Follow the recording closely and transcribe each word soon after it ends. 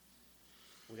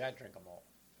We gotta drink them all.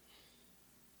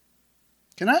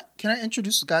 Can I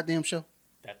introduce the goddamn show?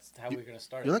 That's how we're gonna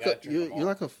start. You're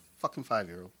like a fucking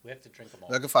 5-year-old. We have to drink them all.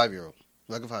 You're like a 5-year-old.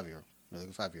 You're like a 5-year-old. You're like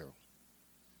a 5-year-old.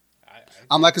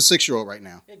 I'm like a 6-year-old right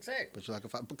now. Exactly. But you're like a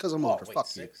 5 because I'm older. Wait, Fuck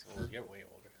 6? you. Well, you're way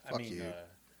older. Fuck you.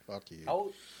 Fuck you. How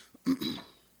old?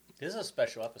 This is a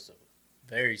special episode.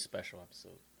 Very special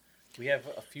episode. We have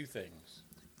a few things.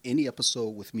 Any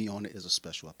episode with me on it is a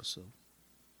special episode.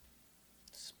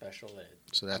 Special ed.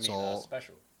 So that's all.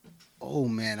 Special. Oh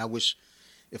man, I wish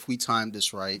if we timed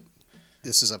this right.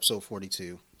 This is episode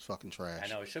 42. It's fucking trash. I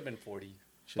know it should have been 40,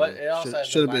 but it also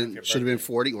should have been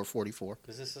 40 or 44.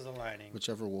 Because this is aligning.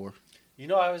 Whichever war. You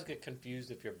know, I always get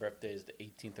confused if your birthday is the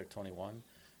 18th or 21,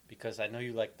 because I know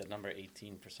you like the number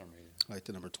 18 for some reason. I like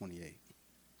the number 28.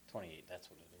 28. That's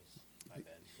what it is. My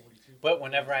bad. 42. But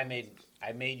whenever I made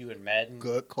you in Madden.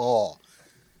 Good call.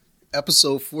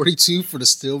 Episode 42 for the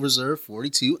Steel Reserve,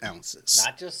 42 ounces.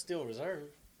 Not just Steel Reserve.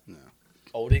 No.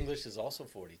 Old English is also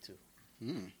 42.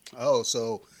 Oh,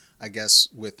 so I guess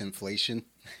with inflation,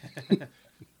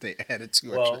 they added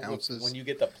 2 extra ounces. When you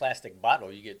get the plastic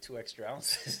bottle, you get 2 extra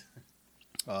ounces.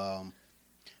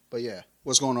 But yeah,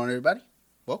 what's going on, everybody?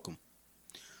 Welcome.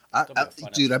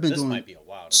 Dude, I've been doing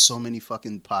so many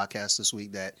fucking podcasts this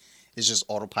week that it's just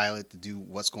autopilot to do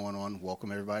what's going on.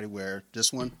 Welcome, everybody. Where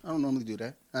this one, I don't normally do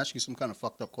that. I ask you some kind of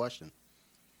fucked up question.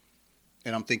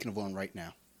 And I'm thinking of one right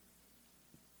now.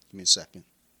 Give me a second.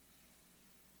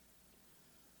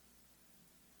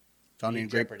 Found any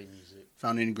great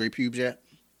pubes yet?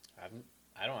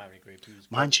 I don't have any great pubes.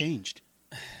 Mine changed.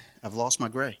 I've lost my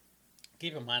gray.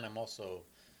 Keep in mind, I'm also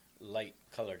light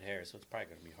colored hair, so it's probably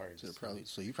going to be hard.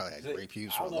 So you probably had great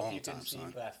pubes for a long time,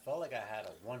 son. But I felt like I had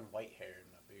one white hair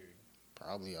in my beard.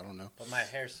 Probably, I don't know. But my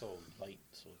hair's so light.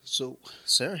 So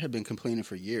Sarah had been complaining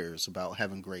for years about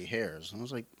having gray hairs. And I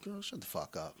was like, girl, shut the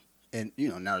fuck up. And, you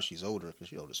know, now that she's older, because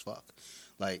she's old as fuck,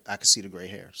 like, I could see the gray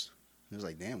hairs. And it was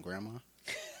like, damn, grandma.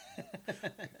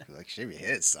 Like, shave your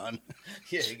head, son.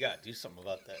 Yeah, you got to do something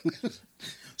about that.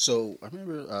 So, I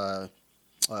remember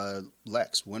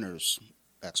Lex, Winter's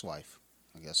ex-wife.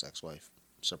 I guess ex-wife.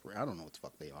 Separate. I don't know what the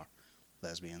fuck they are.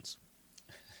 Lesbians.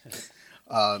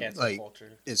 Cancel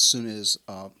culture. As soon as...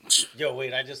 Yo,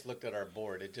 wait, I just looked at our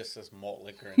board. It just says malt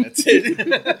liquor, and that's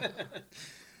it.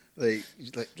 like,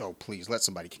 oh, please, let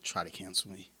somebody try to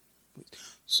cancel me.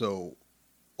 So,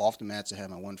 off the mats, I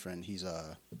had my one friend.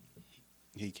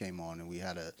 He came on, and we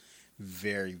had a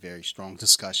very, very strong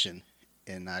discussion,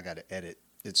 and I got to edit.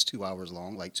 It's 2 hours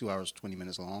long, like 2 hours, 20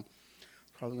 minutes long.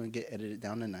 Probably going to get edited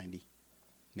down to 90,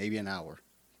 maybe an hour,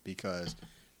 because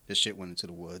this shit went into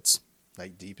the woods,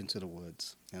 like deep into the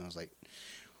woods. And I was like,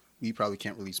 we probably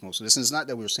can't release most of this. And it's not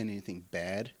that we were saying anything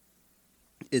bad.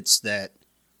 It's that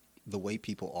the way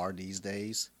people are these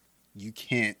days, you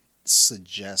can't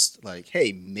suggest, like,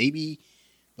 hey, maybe,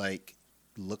 like,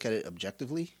 look at it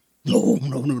objectively. No,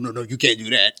 you can't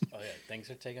do that. Oh, yeah, things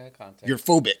are taken out of context. You're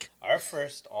phobic. Our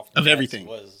first off of everything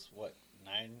was, what,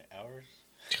 9 hours?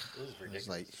 It was ridiculous. It's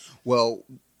like, well,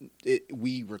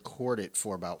 we recorded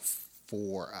for about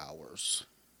 4 hours,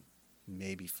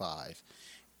 maybe 5.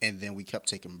 And then we kept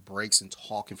taking breaks and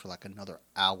talking for like another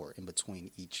hour in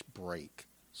between each break.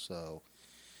 So,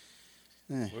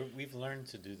 we've learned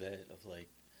to do that of like,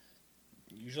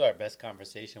 usually our best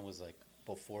conversation was like,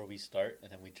 before we start,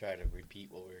 and then we try to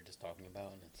repeat what we were just talking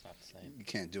about, and it's not the same. You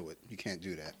can't do it. You can't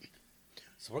do that.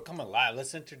 So we're coming live.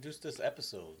 Let's introduce this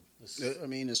episode. It's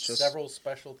just several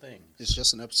special things. It's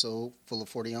just an episode full of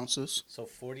 40 ounces. So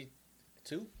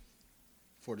 42?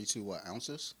 42 what,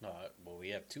 ounces? No, well, we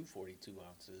have 42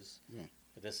 ounces. Yeah.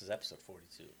 But this is episode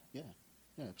 42. Yeah.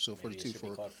 Yeah, episode 42. It should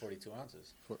be called 42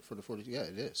 ounces. For the 42, yeah,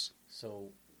 it is. So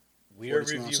we are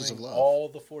reviewing all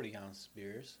the 40-ounce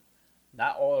beers.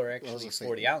 Not all are actually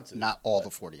 40 ounces. Not all the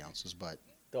 40 ounces, but...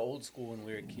 The old school when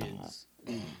we were kids.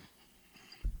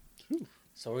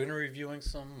 So we're going to be reviewing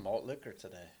some malt liquor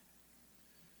today.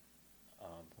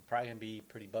 We're probably going to be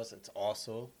pretty buzzed. It's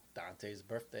also Dante's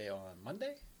birthday on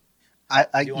Monday.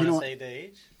 Do you want to say the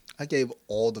age? I gave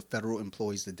all the federal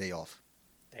employees the day off.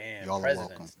 Damn, y'all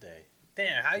President's Day.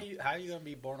 Damn, how you going to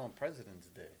be born on President's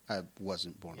Day? I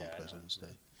wasn't born on President's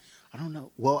Day. I don't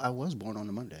know. Well, I was born on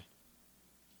a Monday.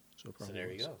 So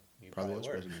there you go. You probably was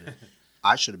president.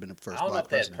 I should have been the first black president. I don't know if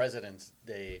they had President's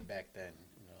Day back then.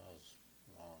 That was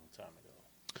a long time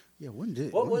ago. Yeah, when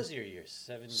did? What was your year?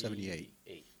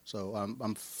 78. So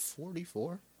I'm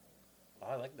 44. Oh,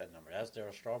 I like that number. That's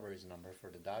Darryl Strawberry's number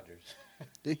for the Dodgers.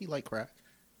 Did he like crack?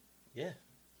 Yeah.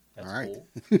 That's all right.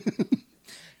 Cool.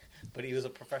 But he was a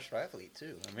professional athlete,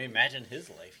 too. I mean, imagine his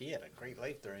life. He had a great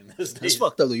life during those days. It's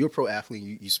fucked up, though. You're a pro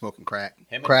athlete. You smoking crack.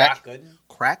 Him and Doc Gooden.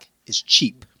 Crack It's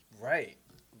cheap. Right.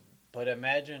 But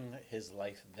imagine his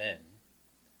life then.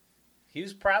 He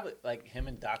was probably like him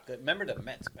and Doc Gooden. Remember the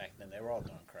Mets back then? They were all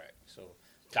doing crack. So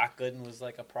Doc Gooden was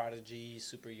like a prodigy,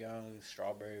 super young.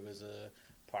 Strawberry was a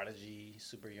prodigy,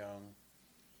 super young.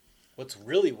 What's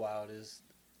really wild is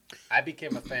I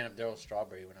became a fan of Darryl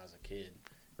Strawberry when I was a kid.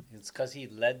 It's because he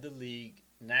led the league,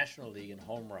 National League, in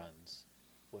home runs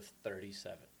with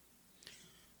 37.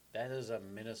 That is a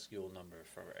minuscule number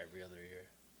for every other year.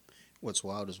 What's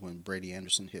wild is when Brady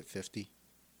Anderson hit 50.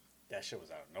 That shit was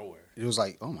out of nowhere. It was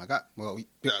like, oh my God. Well,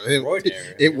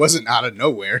 it wasn't out of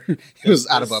nowhere. It was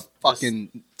out of a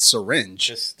fucking syringe.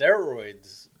 The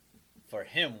steroids for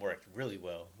him worked really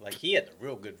well. Like, he had the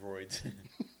real good roids.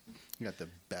 He got the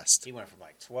best. He went from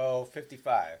like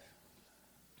 12.55.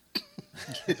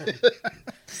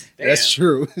 That's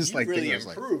true. It's he like really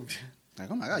improved.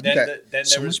 Like, oh my God, then you got then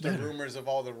so there was much the better. rumors of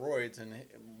all the roids and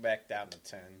back down to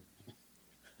 10.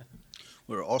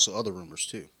 There were also other rumors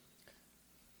too.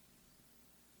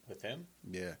 With him?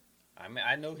 Yeah. I mean,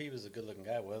 I know he was a good-looking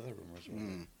guy. What other rumors were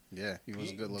there? Yeah, he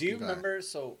was a good-looking guy. Do you remember,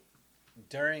 so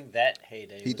during that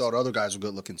heyday... He thought other guys were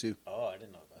good-looking too. Oh, I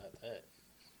didn't know about that.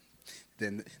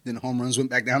 Then the home runs went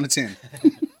back down to 10.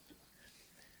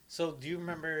 So do you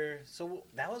remember... So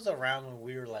that was around when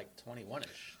we were like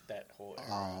 21-ish, that whole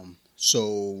era.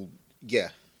 So,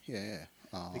 yeah.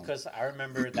 Because I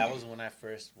remember that was when I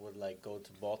first would like go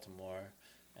to Baltimore.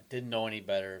 I didn't know any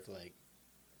better. Like,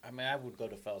 I mean, I would go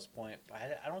to Fells Point, but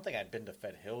I don't think I'd been to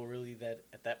Fed Hill really. That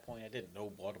at that point, I didn't know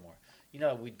Baltimore. You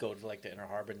know, we'd go to like the Inner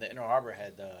Harbor, and the Inner Harbor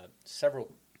had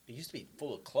several. It used to be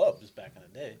full of clubs back in the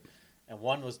day, and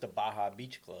one was the Baja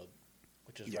Beach Club,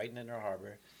 which was right in the Inner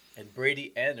Harbor. And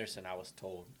Brady Anderson, I was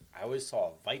told, I always saw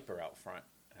a Viper out front,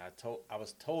 and I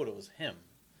was told it was him.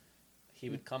 He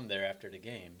would come there after the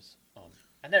games.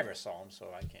 I never saw him, so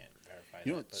I can't verify that.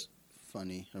 You know what's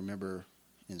funny? I remember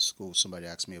in school somebody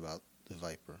asked me about the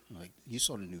Viper. I'm like, you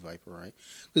saw the new Viper, right?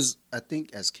 Because I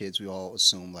think as kids we all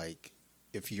assume like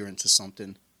if you're into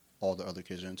something, all the other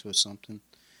kids are into something.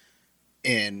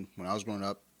 And when I was growing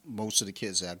up, most of the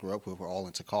kids that I grew up with were all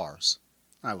into cars.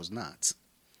 I was not.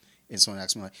 And someone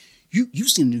asked me like, "You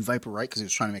seen the new Viper, right?" Because he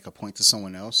was trying to make a point to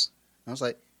someone else. And I was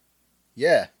like,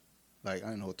 "Yeah." Like I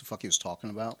didn't know what the fuck he was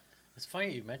talking about. It's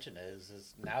funny you mentioned it.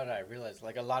 Is now that I realize,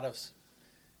 like a lot of,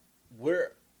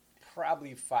 we're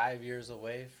probably 5 years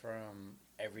away from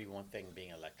everyone thing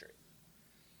being electric.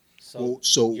 So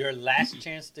your last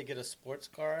chance to get a sports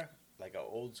car, like an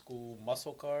old school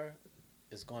muscle car,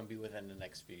 is going to be within the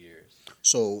next few years.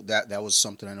 So that was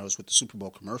something I noticed with the Super Bowl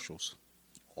commercials.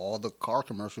 All the car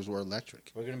commercials were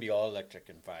electric. We're going to be all electric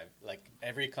in 5. Like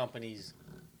every company's.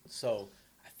 So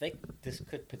I think this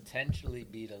could potentially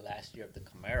be the last year of the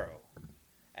Camaro,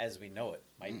 as we know it.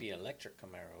 Might be electric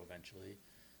Camaro eventually.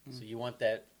 So you want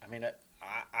that? I mean,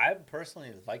 I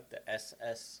personally like the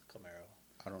SS Camaro.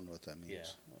 I don't know what that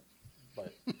means. Yeah,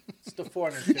 but it's the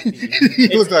 450.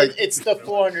 It's the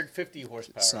 450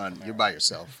 horsepower. Son, Camaro. You're by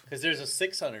yourself. Because there's a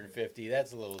 650.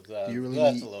 That's a little. Do you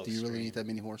really need that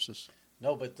many horses?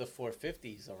 No, but the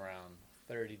 450 is around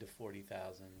 30 to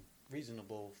 40,000.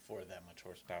 Reasonable for that much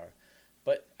horsepower.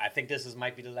 But I think this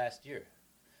might be the last year.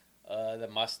 The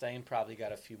Mustang probably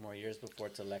got a few more years before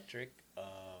it's electric.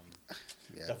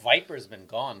 The Viper's been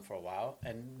gone for a while.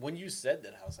 And when you said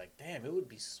that, I was like, damn, it would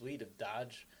be sweet if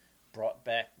Dodge brought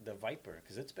back the Viper.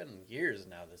 Because it's been years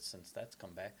now since that's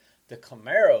come back. The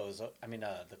Camaros,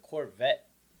 the Corvette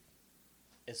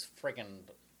is freaking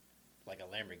like a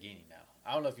Lamborghini now.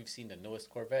 I don't know if you've seen the newest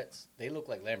Corvettes. They look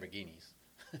like Lamborghinis.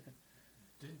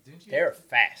 They're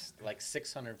fast, like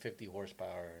 650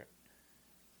 horsepower.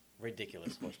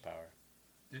 Ridiculous horsepower.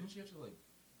 Didn't you have to like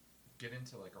get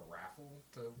into like a raffle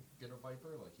to get a Viper?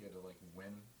 Like you had to like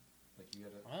win? Like you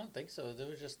had to... I don't think so. There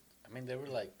was just, they were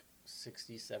like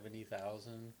 60,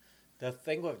 70,000. The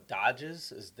thing with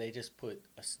Dodges is they just put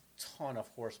a ton of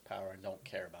horsepower and don't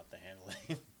care about the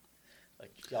handling.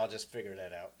 Like y'all just figure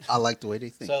that out. I like the way they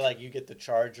think. So like you get the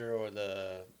Charger or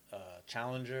the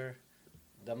Challenger,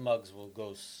 the mugs will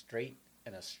go straight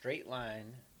in a straight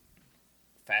line,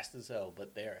 fast as hell,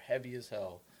 but they are heavy as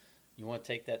hell. You want to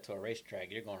take that to a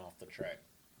racetrack, you're going off the track.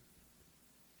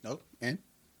 No, and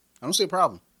I don't see a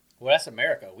problem. Well, that's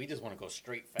America. We just want to go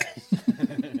straight fast.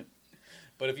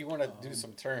 But if you want to do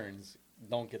some turns,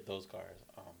 don't get those cars.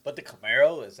 But the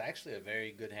Camaro is actually a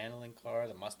very good handling car.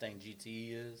 The Mustang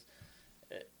GT is.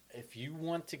 If you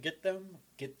want to get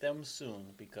them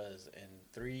soon, because in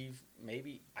 3,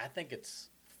 maybe, I think it's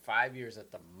 5 years at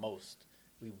the most,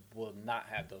 we will not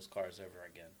have those cars ever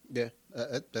again. Yeah,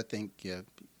 I think,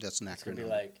 that's an accurate. It's going to be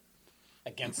like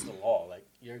against the law. Like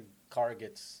your car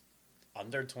gets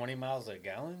under 20 miles a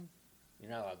gallon, You're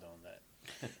not allowed to own that.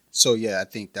 So yeah, I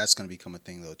think that's going to become a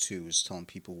thing though too. Is telling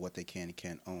people what they can and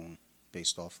can't own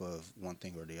based off of one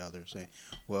thing or the other. Say,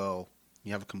 well,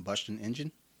 you have a combustion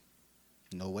engine.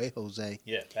 No way, Jose.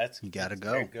 Yeah, you gotta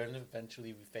go. They're going to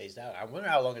eventually be phased out. I wonder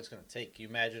how long it's going to take. Can you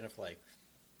imagine if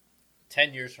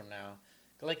 10 years from now,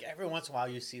 every once in a while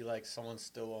you see someone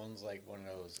still owns one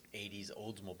of those 80s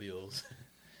Oldsmobiles.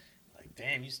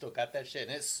 Damn, you still got that shit,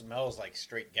 and it smells like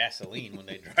straight gasoline when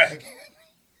they drive.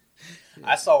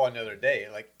 I saw one the other day.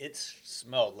 It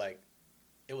smelled like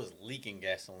it was leaking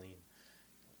gasoline.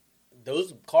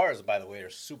 Those cars, by the way, are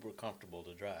super comfortable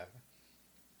to drive.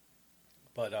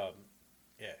 But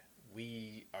yeah,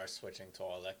 we are switching to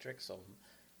all electric. So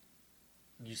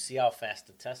you see how fast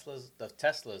the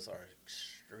Teslas are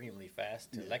extremely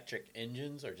fast. The electric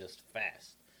engines are just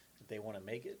fast. If they want to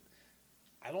make it,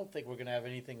 I don't think we're gonna have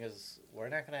we're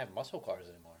not gonna have muscle cars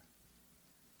anymore.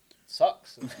 It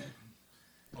sucks.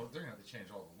 Well, they're gonna have to change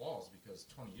all the laws because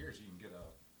 20 years you can get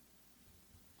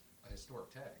a historic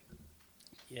tag.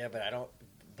 Yeah,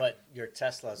 but your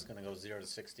Tesla is gonna go 0 to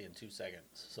 60 in 2 seconds.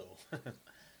 So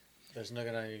there's not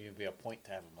gonna even be a point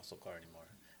to have a muscle car anymore.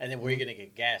 And then where are you gonna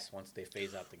get gas once they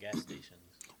phase out the gas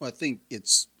stations? Well, I think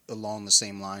it's along the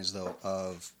same lines though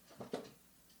of,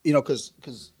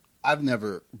 because I've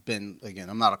never been, again,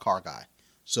 I'm not a car guy.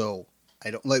 So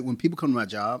I don't when people come to my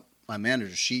job, my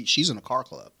manager, she's in a car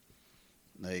club.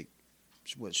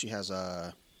 She has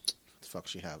what the fuck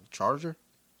she have? Charger?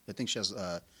 I think she has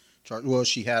a charger. Well,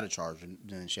 she had a charger, and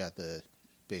then she had to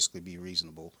basically be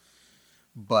reasonable.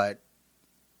 But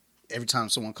every time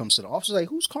someone comes to the office, like,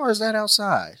 whose car is that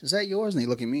outside? Is that yours? And they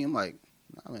look at me, I'm like,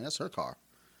 I mean, that's her car.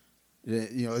 And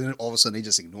then all of a sudden they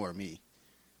just ignore me.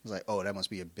 It's like, oh, that must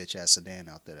be a bitch-ass sedan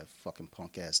out there, that fucking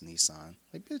punk-ass Nissan.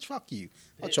 Like, bitch, fuck you.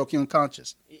 I'll choke you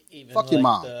unconscious. Even fuck your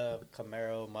mom. The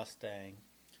Camaro, Mustang.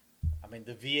 I mean,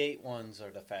 the V8 ones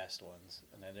are the fast ones.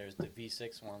 And then there's the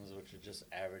V6 ones, which are just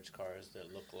average cars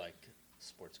that look like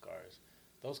sports cars.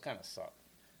 Those kind of suck.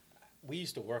 We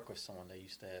used to work with someone that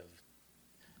used to have...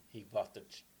 He bought the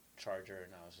Charger,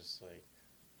 and I was just like,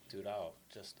 dude, I'll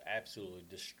just absolutely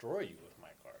destroy you with my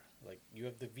car. You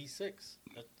have the V6.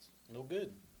 That's no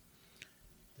good.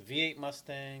 The V8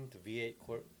 Mustang, the V8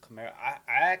 Camaro. I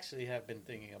actually have been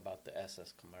thinking about the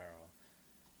SS Camaro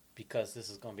because this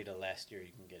is going to be the last year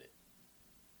you can get it.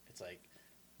 It's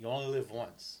you only live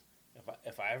once.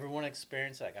 If I ever want to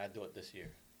experience it, I got to do it this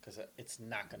year because it's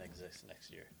not going to exist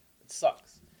next year. It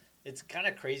sucks. It's kind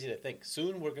of crazy to think.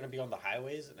 Soon we're going to be on the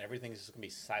highways and everything's just going to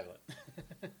be silent.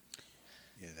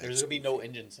 Yeah, there's going to be no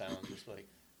engine sound. Just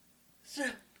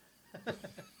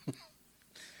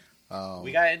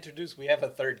we got introduced. We have a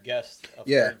third guest,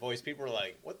 third voice. People are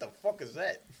like, what the fuck is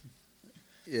that?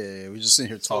 Yeah, we're just sitting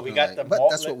here talking. So we got but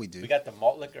that's what we do. We got the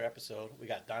malt liquor episode. We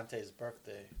got Dante's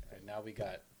birthday. And now we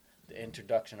got the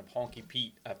introduction of Honky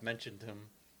Pete. I've mentioned him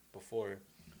before.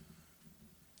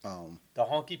 The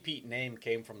Honky Pete name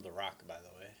came from The Rock, by the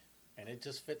way. And it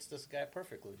just fits this guy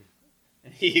perfectly.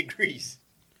 And he agrees.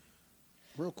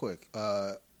 Real quick,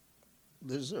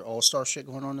 there's an all-star shit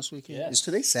going on this weekend? Yes. Is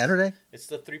today Saturday? It's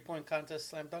the 3-point contest,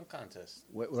 slam dunk contest.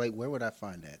 Where would I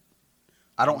find that?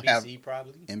 I don't have... NBC,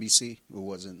 probably. NBC? It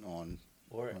wasn't on...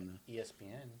 Or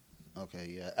ESPN.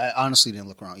 Okay, yeah. I honestly didn't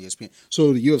look around ESPN.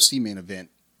 So the UFC main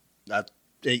event,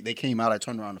 they came out, I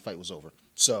turned around, the fight was over.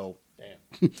 So...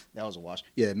 Damn. That was a wash.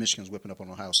 Yeah, Michigan's whipping up on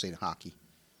Ohio State in hockey.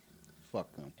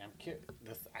 Fuck them. I'm curious.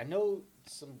 I know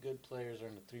some good players are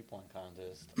in the 3-point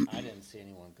contest. I didn't see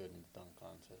anyone good in the dunk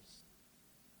contest.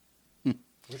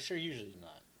 Which they're usually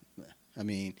not. I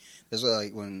mean, that's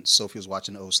when Sophie was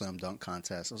watching the old slam dunk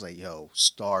contest. I was like, yo,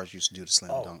 stars used to do the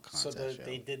slam dunk contest. So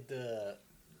they did the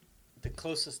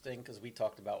closest thing, because we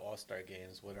talked about all-star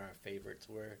games, what our favorites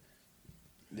were.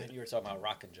 Then you were talking about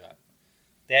Rock and Jock.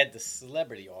 They had the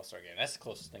Celebrity All-Star Game. That's the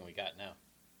closest thing we got now.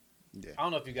 Yeah. I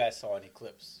don't know if you guys saw any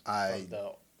clips from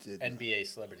the did NBA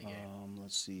Celebrity Game.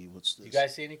 Let's see. What's this? You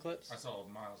guys see any clips? I saw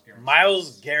Myles Garrett.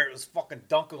 Myles Garrett was fucking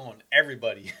dunking on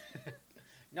everybody.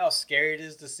 You know how scary it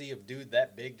is to see a dude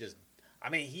that big just... I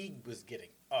mean, he was getting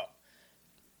up.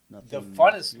 Nothing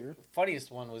the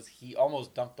funniest one was he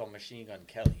almost dunked on Machine Gun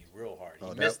Kelly real hard.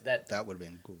 He missed that. That would have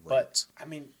been great. But, I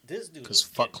mean, this dude was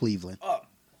fuck Cleveland. Up.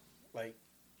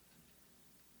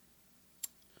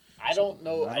 I don't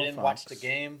know. I didn't watch the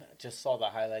game. I just saw the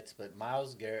highlights. But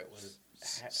Myles Garrett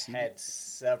had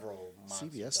several monster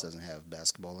CBS dunks. doesn't have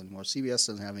basketball anymore. CBS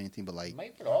doesn't have anything but It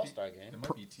might for the All-Star game. It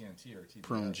might be TNT or TBS.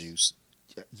 prune juice.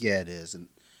 Yeah, it is. And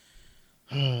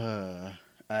I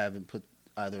haven't put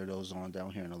either of those on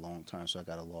down here in a long time, so I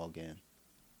got to log in.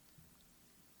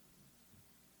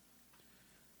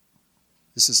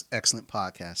 This is excellent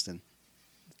podcasting.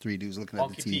 Three dudes looking at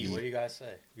the Honky Pete, TV. what do you guys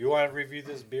say? You want to review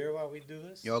this beer while we do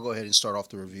this? Y'all go ahead and start off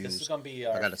the reviews. This is gonna be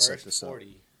I our gotta set first this up.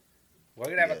 40. We're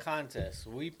gonna have Yeah. a contest.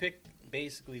 We picked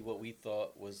basically what we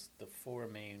thought was the four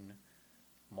main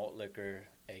malt liquor,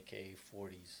 aka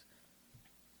 40s.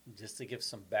 Just to give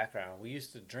some background, we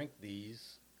used to drink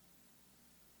these.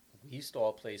 We used to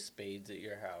all play spades at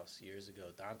your house years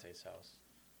ago, Dante's house.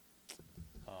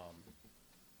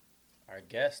 Our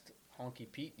guest,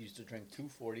 Honky Pete, used to drink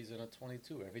 240s and a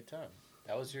 22 every time.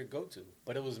 That was your go-to,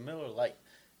 but it was Miller Lite.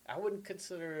 I wouldn't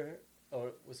consider,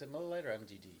 or was it Miller Lite or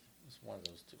MGD? It was one of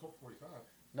those two. Colt 45.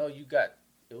 No,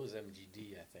 it was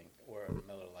MGD, I think, or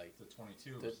Miller Lite. The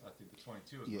 22 I think the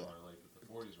 22 was Yeah. Miller Lite, but the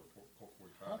 40s were Colt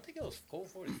 45. I don't think it was Colt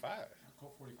 45.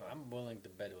 Colt 45. I'm willing to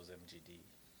bet it was MGD.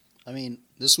 I mean,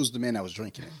 this was the man that was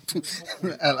drinking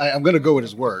it. I'm going to go with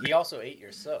his word. He also ate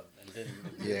your sub and didn't.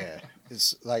 Yeah.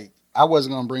 It's like, I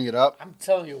wasn't going to bring it up. I'm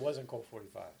telling you, it wasn't Colt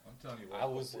 45. I'm telling you what.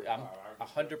 I'm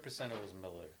 100% it was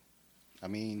Miller. I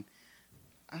mean,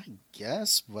 I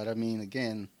guess, but I mean,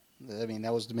 again,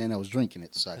 that was the man that was drinking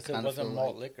it. So I Because it kind of wasn't feel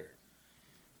malt like,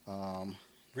 liquor.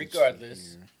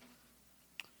 Regardless.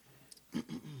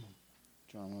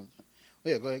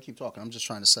 Yeah, go ahead, keep talking. I'm just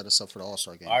trying to set us up for the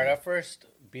All-Star game. All right, our first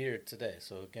beer today.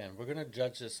 So again, we're gonna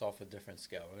judge this off a different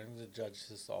scale. We're gonna judge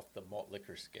this off the malt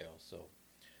liquor scale. So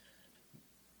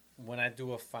when I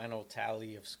do a final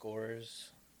tally of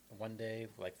scores one day,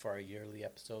 like for our yearly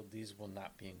episode, these will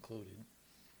not be included.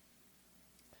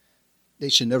 They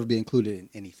should never be included in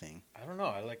anything. I don't know.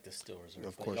 I like the Steel Reserve.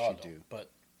 Of but course y'all you don't. do.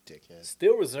 But Dickhead.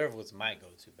 Steel Reserve was my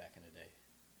go-to back in the day.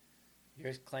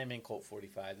 You're claiming Colt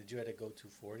 45. Did you have to go to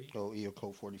 40? Go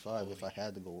Colt 45 if I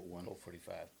had to go with one. Colt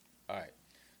 45. All right.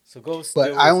 So go Steel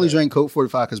But I only Reserve. drank Colt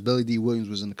 45 because Billy D. Williams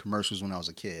was in the commercials when I was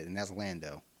a kid, and that's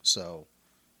Lando. So,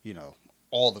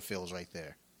 all the feels right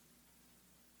there.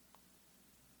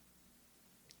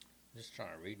 Just trying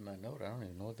to read my note. I don't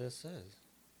even know what this says.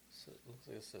 So it looks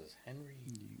like it says Henry.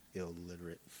 You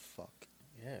illiterate fuck.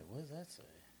 Yeah, what does that say?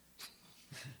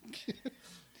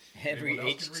 Henry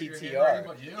Anyone else can read your HTTR. handwriting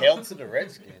but you? Hail to the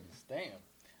Redskins. Damn.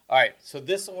 All right, so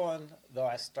this one, though,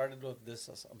 I started with this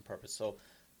on purpose. So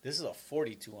this is a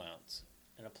 42 ounce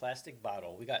in a plastic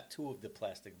bottle. We got two of the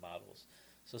plastic bottles.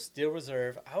 So Steel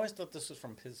Reserve. I always thought this was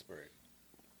from Pittsburgh,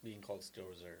 being called Steel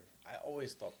Reserve. I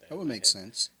always thought that. That would make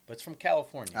sense. But it's from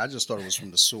California. I just thought it was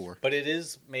from the sewer. But it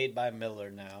is made by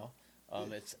Miller now.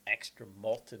 It's extra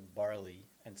malted barley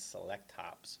and select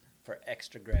hops for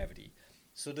extra gravity.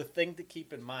 So the thing to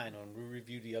keep in mind when we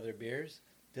review the other beers,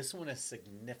 this one is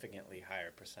significantly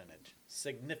higher percentage.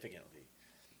 Significantly.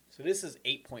 So this is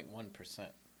 8.1%.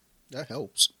 That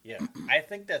helps. Yeah, I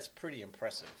think that's pretty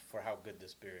impressive for how good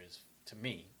this beer is to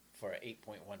me for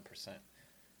 8.1%.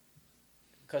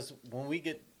 Because when we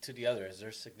get to the others,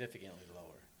 they're significantly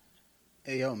lower.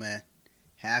 Hey, yo, man.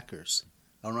 Hackers.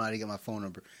 I don't know how to get my phone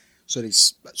number. So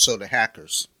the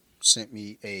hackers sent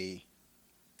me a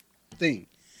thing.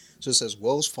 So it says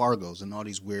Wells Fargo's and all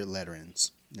these weird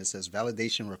letterings. It says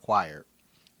validation required.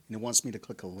 And it wants me to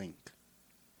click a link.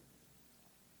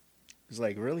 It's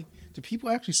like, really? Do people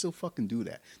actually still fucking do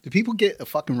that? Do people get a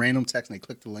fucking random text and they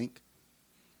click the link?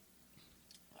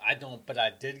 I don't, but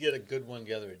I did get a good one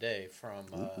the other day from,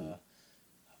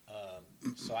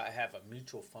 so I have a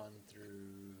mutual fund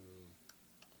through,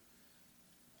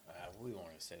 we won't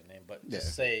want to say the name, but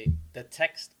just say the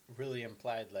text really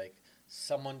implied like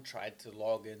someone tried to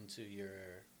log into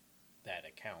that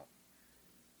account.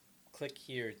 Click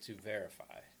here to verify.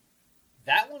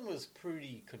 That one was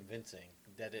pretty convincing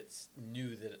that it's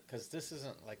new, because this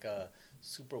isn't like a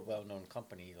super well-known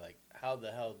company. Like, how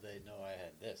the hell did they know I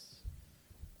had this?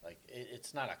 Like,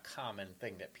 it's not a common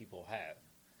thing that people have.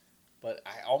 But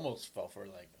I almost fell for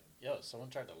like, yo, someone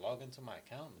tried to log into my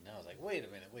account, and I was like, wait a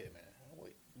minute.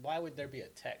 Why would there be a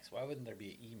text? Why wouldn't there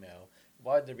be an email?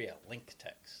 Why would there be a link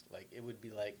text? Like, it would be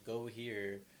like, go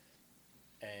here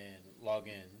and log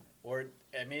in. Or,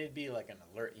 I mean, it'd be like an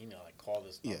alert email, like call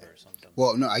this number or something.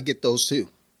 Well, no, I get those too.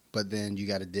 But then you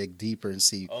got to dig deeper and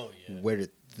see where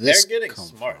did this They're getting come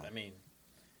smart. from. I mean,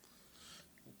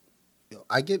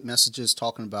 I get messages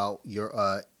talking about your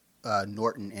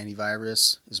Norton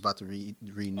antivirus is about to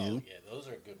renew. oh, yeah, those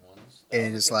are good ones.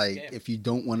 And it's like, if you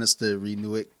don't want us to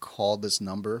renew it, call this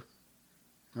number.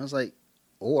 And I was like,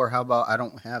 or how about I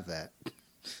don't have that?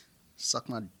 Suck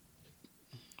my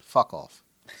fuck off.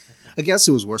 I guess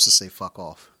it was worse to say fuck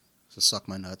off. So suck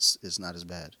my nuts is not as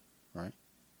bad, right?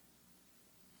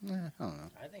 I don't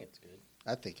know. I think it's good.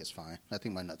 I think it's fine. I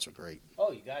think my nuts are great.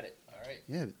 Oh, you got it. All right.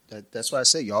 Yeah, that's why I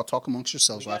say y'all talk amongst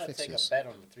yourselves We while I got to fix take this. a bet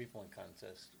on the 3-point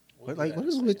contest. We'll What, do that what in a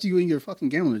is second. with you and your fucking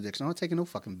gambling addiction? I'm not taking no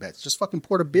fucking bets. Just fucking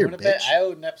pour the You beer, wanna bet? bitch. I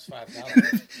owe Neps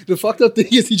 $5. The fucked up thing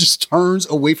is he just turns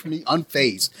away from me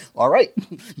unfazed. All right.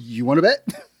 You want to bet?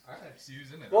 All right, see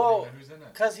who's in it. I Well, don't even know who's in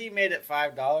it. because he made it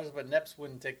 $5, but Neps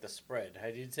wouldn't take the spread.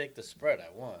 Had you take the spread, I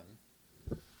won.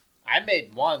 I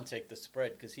made Juan take the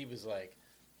spread because he was like,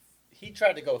 he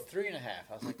tried to go 3.5.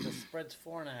 I was like, the spread's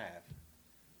 4.5.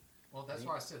 Well, that's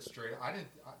why I said straight. I didn't.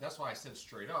 That's why I said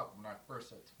straight up when I first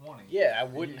said 20. Yeah, I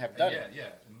wouldn't have done it. Yeah,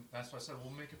 and that's why I said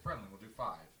we'll make it friendly. We'll do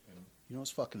 5. And You know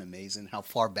what's fucking amazing? How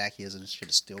far back he is and this shit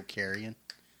is still carrying.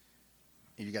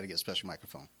 And you got to get a special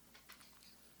microphone.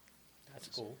 That's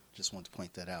cool. Just want to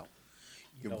point that out.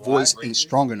 You Your know voice why? ain't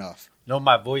strong enough. No,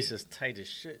 my voice is tight as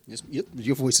shit.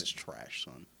 Your voice is trash,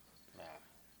 son. Nah,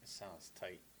 it sounds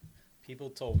tight. People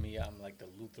told me I'm like the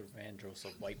Luther Vandross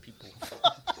of white people.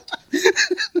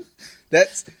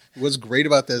 That's what's great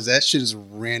about that is that shit is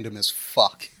random as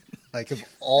fuck. Like of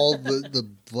all the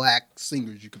black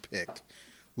singers you could pick,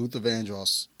 Luther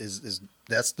Vandross is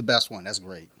that's the best one. That's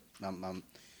great.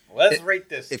 Let's rate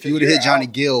this. If you would have hit Johnny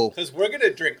Gill, because we're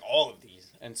gonna drink all of these,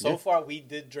 and so far we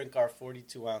did drink our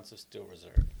 42 ounce of Still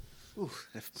Reserve.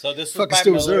 So this was fucking by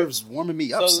Still Miller. Reserve's warming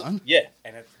me up, son. Yeah,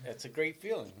 and it's a great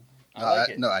feeling. I like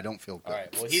it. No, I don't feel good. All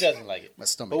right. Well, he doesn't like it. My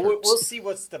stomach But hurts. we'll see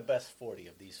what's the best 40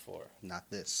 of these 4. Not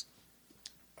this.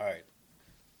 All right.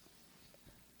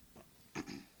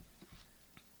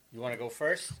 You want to go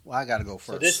first? Well, I got to go first.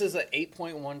 So this is an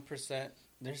 8.1%.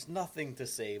 There's nothing to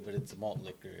say, but it's a malt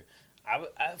liquor.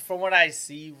 From what I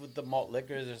see with the malt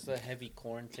liquor, there's a heavy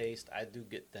corn taste. I do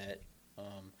get that.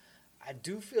 I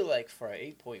do feel like for an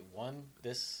 8.1,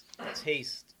 this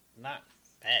tastes not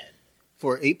bad.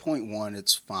 For 8.1,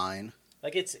 it's fine.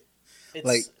 Like it's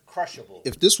Like, crushable.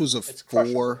 If this was a It's 4,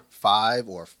 crushable. 5,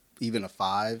 or even a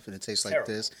 5, and it tastes like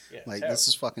Terrible. this, Yeah, like terrible. this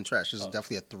is fucking trash. This is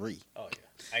definitely a 3. Oh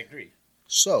yeah, I agree.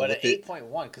 So, But an with it,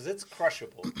 8.1 because it's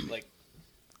crushable. Like,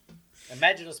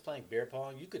 imagine us playing beer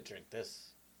pong. You could drink this.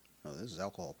 oh, this is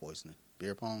alcohol poisoning.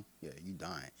 Beer pong, yeah, you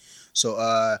dying. So,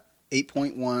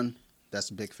 8.1. That's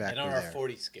a big factor And on our there.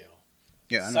 40 scale.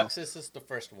 Yeah, I know. Sucks this is the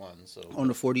first one. So On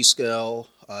the 40 scale,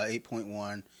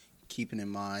 8.1, keeping in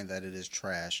mind that it is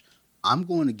trash, I'm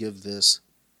going to give this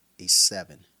a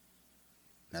 7.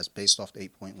 That's based off the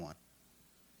 8.1.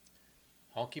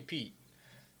 Honky Pete,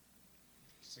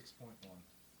 6.1.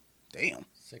 Damn.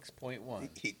 6.1.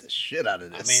 He ate the shit out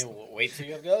of I this. mean, wait till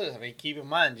you have the others. I mean, keep in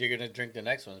mind, you're going to drink the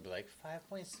next one and be like,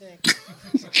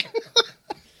 5.6.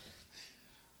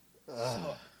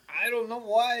 I don't know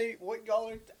why. What y'all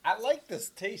are. I like this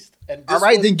taste. And this All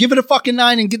right, was- then give it a fucking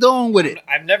 9 and get on with it.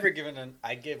 I've never given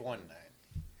I gave one 9.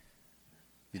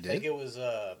 You I think did? it was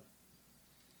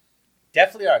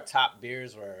definitely our top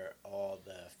beers were all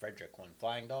the Frederick one.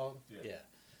 Flying Dog? Yeah.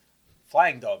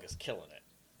 Flying Dog is killing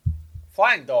it.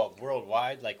 Flying Dog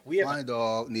worldwide, like we have. My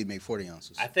dog need to make 40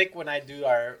 ounces. I think when I do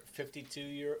our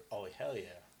 52-year, oh hell yeah!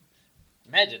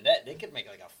 Imagine that they could make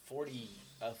like a 14%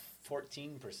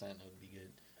 would be good.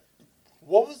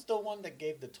 What was the one that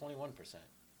gave the 21%?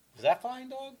 Was that Flying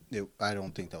Dog? I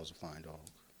don't think that was a flying dog.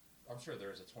 I'm sure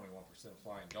there's a 21%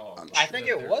 flying dog. I'm but I think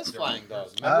it they're- was they're- Flying Dog.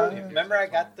 they're- Remember I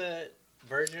got the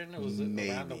version. It was around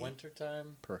the Maybe. winter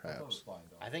time. I thought it was Perhaps. flying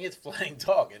dog. I think it's Flying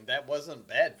Dog, and that wasn't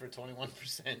bad for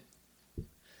 21%.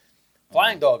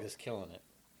 Flying Dog is killing it.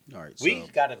 All right, so We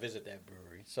got to visit that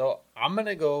brewery. So I'm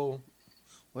gonna go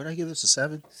what did I give this, a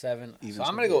 7? 7. Even So I'm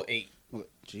so. gonna go 8.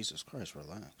 Jesus Christ,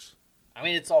 relax. I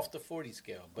mean, it's off the 40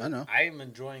 scale, but I know. I am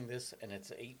enjoying this, and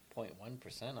it's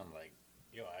 8.1%. I'm like,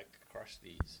 yo, I could crush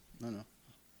these. I know.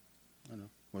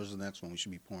 Where's the next one? We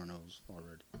should be pouring those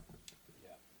already.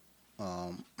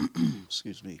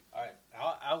 Excuse me. All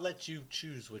right, I'll let you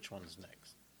choose which one's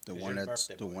next. The It's one your that's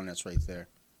birthday the boy. one that's right there.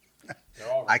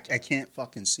 They're all I right there. can't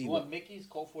fucking see You what. want Mickey's,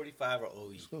 Colt 45, or OE?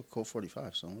 Let's go Colt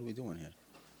 45. So what are we doing here?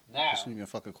 Now, This isn't even a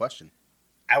fucking question.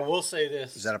 I will say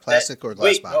this. Is that a plastic or a glass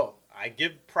wait, bottle? No, I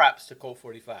give props to Colt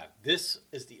 45. This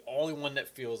is the only one that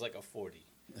feels like a 40.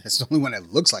 It's the only one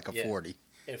that looks like a Yeah. 40.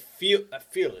 I feel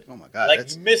it. Oh my God, Like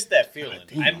that's- you missed that feeling.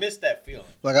 damn. I missed that feeling.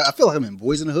 Like I feel like I'm in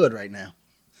Boys in the Hood right now.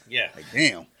 Yeah, Like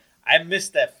damn. I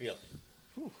missed that feeling.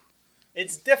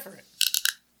 It's different.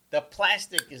 The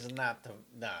plastic is not the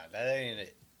that ain't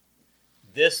it.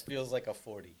 This feels like a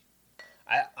 40.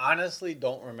 I honestly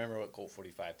don't remember what Colt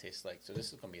 45 tastes like, so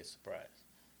this is gonna be a surprise.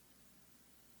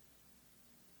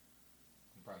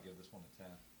 I'll probably give this one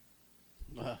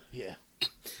a 10. Yeah.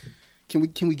 Can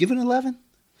we give it an 11?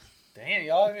 Damn,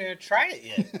 y'all haven't even tried it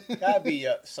yet. It gotta be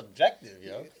subjective,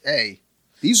 yo. Hey,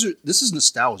 this is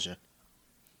nostalgia.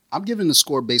 I'm giving the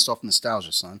score based off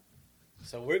nostalgia, son.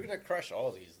 So we're gonna crush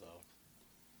all these though.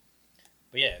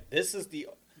 But yeah, this is the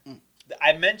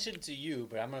I mentioned to you,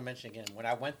 but I'm gonna mention again. When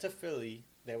I went to Philly,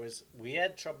 we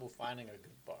had trouble finding a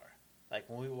good bar. Like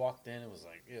when we walked in, it was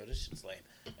like, yo, this shit's lame.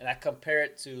 And I compare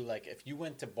it to like if you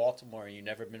went to Baltimore and you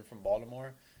never been from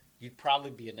Baltimore, you'd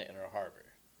probably be in the Inner Harbor.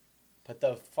 But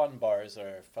the fun bars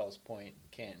are Fells Point,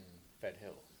 Canton, Fed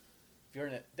Hill. If you're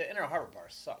in the Inner Harbor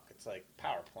bars suck. It's like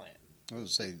power plant. I would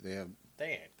say they have. They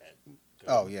ain't that good.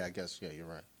 Oh yeah, I guess you're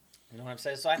right. You know what I'm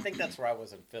saying? So I think that's where I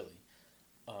was in Philly.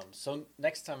 So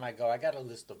next time I go, I got a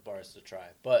list of bars to try.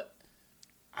 But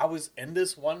I was in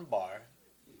this one bar.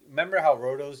 Remember how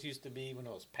Roto's used to be when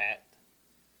it was packed?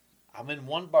 I'm in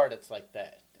one bar that's like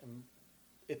that. And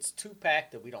it's too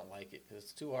packed that we don't like it because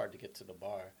it's too hard to get to the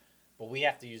bar. But we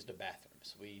have to use the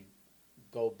bathrooms. We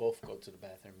both go to the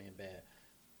bathroom, me and Bad.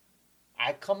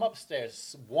 I come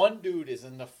upstairs. One dude is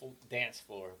in the dance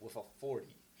floor with a 40.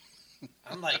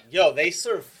 I'm like, yo, they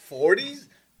serve 40s?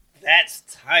 That's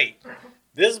tight.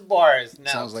 This bar is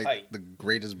now Sounds tight. like the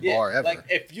greatest bar ever. Like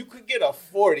if you could get a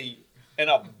 40 in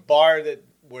a bar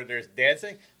where there's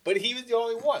dancing, but he was the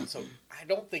only one, so I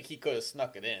don't think he could have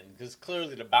snuck it in because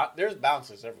clearly there's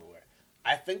bouncers everywhere.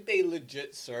 I think they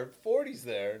legit served 40s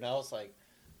there, and I was like,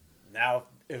 now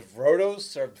if Roto's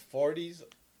served 40s,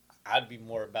 I'd be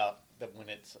more about that when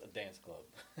it's a dance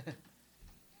club.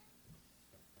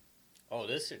 Oh,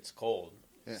 this shit's cold.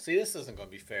 Yeah. See, this isn't going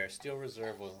to be fair. Steel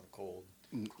Reserve wasn't cold.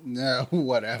 No,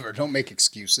 whatever. Don't make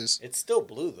excuses. It's still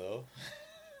blue, though.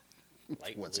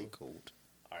 Light wasn't cold.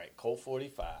 All right, Colt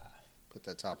 45. Put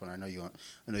that top on. I know you're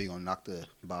gonna knock the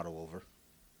bottle over.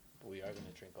 We are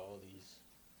gonna drink all of these.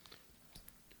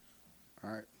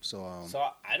 All right, so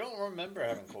I don't remember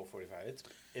having Colt 45.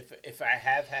 If I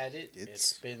have had it,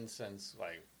 it's been since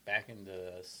like back in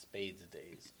the Spades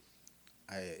days.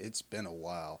 It's been a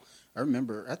while. I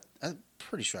remember. I'm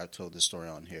pretty sure I told this story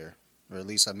on here, or at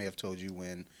least I may have told you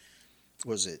when.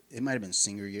 Was it? It might have been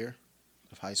senior year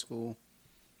of high school.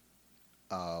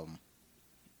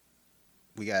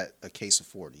 We got a case of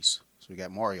 40s, so we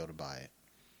got Mario to buy it,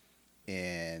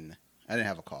 and I didn't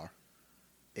have a car.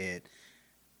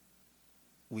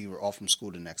 We were off from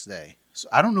school the next day, so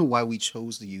I don't know why we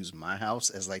chose to use my house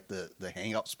as like the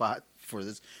hangout spot for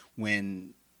this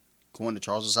when going to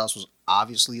Charles's house was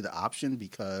obviously the option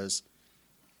because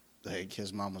like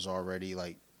his mom was already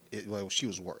like she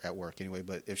was at work anyway,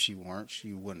 but if she weren't,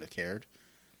 she wouldn't have cared.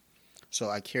 So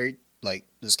I carried like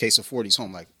this case of 40s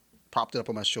home, like propped it up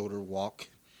on my shoulder, walk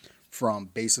from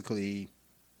basically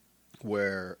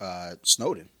where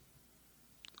Snowden,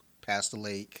 past the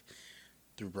lake,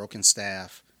 through Broken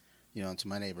Staff, into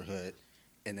my neighborhood,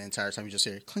 and the entire time you just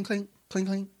hear clink, clink, clink,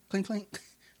 clink, clink, clink.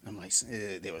 I'm like,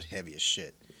 they was heavy as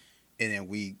shit. And then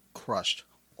we crushed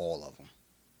all of them.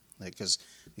 Like, because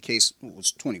the case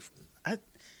was 24. I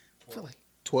felt like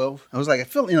 12. I was like,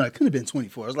 it couldn't have been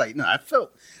 24. I was like, no, I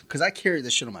felt, because I carried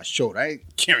this shit on my shoulder. I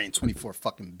ain't carrying 24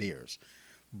 fucking beers.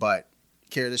 But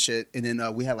carried this shit. And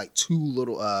then we had like 2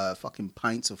 little fucking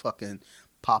pints of fucking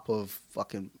pop of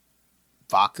fucking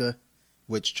vodka,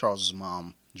 which Charles's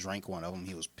mom drank one of them.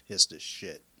 He was pissed as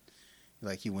shit.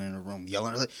 Like, he went in the room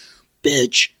yelling, like,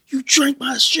 bitch, you drank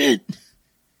my shit.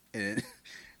 And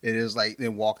it is like,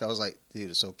 then walked. I was like, dude,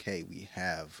 it's okay. We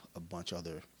have a bunch of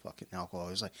other fucking alcohol.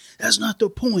 He was like, that's not the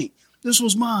point. This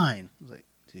was mine. I was like,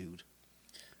 dude,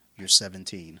 you're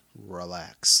 17.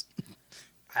 Relax.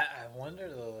 I wonder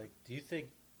though, like, do you think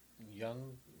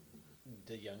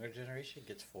the younger generation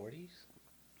gets 40s?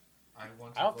 I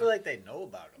don't feel like they know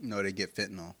about them. No, they get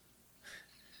fentanyl.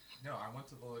 No, I went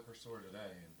to the liquor store today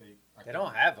and they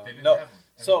don't have them. They didn't no. have them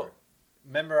so,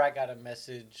 remember I got a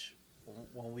message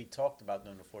when we talked about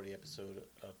doing the 40 episode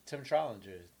of Tim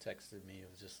Trollinger texted me. It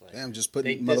was just like, damn, just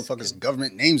putting motherfuckers'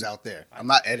 government names out there. I'm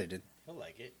not edited. He'll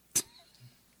like it.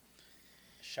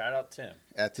 Shout out Tim.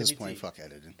 At this point, fuck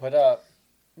editing. But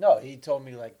no, he told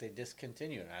me like they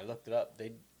discontinued, and I looked it up.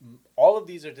 All of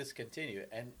these are discontinued,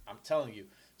 and I'm telling you.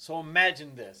 So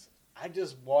imagine this. I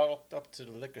just walked up to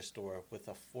the liquor store with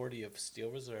a 40 of Steel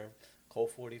Reserve,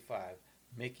 Colt 45,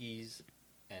 Mickey's,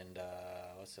 and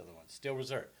what's the other one? Steel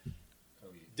Reserve.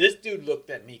 This dude looked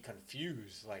at me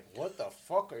confused, like, what the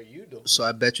fuck are you doing? So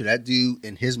I bet you that dude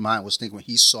in his mind was thinking when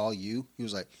he saw you, he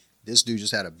was like, this dude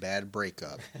just had a bad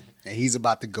breakup, and he's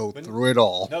about to go through it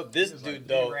all. No, this dude, like,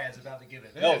 though. about to give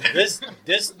it. No,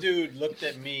 this dude looked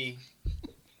at me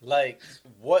like,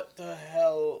 what the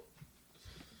hell?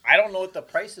 I don't know what the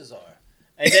prices are.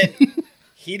 And then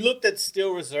he looked at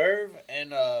Steel Reserve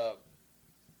and the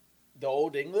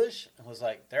Old English and was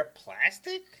like, they're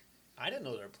plastic? I didn't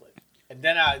know they're plastic. And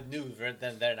then I knew,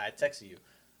 then I texted you.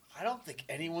 I don't think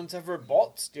anyone's ever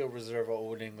bought Steel Reserve or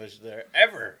Old English there,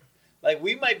 ever. Like,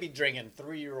 we might be drinking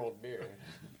 3-year-old beer.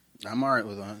 I'm all right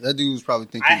with that. That dude was probably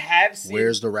thinking, I have seen.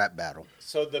 where's the rap battle?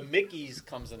 So the Mickey's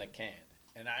comes in a can,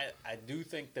 and I do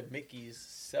think the Mickey's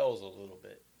sells a little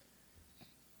bit.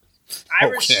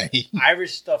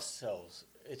 Irish stuff sells.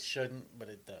 It shouldn't, but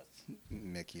it does.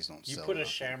 Mickey's don't You sell. put a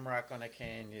nothing. shamrock on a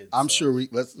can. I'm sure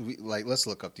let's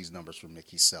look up these numbers for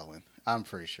Mickey's selling. I'm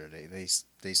pretty sure they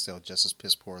sell just as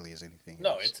piss poorly as anything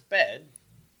No, else. it's bad.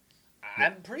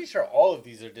 I'm pretty sure all of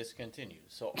these are discontinued.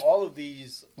 So all of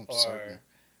these are certain.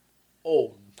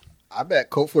 old. I bet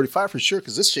Colt 45 for sure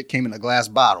because this shit came in a glass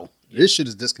bottle. Yeah. This shit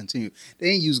is discontinued. They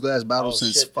ain't used glass bottles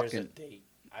since There's a fucking. date.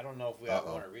 I don't know if we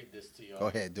Uh-oh. want to read this to you. Go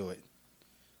ahead, do it.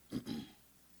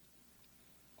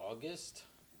 August.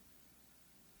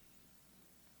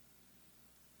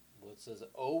 Well, it says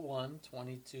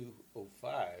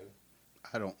 01/22/05.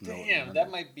 I don't know. Damn, that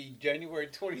might be January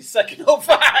 22nd, 05.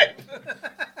 I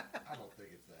don't think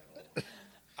it's that old.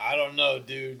 I don't know,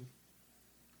 dude.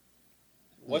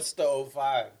 What's the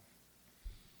 05?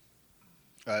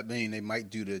 I mean, they might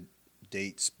do the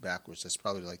dates backwards. That's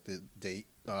probably like the date,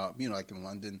 like in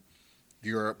London,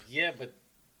 Europe. Yeah, but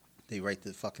They write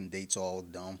the fucking dates all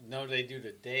dumb. no, they do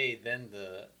the day, then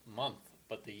the month,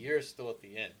 but the year is still at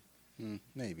the end.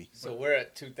 Maybe. So we're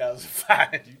at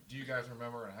 2005. Do you guys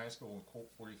remember in high school when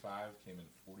Colt 45 came in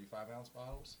 45-ounce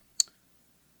bottles?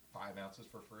 5 ounces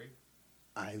for free?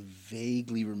 I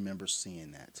vaguely remember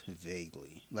seeing that.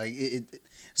 Vaguely. Like,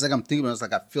 it's like I'm thinking about it. It's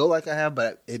like I feel like I have,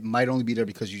 but it might only be there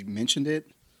because you mentioned it.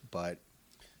 But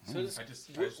So this, I just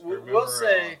we'll remember,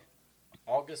 say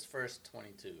August 1st,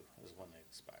 22 is when it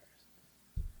expires.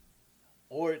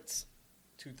 Or it's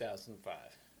 2005.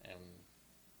 And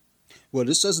well,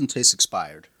 this doesn't taste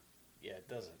expired. yeah, it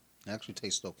doesn't. It actually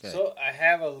tastes okay. So I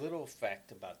have a little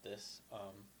fact about this. Do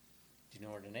you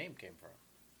know where the name came from?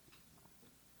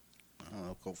 I don't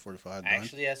know, Colt 45 done.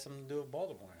 Actually has something to do with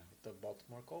Baltimore, with the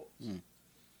Baltimore Colts.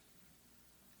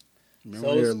 Remember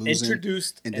So they it were was losing,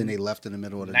 introduced and in then they left in the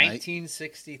middle of the night.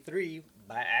 1963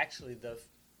 by actually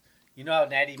you know how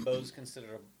Natty Bo's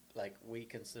considered we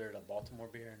considered a Baltimore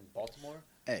beer in Baltimore?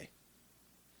 Hey,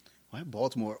 why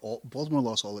Baltimore? Baltimore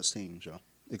lost all its teams, Joe,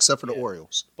 except for the Yeah.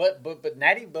 Orioles. But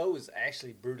Natty Bo was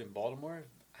actually brewed in Baltimore.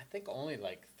 I think only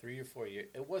like 3 or 4 years.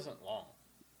 It wasn't long,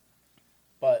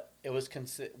 but it was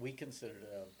we considered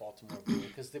a Baltimore beer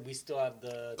because we still have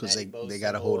the Because Natty Bo they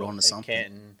got to symbol hold on to in something.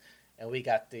 Canton, and we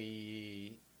got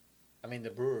the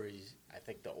breweries. I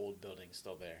think the old building's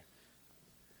still there,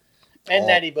 and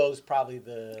Natty Bo's probably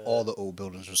All the old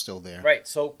buildings are still there. right.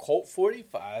 So Colt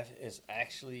 45 is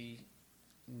actually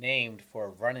named for a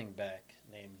running back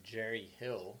named Jerry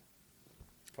Hill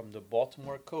from the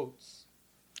Baltimore Colts.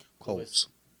 Colts.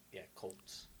 Yeah,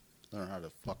 Colts. Learn how to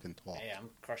fucking talk. Hey, I'm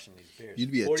crushing these beers.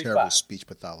 You'd be a 45. terrible speech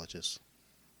pathologist.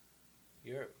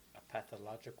 You're a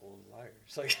pathological liar.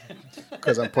 It's like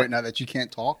Because I'm pointing out that you can't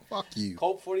talk? Fuck you.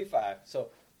 Colt 45. So,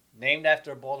 named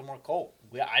after a Baltimore Colt.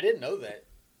 I didn't know that.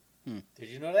 Did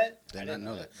you know that? Did I not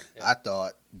know that. Yeah. I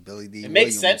thought Billy D. It Williams.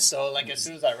 makes sense, though. Like, as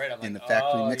soon as I read it, I'm in like, the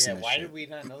factory oh, mixing yeah, this why shit. did we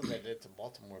not know that it's a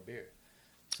Baltimore beer?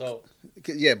 So,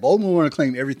 Yeah, Baltimore want to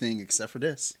claim everything except for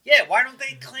this. yeah, why don't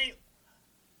they claim...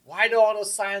 Why do all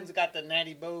those signs got the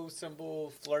Natty Bo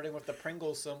symbol flirting with the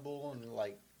Pringles symbol and,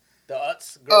 like, the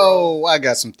Utz girl? Oh, I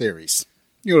got some theories.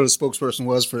 You know who the spokesperson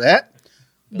was for that?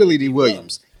 Billy D.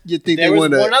 Williams. You think There they was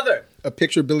wanted one other. a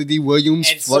picture of Billy D.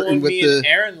 Williams And flirting so with me the... and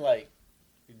Aaron, like,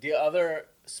 the other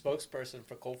spokesperson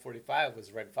for Colt 45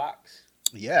 was Red Fox.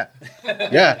 Yeah.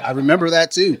 Yeah, I remember that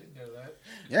too. Didn't know that.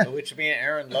 Yeah. Which me and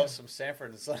Aaron love some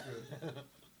Sanford and Son.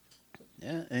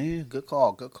 Yeah, good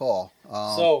call, good call.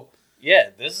 So, yeah,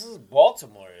 this is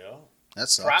Baltimore, yo. That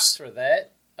sucks. Props for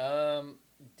that.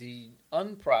 The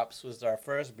unprops was our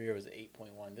first beer was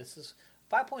 8.1. This is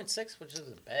 5.6, which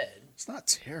isn't bad. It's not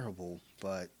terrible,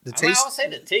 but the I mean, taste... I would say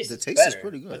the taste the is taste better, is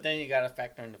pretty good. But then you got to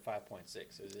factor in the 5.6.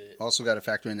 Is it? Also got to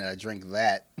factor in that I drank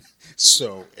that,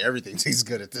 so everything tastes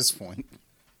good at this point.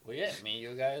 Well, yeah, I mean,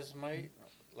 you guys might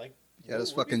like. Yeah,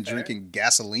 that's we'll be fucking fair. drinking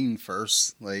gasoline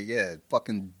first. Like, yeah,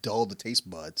 fucking dull the taste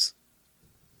buds.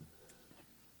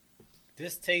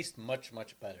 This tastes much,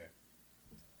 much better.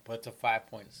 But it's a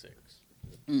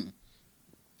 5.6.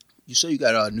 You say you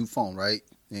got a new phone, right?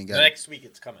 You ain't got Next week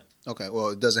it's coming. Okay, well,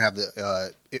 it doesn't have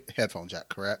the headphone jack,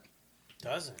 correct?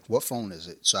 Doesn't. What phone is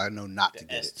it? So I know not to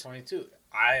The get it. S22.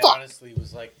 I Fuck. honestly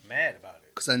was like mad about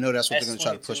it. Because I know that's what they're going to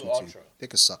try to S22 push me Ultra. to. They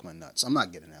could suck my nuts. I'm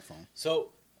not getting that phone. So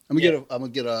I'm Yeah. gonna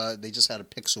get a. They just had a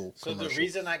Pixel So commercial. the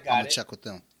reason I I'm got gonna it, check with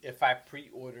them. if I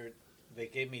pre-ordered, they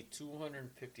gave me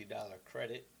 $250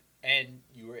 credit, and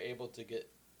you were able to get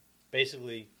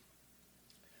basically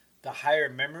the higher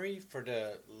memory for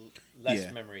the less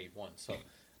Yeah. memory one. So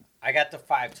I got the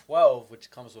 512,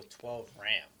 which comes with 12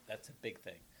 RAM. That's a big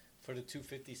thing for the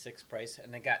 256 price,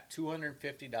 and they got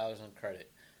 $250 on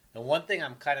credit. And one thing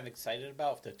I'm kind of excited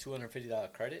about with the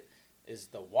 $250 credit is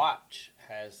the watch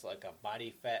has like a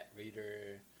body fat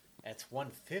reader, and it's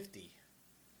 $150.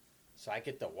 So I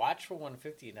get the watch for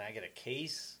 $150, and I get a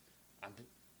case.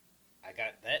 I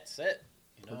got that set.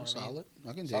 You know what I mean? Solid.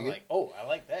 I can So dig I'm it. like, oh, I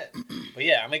like that. But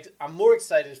yeah, I'm more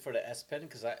excited for the S Pen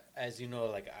because as you know,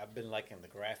 like I've been liking the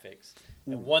graphics.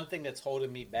 And one thing that's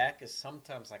holding me back is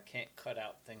sometimes I can't cut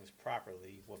out things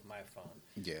properly with my phone.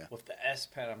 Yeah. With the S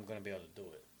Pen, I'm gonna be able to do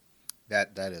it.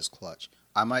 That is clutch.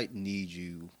 I might need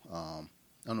you. I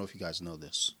don't know if you guys know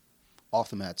this. Off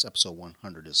the Mats episode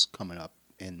 100 is coming up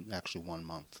in actually 1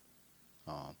 month,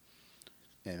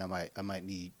 and I might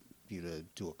need you to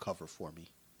do a cover for me.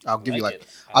 I'll give you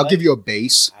give you a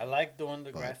base. I like doing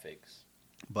the graphics,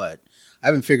 but I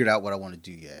haven't figured out what I want to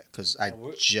do yet because I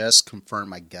just confirmed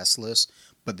my guest list.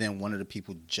 But then one of the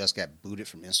people just got booted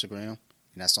from Instagram, and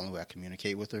that's the only way I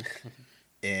communicate with her.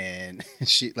 And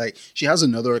she has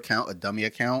another account, a dummy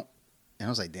account, and I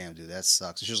was like, "Damn, dude, that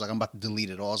sucks." And she was like, "I'm about to delete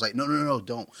it all." I was like, "No,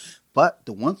 don't." But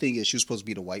the one thing is, she was supposed to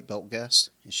be the white belt guest,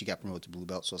 and she got promoted to blue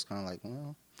belt. So it's kind of like,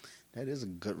 well, that is a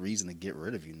good reason to get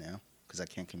rid of you now because I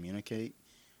can't communicate.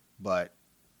 But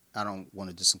I don't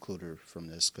want to disinclude her from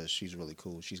this because she's really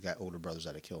cool. She's got older brothers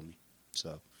that'll kill me,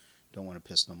 so don't want to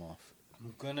piss them off.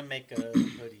 I'm gonna make a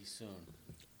hoodie soon.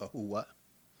 A what?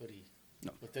 Hoodie.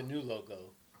 No. With the new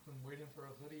logo. I've been waiting for a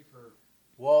hoodie for.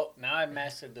 Well, now I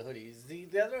mastered the hoodies.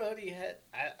 The other hoodie had.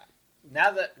 Now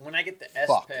that when I get the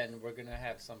S Pen, we're gonna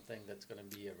have something that's gonna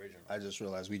be original. I just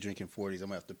realized we drinking 40s. I'm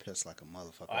gonna have to piss like a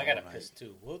motherfucker. Oh, I gotta piss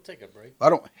too. We'll take a break. I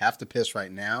don't have to piss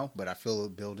right now, but I feel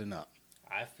it building up.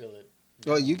 I feel it.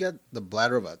 Well, you got the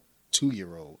bladder of a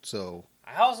 2-year-old, so.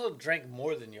 I also drank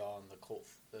more than y'all in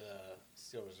the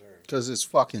Steel Reserve. Because it's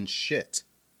fucking shit.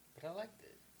 But I liked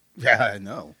it. Yeah, I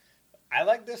know. I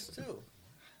like this too.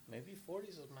 Maybe 40s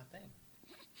is my thing.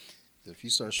 If you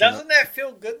start doesn't that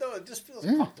feel good though? It just feels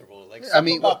comfortable. Like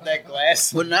something about that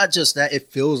glass. But not just that. It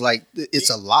feels like it's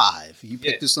alive. You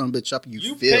pick this son of a bitch up,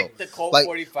 you feel. Pick the Colt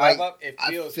 45 up. It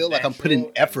feels. I feel like I'm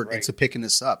putting effort into picking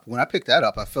this up. When I picked that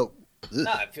up, I felt. Ugh,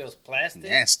 it feels plastic.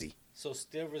 Nasty. So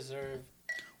Steel Reserve.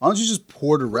 Why don't you just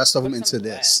pour the rest of them into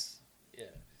this? Yeah,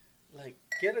 like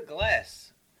get a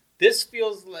glass. This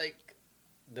feels like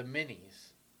the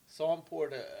minis. Someone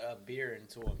poured a beer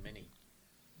into a mini.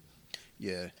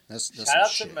 Yeah, that's shout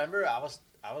out to remember I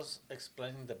was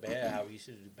explaining to Bear how we used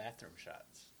to do bathroom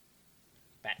shots.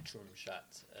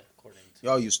 According to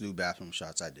y'all used to do bathroom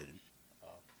shots. I didn't.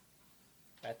 Oh,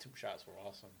 bathroom shots were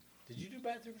awesome. Did you do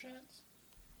bathroom shots?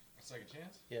 A second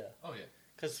chance? Yeah. Oh yeah.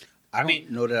 Because I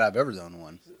don't know that I've ever done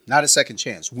one. Not a second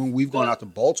chance. When we've gone out to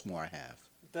Baltimore, I have.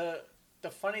 The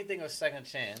funny thing was Second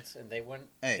Chance, and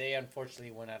they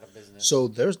unfortunately went out of business. So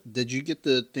did you get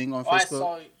the thing on Facebook? I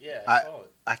saw it.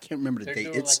 I can't remember the date.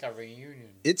 They're doing like a reunion.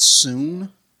 It's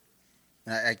soon.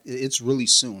 It's really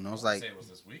soon. I was like, say it was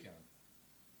this weekend.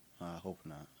 I hope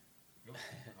not. It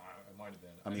might have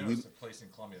been. I mean, know it's a place in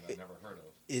Columbia that I've never heard of.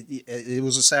 It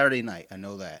was a Saturday night. I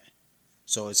know that.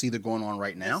 So it's either going on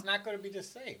right now. It's not going to be the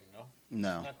same, no.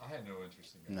 No. I had no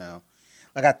interest in it. No.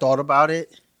 Like I thought about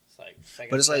it.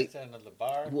 But it's like, the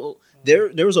bar. Well,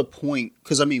 there was a point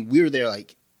because I mean we were there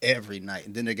like every night,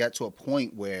 and then it got to a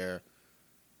point where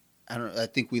I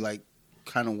think we like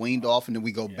kind of waned off, and then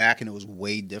we go back, and it was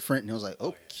way different, and it was like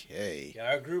okay.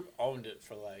 Yeah, our group owned it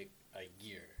for like a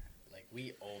year. Like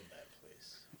we owned that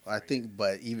place. I think,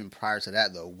 but even prior to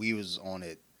that though, we was on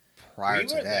it prior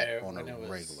to that on a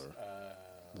regular.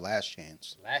 Last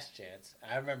Chance. Last Chance.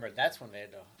 I remember that's when they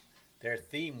had their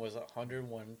theme was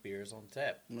 101 beers on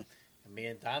tap. And me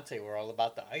and Dante were all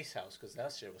about the Ice House because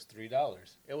that shit was $3.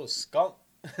 It was skunk.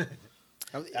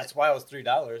 That's why it was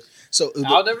 $3. So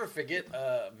I'll never forget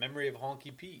memory of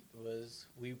Honky Pete was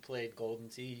we played Golden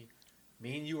Tee.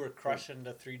 Me and you were crushing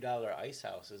the $3 Ice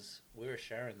Houses. We were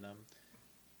sharing them.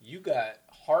 You got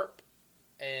harp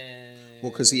and...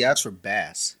 Well, because he asked for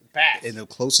bass. Bass. And the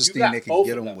closest thing they could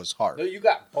get him was harp. No, you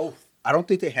got both. I don't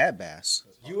think they had bass.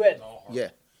 You had... Yeah.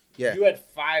 You had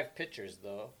 5 pitchers,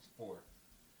 though. 4.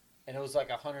 And it was like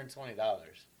 $120. $20 a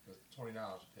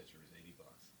pitcher is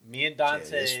 $80. Me and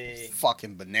Dante... Yeah,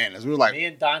 fucking bananas. We were like... Me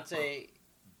and Dante,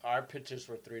 our pitchers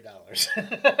were $3.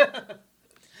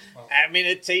 I mean,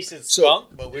 it tasted skunk,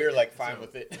 but we were like fine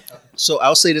with it. So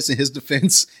I'll say this in his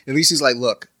defense. At least he's like,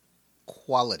 look,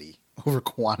 quality over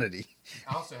quantity.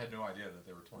 I also had no idea that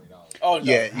they were $20. Oh, no.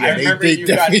 Yeah, I remember you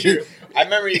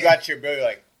got your bill,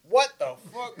 like, what the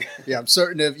fuck? Yeah, I'm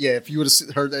certain if you would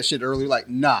have heard that shit earlier, like,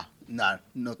 nah,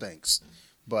 no thanks.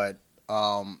 But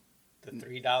The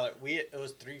 $3. It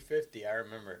was $3.50. I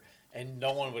remember, and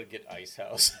no one would get Ice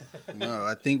House. No,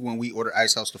 I think when we ordered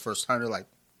Ice House the first time, they're like,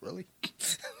 "Really?"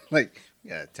 Like,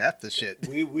 yeah, tap the shit.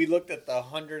 We looked at the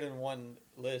 101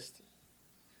 list.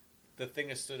 The thing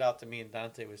that stood out to me and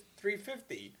Dante was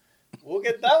 $3.50. We'll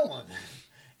get that one,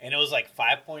 and it was like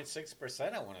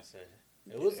 5.6%. I want to say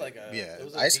it was like a It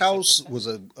was a Ice decent House percentage. was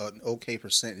an okay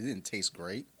percent. It didn't taste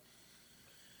great,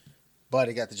 but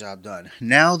it got the job done.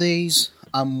 Nowadays,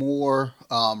 I'm more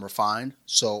refined,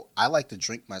 so I like to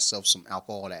drink myself some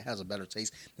alcohol that has a better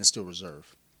taste than Still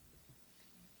Reserve.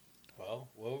 Well,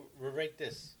 we'll rate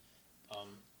this.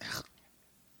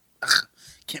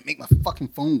 Can't make my fucking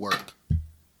phone work.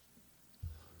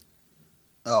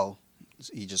 Oh,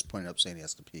 he just pointed up saying he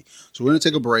has to pee. So we're gonna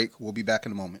take a break. We'll be back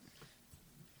in a moment.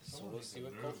 So we'll see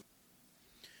what goes.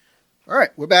 All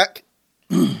right, we're back.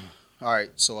 All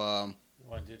right, so You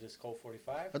want to do this Colt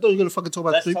 45? I thought you were gonna fucking talk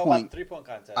about Let's the talk 3-point. about the 3-point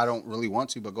contest. I don't really want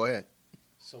to, but go ahead.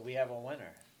 So we have a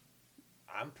winner.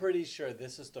 I'm pretty sure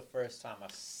this is the first time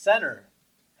a center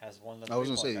has won the 3-point I was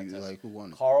gonna say contest. like who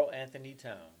won it? Carl Anthony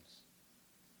Towns.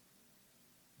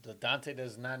 The Dante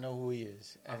does not know who he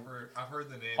is. And I've heard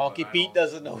the name. Honky but I Pete don't-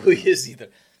 doesn't know who he is either.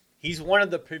 He's one of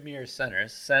the premier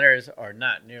centers. Centers are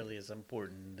not nearly as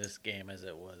important in this game as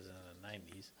it was in the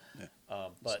 90s. Yeah.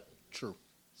 But True.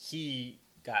 he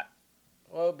got,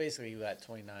 well, basically he got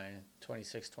 29,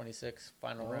 26, 26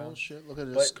 final Oh round. shit! Look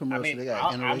at this But, commercial. I mean, They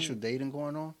got I'm- interracial dating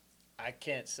going on. I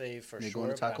can't say for They're sure,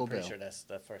 going to but Taco I'm pretty Bell. sure that's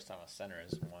the first time a center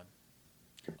has won.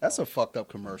 That's a fucked up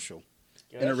commercial.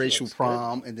 Yeah, that shit Interracial looks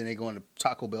prom, and then they go into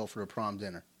Taco Bell for the prom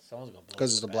dinner good. Someone's gonna blow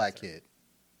because it's this a black bastard. kid.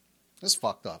 That's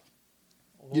fucked up.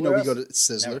 Who You know, we else? go to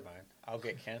Sizzler. Never mind. I'll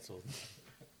get canceled.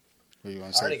 What you want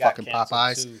I to say? already got Fucking canceled,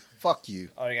 Popeyes. too. Fuck you.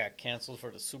 I already got canceled for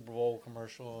the Super Bowl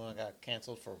commercial. I got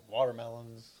canceled for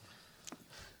watermelons.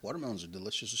 Watermelons are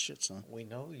delicious as shit, son. We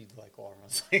know you like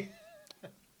watermelons.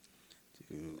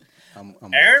 Dude, I'm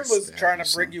Aaron about to was stab trying to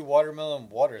son. bring you watermelon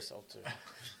water seltzer.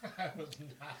 I was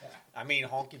not. I mean,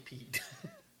 Honky Pete.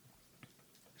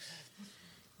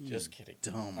 Just kidding.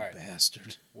 Dumb All right.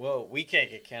 bastard. Well, we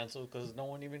can't get canceled because no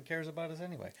one even cares about us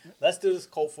anyway. Let's do this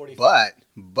Colt 45.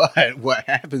 But what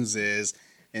happens is,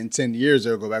 in 10 years,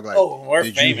 they'll go back like, Oh, we're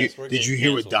did famous. You We're did you getting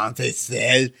hear what canceled." Dante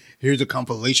said? Here's a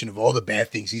compilation of all the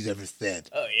bad things he's ever said.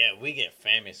 Oh, yeah, we get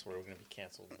famous where we're going to be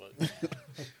canceled. But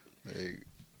Hey,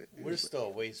 we're still a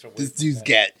ways from this dude's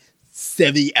got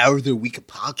 70 hours a week of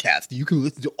podcast. You can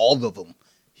listen to all of them.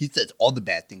 He says all the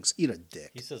bad things. Eat a dick.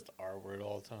 He says the R word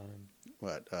all the time.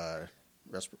 What?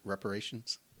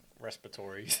 Reparations?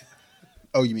 Respiratory.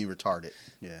 Oh, you mean retarded?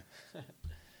 Yeah.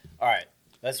 All right,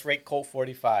 let's rate Colt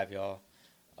 45, y'all.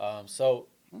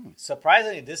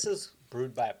 Surprisingly, this is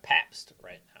brewed by Pabst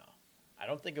right now. I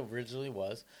don't think it originally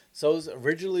was. So it was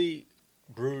originally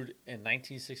brewed in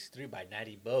 1963 by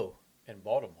Natty Boh in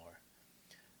Baltimore.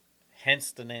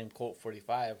 Hence the name Colt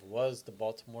 45 was the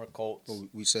Baltimore Colts. Well,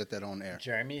 we said that on air.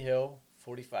 Jeremy Hill,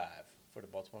 45 for the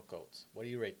Baltimore Colts. What do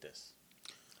you rate this?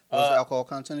 What's the alcohol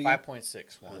content again?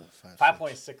 5.61.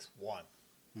 5.6. 5.61.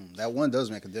 That one does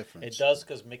make a difference. It does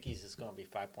because Mickey's is going to be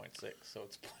 5.6, so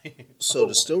it's So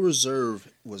the Still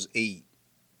Reserve was 8.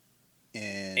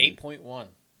 And 8.1.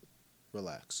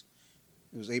 relax.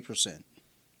 It was 8%.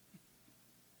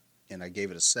 And I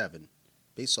gave it a 7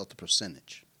 based off the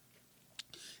percentage.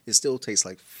 It still tastes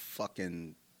like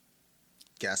fucking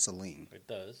gasoline. It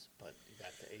does, but you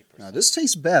got the 8%. Now this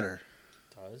tastes better,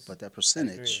 It does. but that I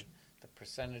percentage, agree. The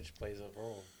percentage plays a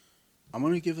role. I'm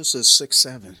gonna give this a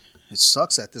 6-7. It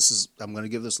sucks that this is. I'm gonna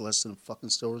give this less than a fucking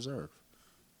Still Reserve.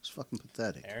 It's fucking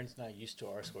pathetic. Aaron's not used to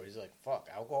our score. He's like, fuck,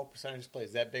 alcohol percentage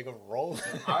plays that big of a role?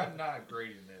 I'm not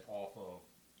grading it off of.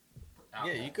 Yeah,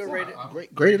 alcohol. you could rate it- I'm Grade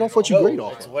grading it off what you off grade of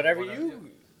off It's of. whatever what I-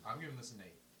 you... I'm giving this an 8.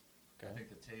 I Okay. think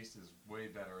the taste is way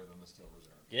better than the Still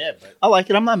Reserve. Yeah, but... I like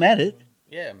it. I'm not mad at it.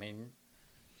 Yeah, I mean,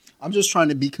 I'm just trying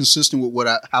to be consistent with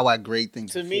how I grade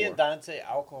things. to me and before. Dante,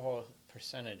 alcohol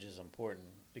percentage is important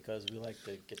because we like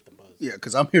to get the buzz. Yeah,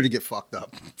 because I'm here to get fucked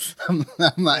up. I'm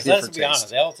not here Let's for be taste. honest,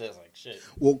 they all taste like shit.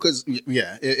 Well, because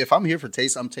yeah, if I'm here for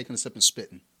taste, I'm taking a sip and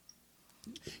spitting.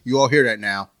 You all hear that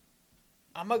now?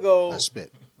 I'm going to go I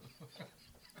spit.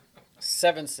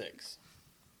 7.6.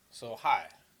 So high.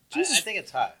 I Jesus. think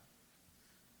it's high.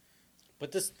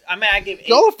 But this, I mean, I give 8.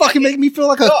 Y'all are fucking making me feel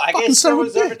like a No, I fucking gave son Still of a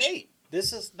Reserve an bitch. 8.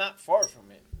 This is not far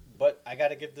from it, but I got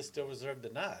to give the Still Reserve the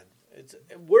nod.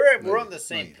 We're on the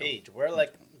same you don't. page. We're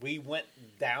like we went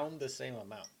down the same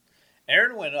amount.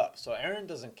 Aaron went up, so Aaron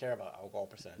doesn't care about alcohol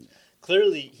percentage.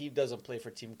 Clearly, he doesn't play for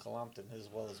Team Colompton as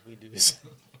well as we do.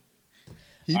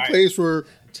 He All right. plays for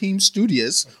Team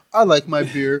Studios. I like my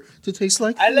beer to taste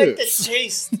like I like the this.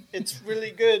 taste. It's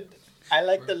really good. I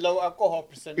like the low alcohol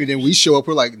percentage. And then we show up,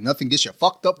 we're like, nothing gets you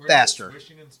fucked up faster.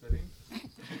 Swishing and spitting.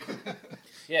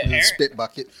 Yeah, In the spit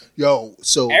bucket. Yo,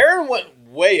 so Aaron went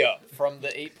way up from the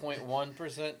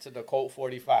 8.1% to the Colt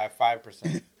 45,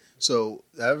 5%. So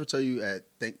did I ever tell you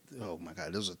oh my god,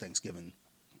 this was a Thanksgiving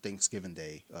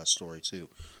Day story too.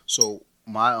 So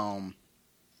my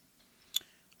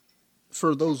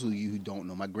for those of you who don't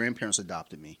know, my grandparents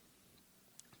adopted me.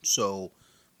 So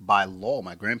by law,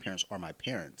 my grandparents are my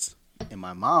parents, and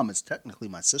my mom is technically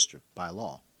my sister by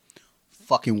law.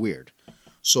 Fucking weird.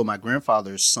 So my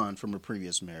grandfather's son from a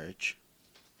previous marriage,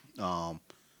 who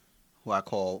I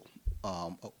call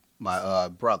my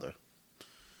brother,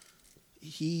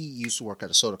 he used to work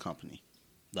at a soda company.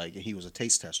 Like, he was a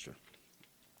taste tester.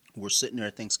 We're sitting there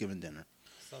at Thanksgiving dinner.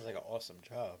 Sounds like an awesome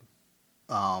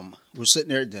job. We're sitting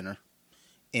there at dinner,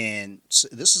 and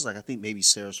this is like, I think maybe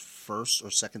Sarah's first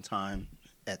or second time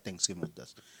at Thanksgiving with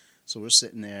us. So we're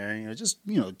sitting there, just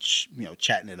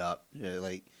chatting it up.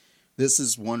 Like, this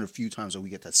is one of the few times that we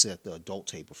get to sit at the adult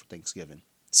table for Thanksgiving.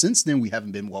 Since then, we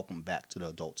haven't been welcomed back to the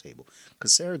adult table,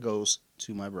 because Sarah goes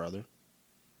to my brother.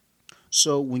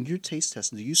 So when you're taste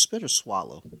testing, do you spit or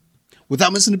swallow?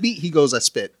 Without missing a beat, he goes, I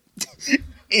spit.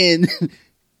 And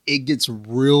it gets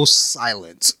real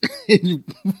silent. And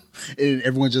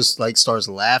everyone just like starts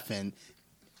laughing.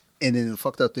 And then the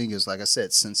fucked up thing is, like I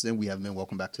said, since then we haven't been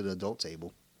welcomed back to the adult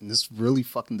table. And it's really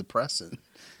fucking depressing.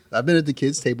 I've been at the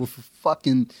kids' table for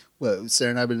Sarah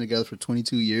and I have been together for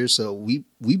 22 years. So we've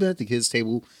been at the kids'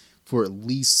 table for at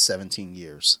least 17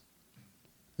 years.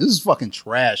 This is fucking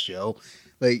trash, yo.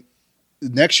 Like,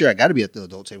 next year I got to be at the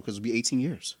adult table because it'll be 18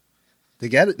 years. They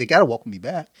got to welcome me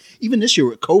back. Even this year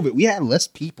with COVID, we had less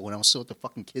people and I was still at the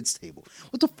fucking kids' table.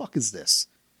 What the fuck is this?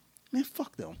 Man,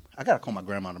 fuck them. I got to call my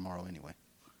grandma tomorrow anyway.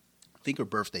 I think her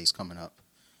birthday's coming up.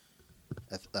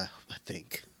 I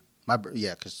think.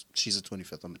 Because she's the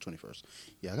 25th, I'm the 21st.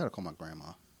 Yeah, I got to call my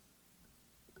grandma.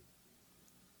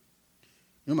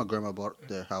 You know my grandma bought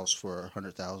their house for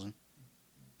 $100,000?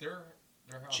 Their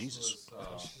house Jesus.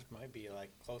 Might be like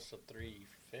close to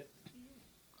 350.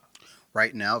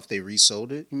 Right now, if they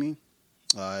resold it, you mean?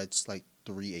 It's like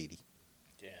 $380.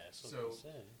 Yeah, that's what so I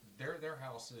said. their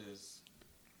house is.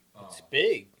 It's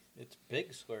big. It's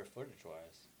big square footage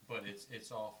wise. But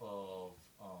it's off of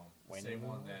the same Wayne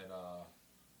one Road? that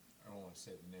I don't want to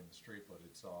say the name of the street, but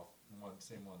it's off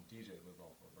same one DJ lived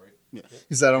off of, right? Yeah.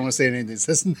 Because I don't want to say anything. It's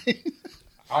his name.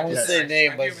 I won't Yes. say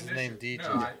name, but gave it's initial- name DJ.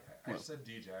 No, I said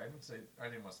DJ. I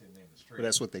didn't want to say the name of the street. But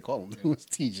that's what they call him. Yeah. It's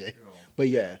TJ. You know, But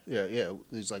yeah.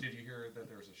 It's like, did you hear that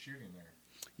there was a shooting there?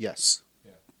 yes.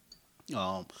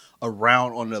 Yeah.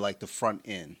 Around on the front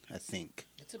end, I think.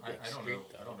 It's a I big don't street, know.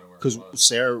 though. I don't know where. Because it was.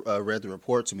 Sarah read the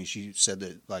report to me. She said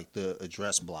that like the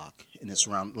address block, and it's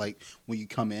around like when you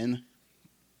come in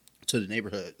to the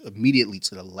neighborhood, immediately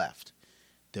to the left,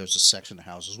 there's a section of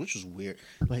houses, which is weird.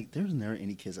 Like, there's never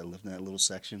any kids that lived in that little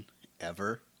section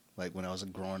ever. Like, when I was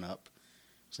growing up, I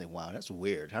was like, wow, that's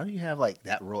weird. How do you have like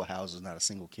that row of houses, not a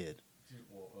single kid?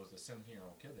 Well, it was a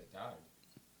 17-year-old kid that died.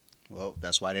 Well,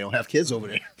 that's why they don't have kids over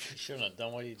there. He shouldn't have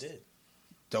done what he did.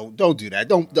 Don't do that.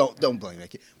 Don't blame that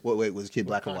kid. Wait, was the kid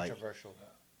black or white? Controversial.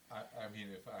 I mean,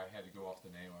 if I had to go off the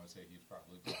name, I would say he's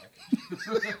probably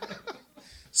black.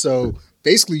 So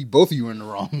basically, both of you are in the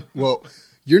wrong. Well,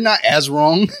 you're not as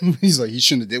wrong. He's like, he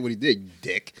shouldn't have did what he did, you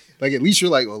dick. Like, at least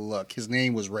you're like, well, look, his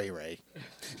name was Ray Ray.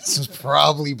 This is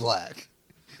probably black.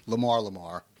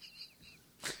 Lamar.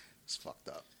 It's fucked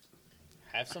up.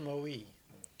 Have some OE.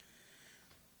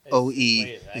 OE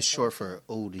Wait, is short for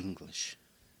Old English.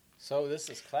 So this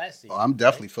is classy. Oh, I'm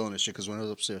definitely feeling this shit because when I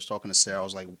was upstairs talking to Sarah, I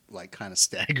was like kind of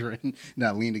staggering. And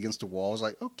I leaned against the wall. I was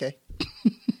like, okay,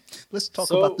 let's talk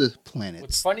So, about the What's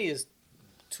planets. funny is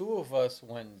two of us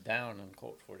went down in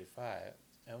Colt 45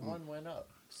 and one went up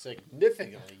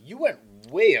significantly. You went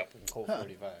way up in Colt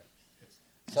 45.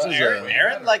 So This is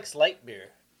Aaron likes light beer.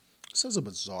 This has a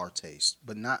bizarre taste,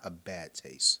 but not a bad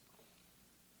taste.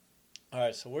 All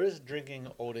right, so we're just drinking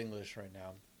Old English right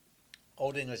now.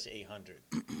 Old English 800.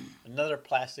 Another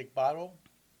plastic bottle.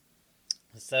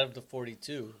 Instead of the 40,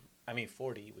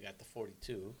 we got the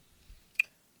 42.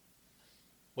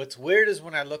 What's weird is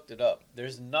when I looked it up,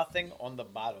 there's nothing on the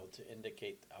bottle to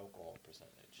indicate the alcohol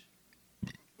percentage.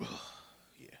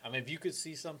 Yeah. I mean, if you could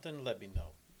see something, let me know.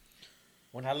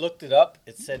 When I looked it up,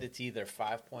 it said it's either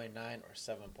 5.9 or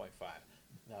 7.5.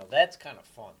 Now, that's kind of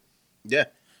fun. Yeah,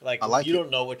 Like, I like you it. don't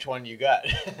know which one you got.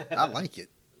 I like it.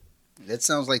 That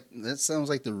sounds like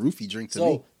the roofie drink to So,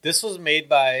 me. this was made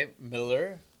by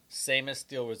Miller, same as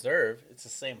Steel Reserve. It's the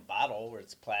same bottle where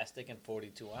it's plastic and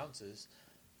 42 ounces.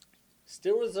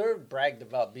 Steel Reserve bragged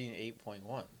about being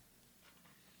 8.1.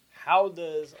 how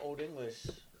does Old English?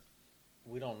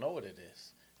 We don't know what it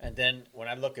is. And then when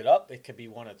I look it up, it could be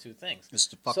one of two things. It's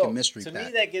the fucking mystery to pack.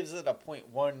 me, that gives it a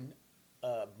 0.1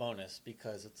 bonus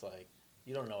because it's like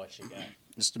you don't know what you got.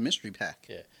 It's the mystery pack.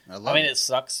 Yeah, I mean, it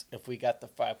sucks if we got the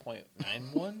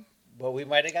 5.91, but we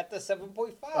might have got the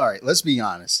 7.5. All right, let's be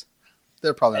honest.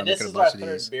 They're probably not making a bunch of these.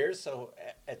 This is our third beer, so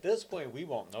at this point, we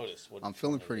won't notice. I'm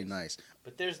feeling pretty nice.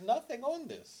 But there's nothing on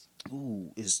this.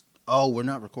 Ooh, we're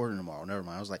not recording tomorrow. Never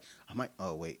mind. I was like, I might.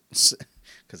 Oh wait,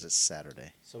 because it's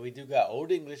Saturday. So we do got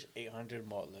Old English 800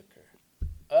 malt liquor.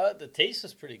 The taste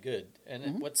is pretty good,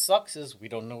 and what sucks is we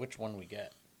don't know which one we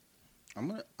get.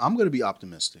 I'm gonna be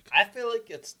optimistic. I feel like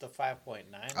it's the 5.9.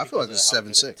 I feel like it's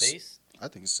 7.6. I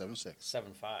think it's 7.6.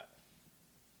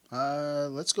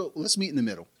 7.5. Let's go. Let's meet in the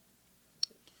middle.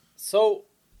 So,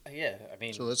 yeah, I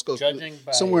mean, so let's go judging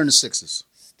by somewhere in the sixes.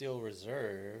 Steel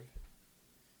Reserve,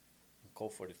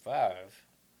 Colt 45.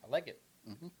 I like it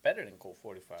better than Colt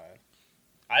 45.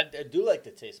 I do like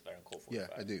the taste better than Colt 45.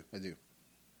 Yeah, I do.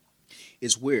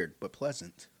 It's weird but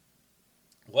pleasant.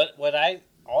 What I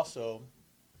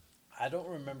don't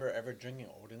remember ever drinking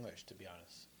Old English, to be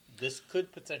honest. This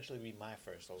could potentially be my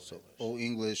first Old English. Old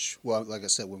English, well, like I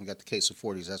said, when we got the case of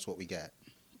 40s, that's what we got.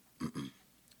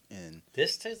 And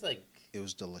this tastes like it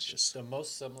was delicious. The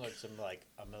most similar to like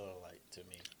a Miller Lite to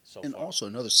me so and far. Also,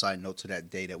 another side note to that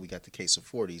day that we got the case of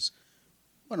 40s,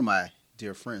 one of my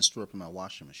dear friends threw up in my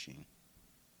washing machine.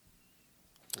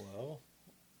 Well,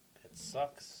 it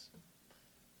sucks.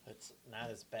 It's not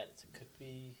as bad as it could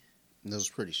be. It was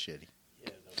pretty shitty. Yeah,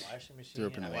 the washing machine. Threw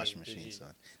up in the washing machine,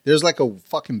 son. There's like a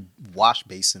fucking wash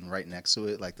basin right next to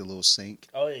it, like the little sink.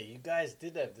 Oh, yeah, you guys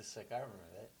did have this sink. I remember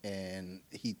that. And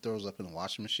he throws up in the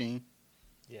washing machine.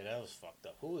 Yeah, that was fucked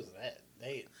up. Who was that?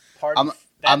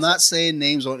 I'm not saying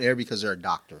names on air because they're a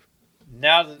doctor.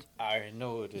 Now that I already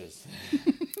know who it is.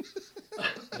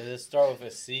 Does it start with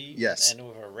a C? Yes. And end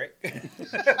with a Rick?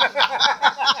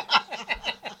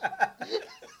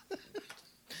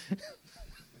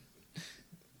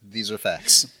 These are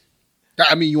facts.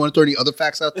 I mean, you want to throw any other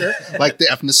facts out there? Like the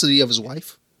ethnicity of his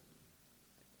wife?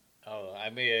 Oh, I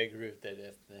may agree with that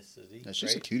ethnicity. No,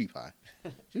 she's a cutie pie.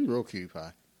 She's a real cutie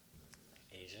pie.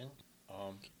 Asian.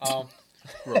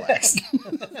 Relax.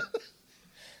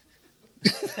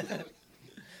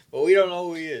 But we don't know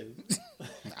who he is.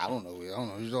 I don't know who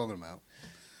you're talking about.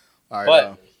 All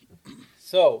right. But,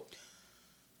 so,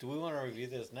 do we want to review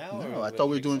this now? No, I thought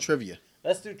we were doing trivia.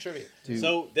 Let's do trivia. Dude.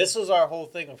 So, this was our whole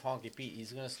thing of Honky Pete.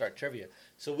 He's going to start trivia.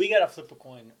 So, we got to flip a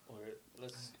coin.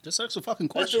 Just ask a fucking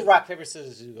Let's question. do rock, paper,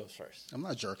 scissors. Who goes first? I'm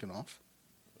not jerking off.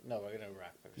 No, we're going to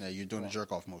rock, paper, scissors. No, you're doing a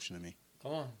jerk off motion to me.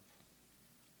 Come on.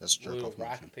 That's a jerk off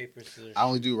rock, motion. paper, scissors. I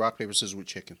only do rock, paper, scissors with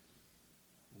chicken.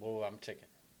 Well, I'm chicken.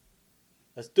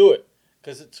 Let's do it.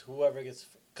 Because it's whoever gets...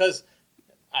 Because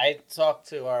I talked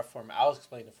to our format. I'll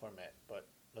explain the format, but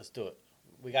let's do it.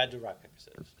 We got to do rock, paper,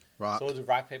 scissors. Rock. So we'll do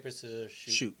rock, paper, scissors,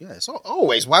 shoot. Shoot. Yeah, it's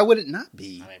always. Why would it not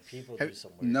be? I mean, people do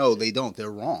some weird No, shit. they don't.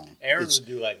 They're wrong. Aaron would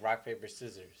do like rock, paper,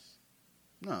 scissors.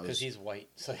 No. Because he's white.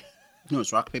 So. No,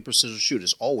 it's rock, paper, scissors, shoot.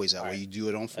 It's always that All way. right. You do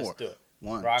it on 4. Let's do it.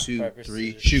 1, Rock, 2, paper,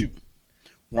 3, scissors, shoot.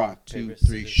 1, Rock, 2, paper, 3,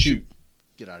 scissors, shoot.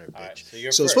 Get out of here, bitch. All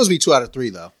right, so it's supposed to be 2 out of 3,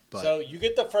 though. But. So you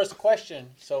get the first question.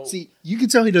 So see, you can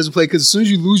tell he doesn't play because as soon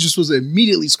as you lose, you're supposed to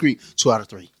immediately scream 2 out of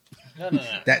 3. No.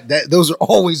 Those are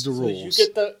always the so rules.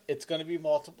 You get it's going to be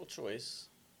multiple choice.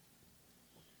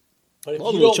 But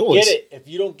if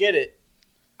you don't get it,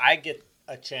 I get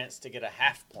a chance to get a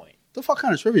half point. The fuck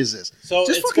kind of trivia is this? So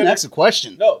just fucking ask a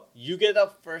question. No, you get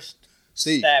a first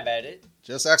stab at it.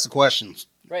 Just ask the questions.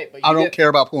 Right, but I don't care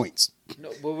about points.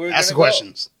 No, but we're ask the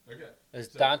questions. Okay. It's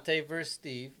Dante versus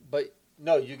Steve, but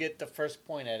no, you get the first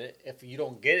point at it. If you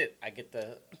don't get it, I get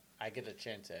a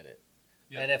chance at it.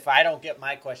 Yeah. And if I don't get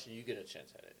my question, you get a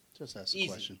chance at it. Just ask the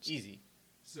questions. Easy.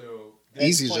 So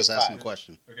easy is just asking the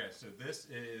question. Okay, so this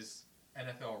is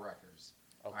NFL records.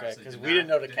 Okay, because we didn't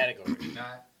know the category. Did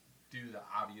not do the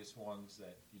obvious ones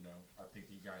that I think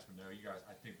you guys would know. You guys,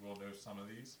 I think, will know some of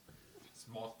these. It's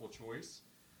multiple choice,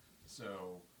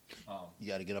 so you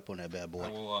got to get up on that bad boy. I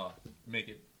will make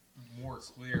it more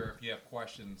clear if you have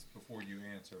questions before you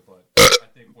answer. But I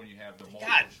think when you have the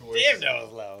multiple choice, damn, that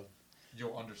was loud.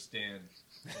 You'll understand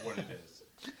what it is.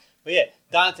 But yeah,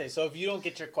 Dante. So if you don't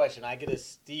get your question, I get a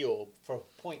steal for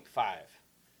 0.5.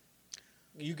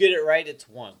 You get it right, it's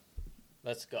 1.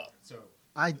 Let's go. So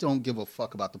I don't give a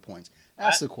fuck about the points.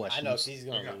 Ask the question. I know he's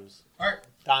gonna lose. All right,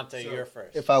 Dante, you're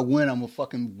first. If I win, I'm gonna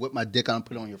fucking whip my dick on and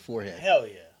put it on your forehead. Hell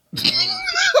yeah!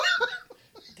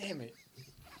 Damn it.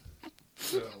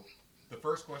 So the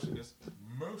first question is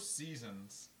most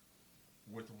seasons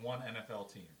with one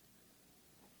NFL team.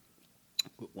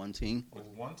 With one team? With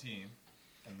one team.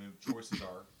 And the choices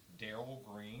are Daryl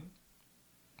Green,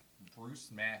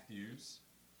 Bruce Matthews,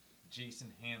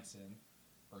 Jason Hansen,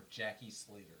 or Jackie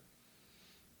Slater.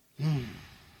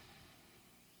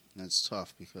 That's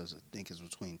tough because I think it's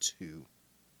between two,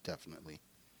 definitely.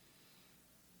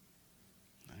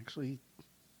 Actually,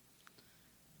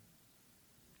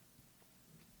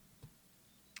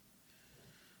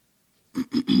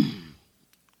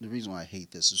 the reason why I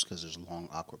hate this is because there's long,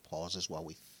 awkward pauses while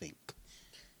we think.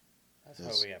 That's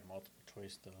why we have multiple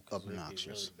choice, though, because it would be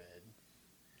Obnoxious. really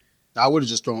bad. I would have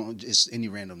just thrown just any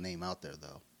random name out there,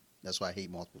 though. That's why I hate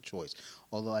multiple choice.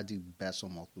 Although I do best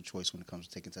on multiple choice when it comes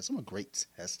to taking tests. I'm a great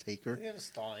test taker. Look at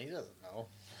Stalin. He doesn't know.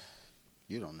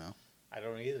 You don't know. I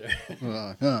don't either.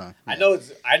 Yeah. I know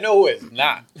who it's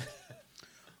not. It's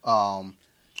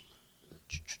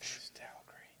Daryl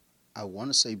Green. I want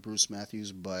to say Bruce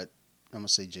Matthews, but I'm going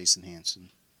to say Jason Hansen.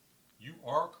 You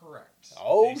are correct.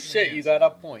 Oh, Jason shit. Hansen. You got a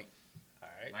point. All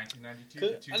right.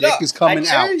 1992 to Dick is coming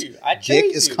out. I Dick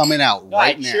cheers is you. coming out No,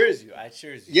 right I now. cheers you. I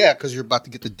cheers you. Yeah, because you're about to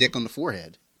get the dick on the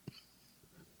forehead.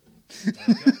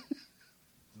 Okay.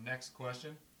 Next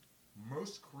question.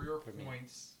 Most career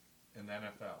points in the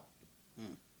NFL.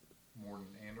 Morton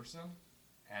Anderson,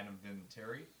 Adam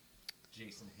Vinatieri,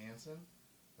 Jason Hansen,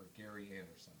 or Gary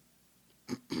Anderson.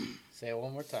 Say it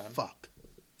one more time. Fuck.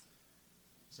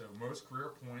 So most career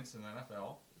points in the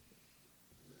NFL.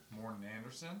 Morton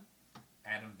Anderson,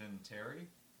 Adam Vinatieri,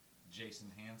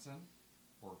 Jason Hansen,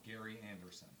 or Gary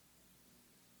Anderson.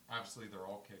 Obviously, they're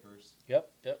all kickers. Yep.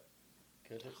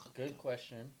 Good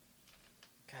question.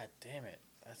 God damn it.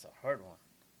 That's a hard one.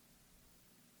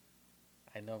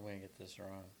 I know I'm going to get this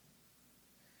wrong.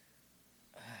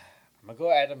 I'm going to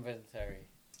go Adam Vinatieri.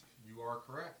 You are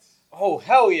correct. Oh,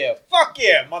 hell yeah. Fuck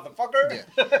yeah, motherfucker.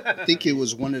 Yeah. I think it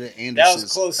was one of the Andersons.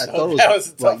 was close, I though. thought it was, That was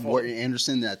a tough like one. Morton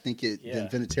Anderson. That I think then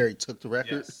Vinatieri took the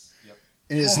record. Yes. Yep.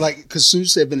 And it's like, because as soon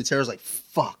as you said Vinatieri, I was like,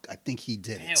 fuck, I think he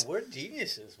did Man, it. we're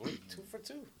geniuses. We're 2 for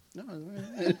 2. No,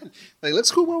 like,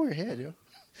 let's go while we're ahead, yo.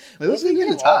 Like, let's Well, get we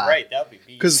a get all tie. right, that would be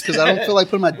beast. Because I don't feel like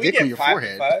putting my We dick get on your 5 for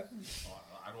forehead. 5.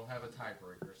 I don't have a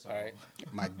tiebreaker, so. All right.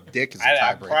 My dick is a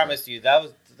I tiebreaker. promise you, that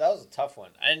was a tough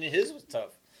one. And his was tough.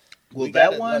 Well, We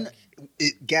got that it one, lucky.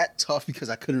 it got tough because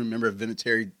I couldn't remember if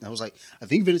Vinatieri. I was like, I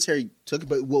think Vinatieri took it,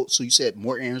 but well, so you said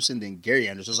Morton Anderson, then Gary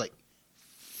Anderson. I was like,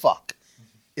 fuck,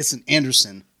 it's an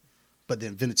Anderson, but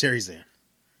then Vinatieri's there.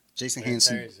 Jason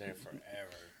Hansen. Vinatieri's there forever.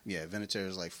 Yeah,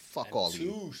 Vinatieri's like, fuck And all of 2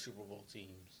 you. Super Bowl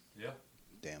teams. Yeah.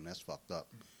 Damn, that's fucked up.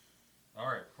 All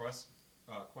right.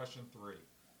 Question 3.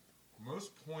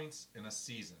 Most points in a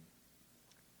season.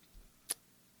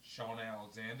 Sean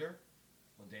Alexander,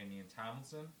 LaDainian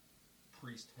Tomlinson,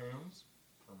 Priest Holmes,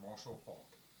 or Marshall Falk.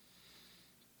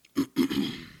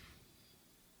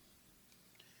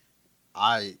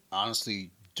 I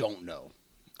honestly don't know.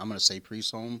 I'm gonna say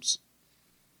Priest Holmes,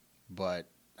 but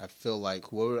I feel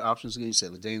like what were the options again? You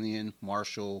said LaDainian,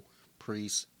 Marshall,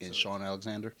 Priest, and So- Sean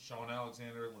Alexander. Sean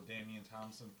Alexander, LaDainian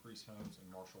Tomlinson, Priest Holmes,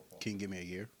 and Marshall Falk. Can you give me a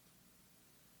year?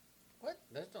 What?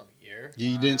 There's no year.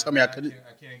 You didn't tell me I couldn't.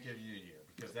 I can't give you a year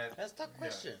because That's a tough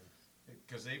question.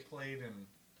 Because they played in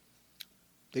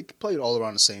They played all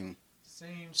around the same.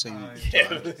 same Same time. Yeah.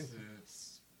 but I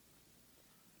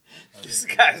This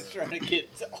think guy's it's, trying to get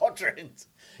all trends.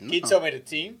 Can you No. tell me the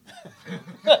team?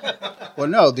 Well,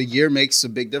 no, the year makes a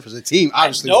big difference. The team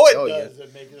obviously I know will it tell does. you,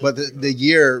 It makes it but the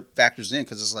year factors in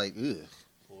because it's like, ugh.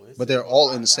 Who is But it? they're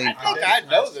all in the same. I think I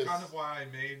know that's this. kind of why I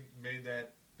made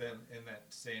that them in that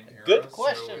same era. Good so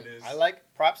question. it is- I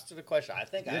like props to the question. I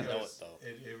think I Yeah. know it Because though.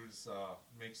 It was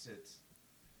makes it.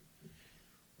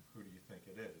 Who do you think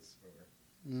it is? Or,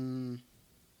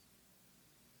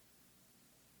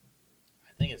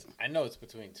 I know it's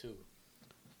between 2.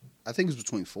 I think it's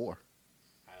between 4.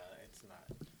 It's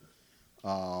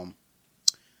not.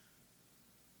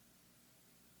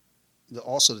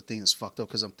 Also, the thing is fucked up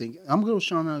because I'm thinking I'm going to go with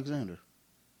Sean Alexander.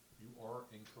 you are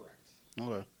incorrect.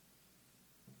 Okay.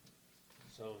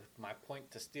 So my point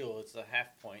to steal is a half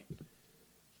point.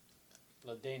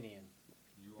 LaDainian.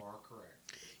 You are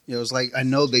correct. You know, it's like I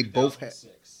know they both had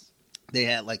 2006. they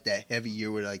had like that heavy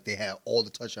year where like they had all the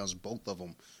touchdowns. Both of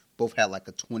them both had like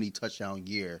a 20 touchdown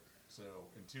year. So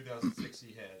in 2006,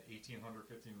 he had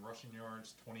 1,815 rushing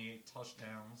yards, 28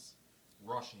 touchdowns,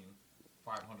 rushing,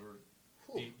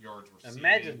 508 yards receiving.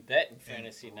 Imagine that in and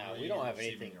fantasy now. 3 We don't have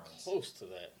receiving anything yards. close to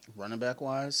that. Running back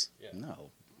wise, Yeah. no.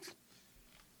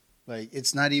 Like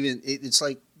it's not even. It's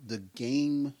like the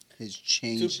game has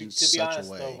changed in To be such honest,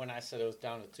 a way. though, when I said it was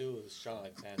down to 2, it was Sean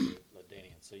Alexander,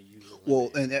 LaDainian. So you Well,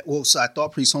 eliminated. so I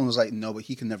thought Priest Holmes was like no, but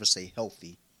he can never stay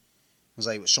healthy. was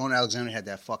like Sean Alexander had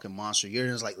that fucking monster year.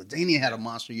 It was like LaDainian had a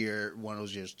monster year one of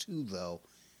those years too, though.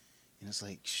 And it's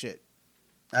like shit.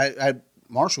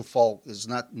 Marshall Faulk is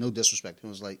not no disrespect. It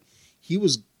was like he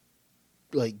was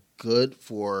like good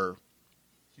for.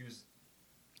 He was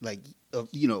like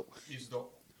He's the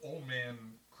old man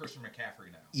Christian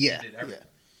McCaffrey now. Yeah, He did everything.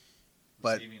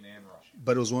 But Receiving and rushing.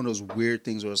 But it was one of those weird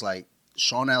things where it's like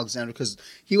Sean Alexander, because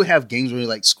he would have games where he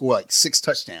like score like 6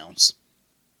 touchdowns,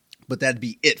 but that'd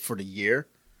be it for the year.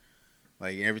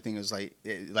 Like everything is like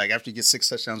after you get 6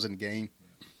 touchdowns in the game,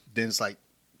 then it's like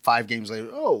 5 games later,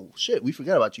 oh shit, we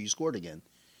forgot about you. You scored again,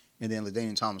 and then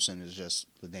LaDainian Tomlinson is just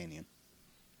LaDainian,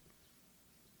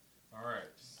 All right.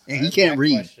 and he can't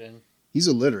read. Question. He's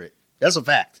illiterate. That's a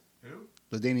fact. Who?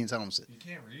 LaDainian Tomlinson. You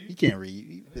can't read? He can't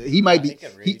read. He might be.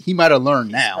 can read. He might have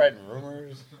learned now. Spreading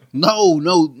rumors. No.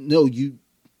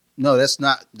 That's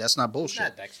not bullshit. He's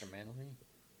not Dexter Manley.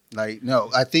 Like, no,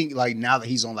 I think like now that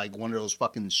he's on like one of those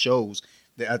fucking shows,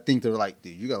 that I think they're like,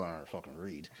 dude, you gotta learn how to fucking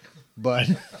read. But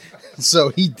so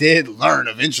he did learn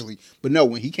eventually. But no,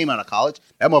 when he came out of college,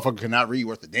 that motherfucker could not read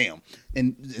worth a damn,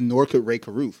 and nor could Ray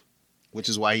Caruth, which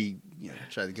is why he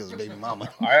tried to kill his baby mama.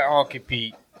 I'll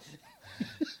compete.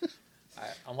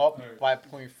 I'm up by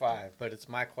 0.5, but it's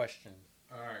my question.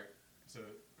 All right. So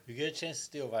You get a chance to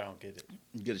steal if I don't get it.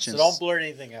 You get a chance. So don't blur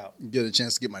anything out. You get a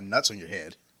chance to get my nuts on your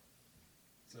head.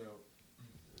 So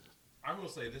I will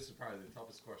say this is probably the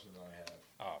toughest question that I have.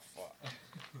 Oh, fuck.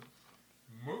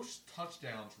 Most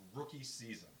touchdowns rookie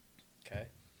season. Okay.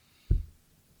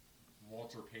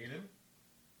 Walter Payton,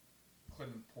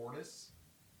 Clinton Portis,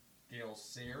 Gale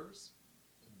Sayers,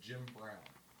 Jim Brown.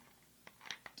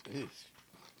 Jeez.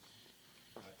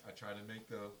 I try to make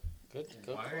the Good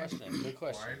question. Good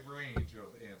question. wide range of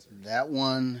answers. That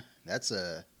one, that's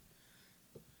a.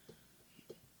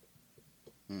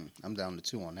 I'm down to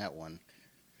 2 on that one.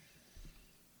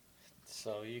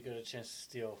 So you get a chance to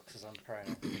steal because I'm probably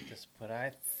not going to get this, but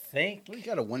I think Well, you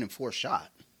got a 1 in 4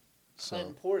 shot.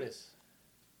 Clinton So Portis.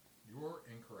 You're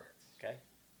incorrect. Okay.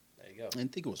 There you go. I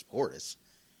didn't think it was Portis.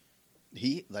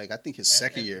 I think his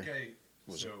second year. Okay,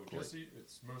 was so great. just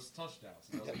it's most touchdowns.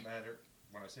 It doesn't matter.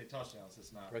 When I say touchdowns,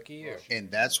 it's not Rookie year. rushing.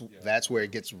 And that's Yeah. that's where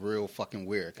it gets real fucking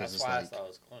weird because That's it's why I like, thought it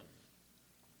was Clinton.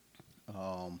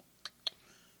 I'm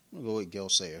gonna go with Gale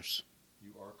Sayers.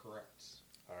 You are correct.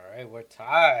 All right, we're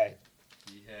tied.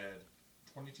 He had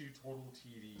 22 total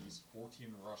TDs,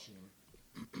 14 rushing,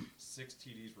 6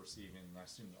 TDs receiving, and I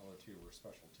assume the other 2 were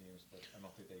special teams, but I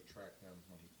don't think they tracked them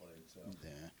when he played. So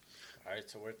Yeah. All right,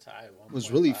 so we're tied. What's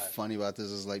really funny about this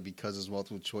is like because it's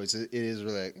multiple choice, it is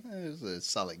really like it's a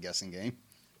solid guessing game.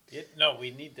 No,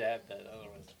 we need to have that.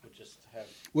 Otherwise, we'll just have.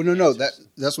 Well, no, answers.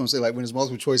 that's what I'm saying. Like when it's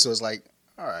multiple choice, so it's like,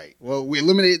 all right, well, we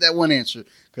eliminated that one answer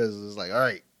because it's like, all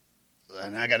right,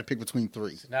 and I got to pick between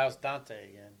 3. So now it's Dante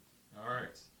again. all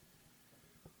right.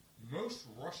 Most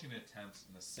rushing attempts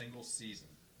in a single season.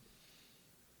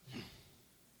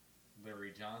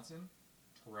 Larry Johnson,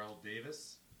 Terrell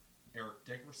Davis, Eric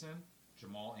Dickerson,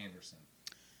 Jamal Anderson.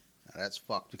 Now, that's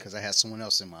fucked because I had someone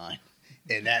else in mind,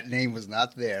 and that name was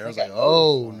not there. I was I like, think I know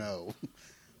oh this one. no.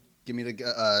 Give me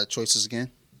the choices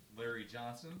again. Larry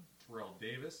Johnson, Terrell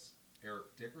Davis,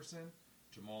 Eric Dickerson,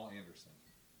 Jamal Anderson.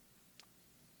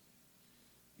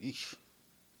 Eesh.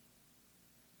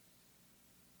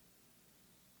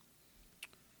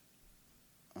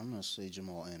 I'm gonna say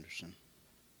Jamal Anderson.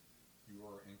 You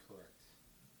are incorrect.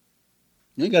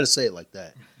 You ain't got to say it like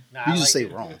that. Nah, You I just like say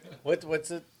it it. wrong.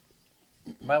 What's it?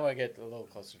 Might want to get a little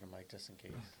closer to Mike just in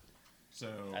case. So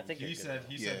I think he you're said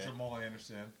good. Yeah. Jamal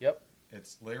Anderson. Yep.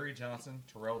 It's Larry Johnson,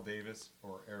 Terrell Davis,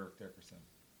 or Eric Dickerson.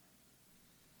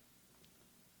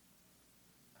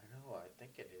 I know. I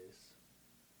think it is.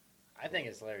 I think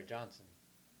it's Larry Johnson.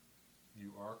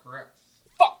 You are correct.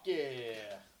 Fuck yeah!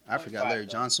 I forgot Larry 0.5,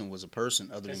 though. Johnson was a person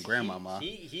other than 'Cause Grandmama.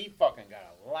 He fucking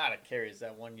got a lot of carries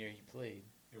that one year he played.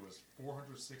 It was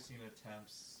 416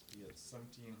 attempts. He had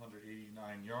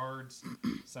 1,789 yards,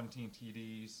 17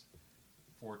 TDs,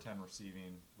 410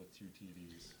 receiving with 2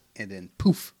 TDs. And then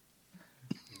poof.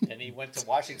 And he went to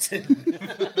Washington.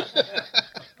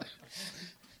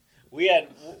 we had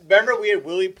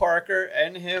Willie Parker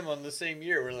and him on the same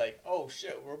year. We're like, oh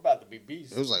shit, we're about to be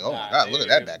beasts. It was like, oh my God, look at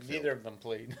that backfield. Neither of them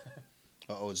played.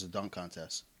 Oh, it's a dunk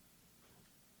contest.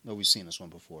 No, we've seen this one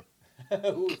before.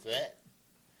 Who was that?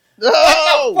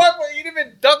 No! Fuck, you didn't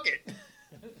even dunk it.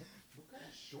 What kind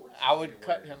of shorts I is would he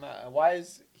cut wearing? him out. Why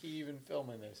is he even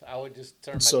filming this? I would just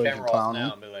turn my So you can camera off clown now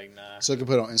him? and be like, nah. So I can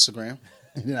put it on Instagram,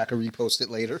 and then I can repost it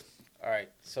later. All right,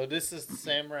 so this is the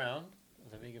same round.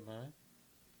 Let me get mine.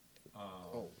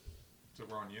 So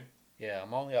we're on you. Yeah,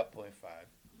 I'm only up 0.5.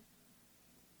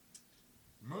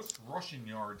 Most rushing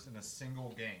yards in a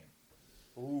single game.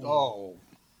 Ooh. Oh,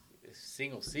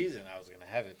 Single season, I was going to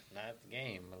have it, not the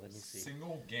game. But let me see.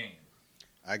 Single game.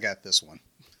 I got this one.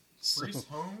 So, Priest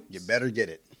Holmes. you better get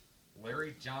it.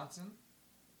 Larry Johnson.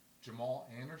 Jamal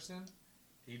Anderson.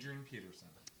 Adrian Peterson.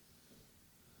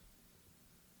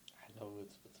 I know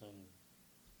it's between.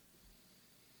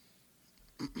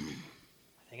 I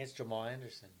think it's Jamal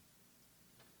Anderson.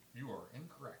 You are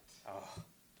incorrect. Oh.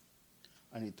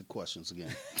 I need the questions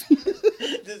again.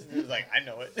 This is like, I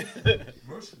know it.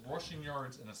 Most rushing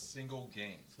yards in a single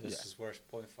game. So this is worth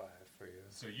 0.5 for you.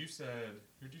 So you said,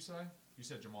 who'd you say? You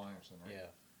said Jamal Anderson, right? Yeah.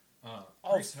 Yeah.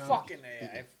 Oh, fucking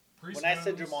A. When I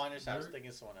said Jamal Anderson, I was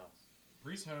thinking someone else.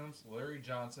 Priest Holmes, Larry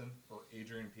Johnson, or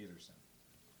Adrian Peterson.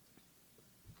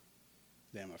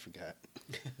 Damn, I forgot.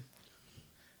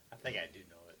 I think I do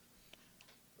know it.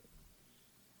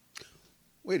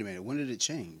 Wait a minute. When did it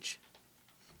change?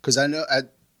 Because I know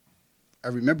I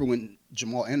remember when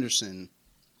Jamal Anderson.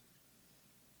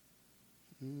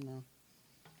 No.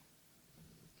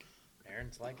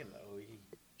 Aaron's liking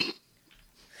the OE.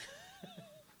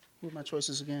 Who are my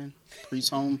choices again? Priest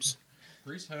Holmes.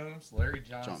 Priest Holmes, Larry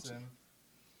Johnson.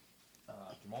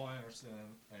 Jamal Anderson,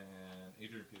 and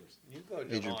Adrian Peterson. You go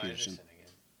Adrian Jamal Peterson. Anderson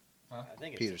again. Huh? I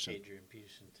think it's Peterson. Adrian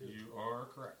Peterson too. You are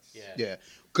correct. Yeah. Yeah,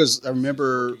 because I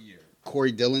remember Rookie year.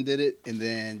 Corey Dillon did it, and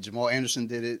then Jamal Anderson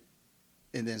did it,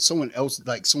 and then someone else,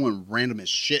 like someone random as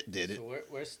shit, did it. So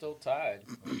we're still tied.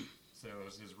 So it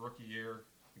was his rookie year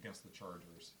against the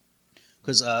Chargers.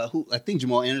 Because who I think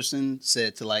Jamal Anderson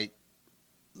said to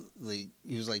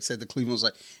he was like said to Cleveland was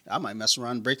like, I might mess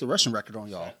around and break the rushing record on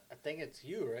y'all. I think it's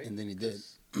you, right? And then he did.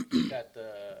 'Cause you got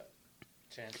the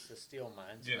chance to steal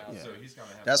mine. So Yeah, now- so he's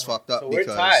gonna have. That's one. fucked up So we're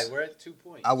because tied. We're at 2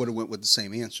 points. I would have went with the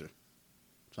same answer.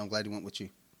 So I'm glad he went with you.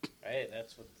 Hey,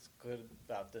 that's what's good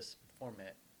about this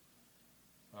format.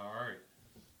 All right.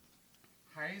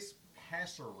 Highest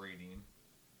passer rating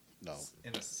No,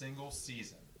 in a single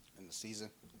season. in the season.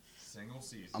 Single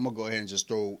season. I'm gonna go ahead and just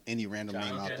throw any random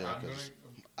name out Okay, there I'm because gonna-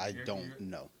 I you're- don't you're-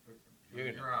 know. You're,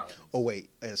 You're out. Oh wait,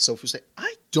 Sophie say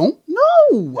I don't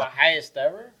know. The highest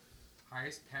ever?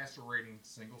 Highest passer rating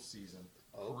single season.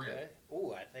 Okay. Career.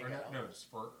 Ooh, I think Or I no, know. no, it's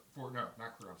for no, not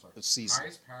career. I'm sorry. A season.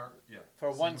 Highest power. Yeah. For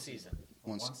one single season.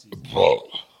 One season.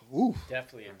 Ooh,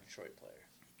 Definitely a Detroit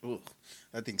player. ooh.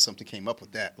 I think something came up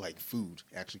with that, like food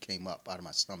actually came up out of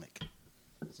my stomach.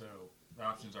 So the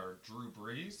options are Drew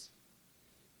Brees,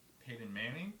 Peyton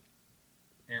Manning,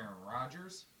 Aaron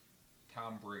Rodgers,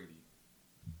 Tom Brady.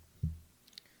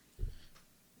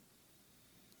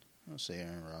 I'll say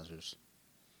Aaron Rodgers.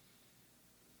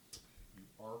 You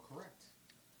are correct.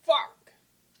 Fuck!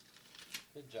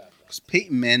 Good job, though. 'Cause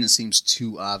Peyton Manning seems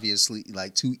too obviously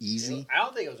like too easy. I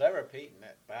don't think it was ever Peyton,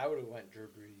 but I would have went Drew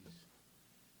Brees.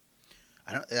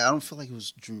 I don't feel like it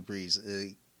was Drew Brees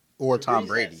or Drew Tom Brees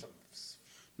Brady. had some-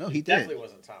 No, he definitely did.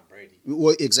 wasn't Tom Brady.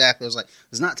 Well, exactly. I was like,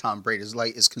 it's not Tom Brady. It's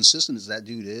like as consistent as that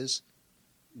dude is,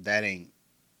 that ain't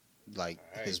like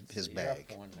All right, his so you're up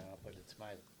bag. one now, but it's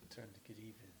my turn to get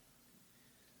even.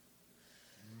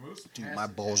 Most Dude, pass my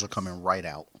balls are attempts coming right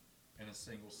out. in a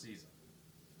single season.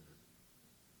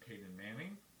 Peyton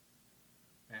Manning,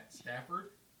 Matt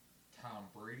Stafford, Tom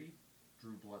Brady,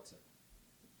 Drew Bledsoe.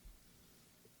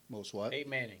 Most what? Peyton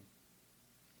Manning.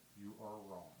 You are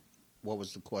wrong. What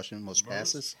was the question? Most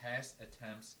passes? Pass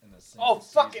attempts in a single Oh,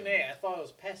 fucking season. A. I thought it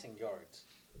was passing yards.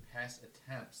 Pass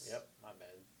attempts. Yep, my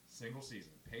bad. Single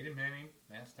season. Peyton Manning,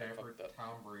 Matt Stafford, fucked up.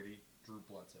 Tom Brady, Drew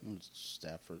Bledsoe.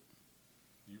 Stafford,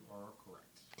 You are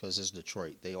correct. because it's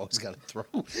Detroit. They always got to throw.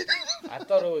 I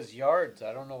thought it was yards.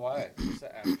 I don't know why.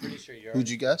 I'm pretty sure yards. Who'd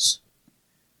you guess?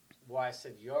 Well, I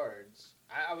said yards.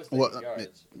 I was thinking Well,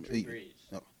 yards. Drew me-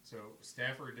 Brees. So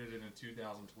Stafford did it in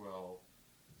 2012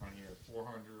 when he had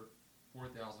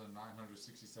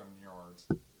 4,967 yards,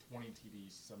 20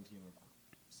 TDs, 17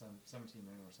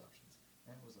 interceptions.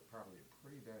 That was probably a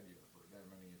pretty bad year for that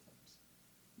many attempts.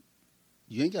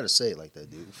 You ain't got to say it like that,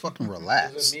 dude. Fucking Was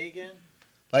relax. it me again?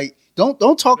 Like, don't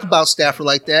talk No, about Stafford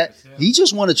like that. it's him. He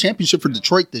just won a championship for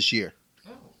Detroit this year.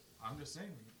 No, I'm just saying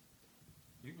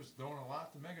he was throwing a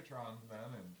lot to Megatron then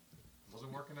and it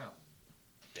wasn't working out.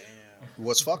 Damn.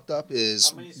 What's fucked up is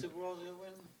How many Super Bowls did it win?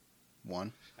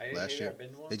 one I last year.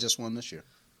 Been to one? They just won this year.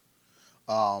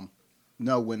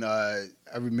 No, when I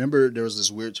remember there was this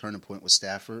weird turning point with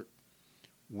Stafford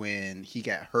when he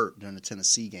got hurt during the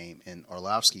Tennessee game and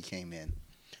Orlovsky came in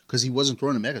because he wasn't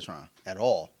throwing the Megatron at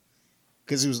all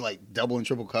because he was like double and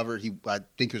triple cover. I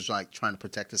think he was like trying to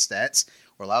protect his stats.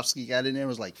 Orlovsky got in there and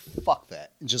was like, "Fuck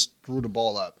that," and just threw the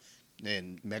ball up.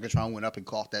 And Megatron went up and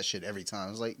caught that shit every time.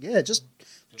 I was like, yeah, just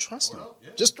trust him. Yeah.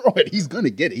 Just throw it. He's going to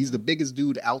get it. He's the biggest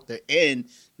dude out there. And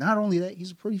not only that,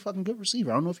 he's a pretty fucking good receiver.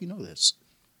 I don't know if you know this.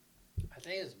 I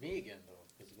think it's me again, though,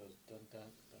 because it goes dun, dun,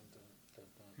 dun, dun, dun,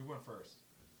 dun. Who went first?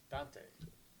 Dante.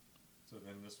 So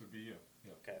then this would be you.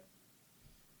 Yeah. Okay.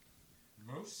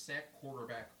 Most sacked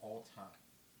quarterback all time.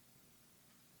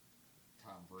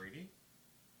 Tom Brady,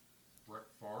 Brett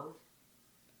Favre,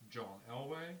 John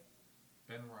Elway,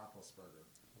 Ben Roethlisberger.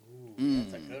 Ooh,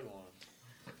 that's a good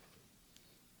one.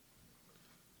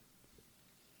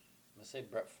 Let's say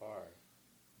Brett Favre.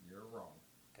 You're wrong.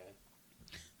 Okay.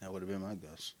 That would have been my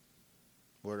guess.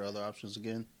 What are the other options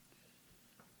again?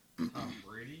 Tom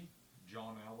Brady,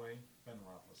 John Elway, Ben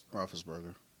Roethlisberger.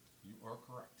 Roethlisberger. You are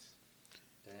correct.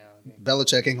 Damn.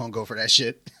 Belichick ain't going to go for that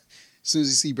shit. As soon as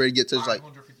he see Brady get touched, like,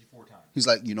 554 times. he's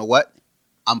like, you know what?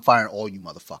 I'm firing all you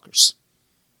motherfuckers.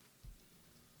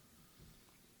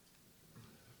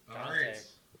 All Dante. right.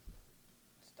 It's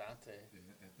Dante.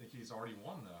 I think he's already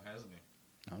won, though, hasn't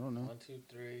he? I don't know. 1, 2,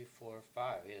 3, 4,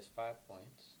 5. He has 5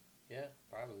 points. Yeah,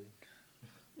 probably.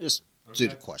 Just Okay. do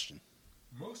the question.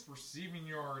 Most receiving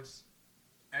yards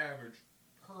average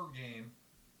per game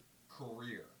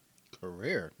career.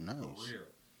 Career. Nice. Career.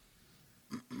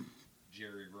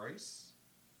 Jerry Rice,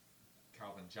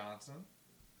 Calvin Johnson,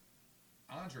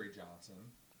 Andre Johnson,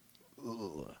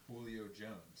 Ugh, Julio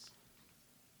Jones.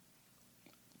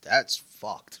 that's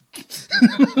fucked.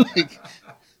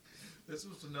 This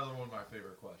was another one of my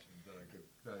favorite questions that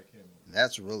I came up with.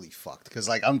 That's really fucked. Because,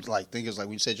 like, I'm like thinking, it's like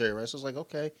when you say Jerry Rice, I was like,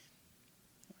 okay.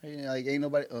 Like, ain't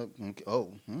nobody. Okay.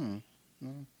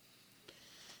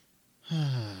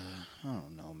 I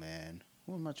don't know, man.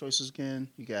 What were my choices again?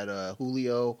 You got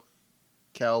Julio,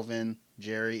 Calvin,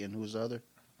 Jerry, and who's the other?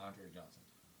 Andre Johnson.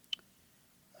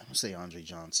 I'm going to say Andre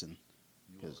Johnson.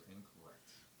 You are 'Cause- incorrect.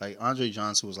 Like, Andre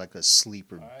Johnson was like a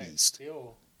sleeper All right, beast.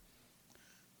 Theo.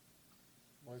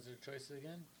 What was your choices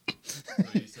again? So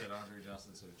he said Andre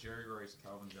Johnson. So Jerry Rice,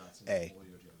 Calvin Johnson, Hey.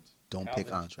 Julio Jones. Don't Calvin.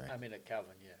 pick Andre. I mean,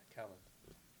 Calvin, yeah. Calvin.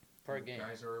 Per You game.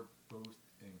 guys are both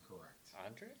incorrect.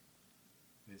 Andre?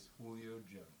 It's Julio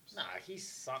Jones. Nah, he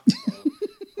sucks, bro.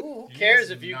 Who He cares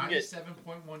has if you can get...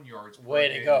 97.1 yards per Way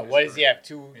to game go. in What his does he have,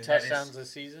 2 And that is- touchdowns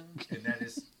this season? And that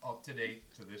is up to date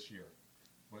to this year.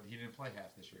 But he didn't play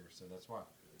half this year, so that's why.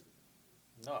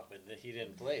 No, but he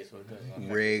didn't play, so it doesn't affect his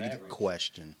Rigged average.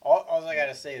 question. All I got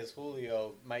to say is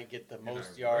Julio might get the And I most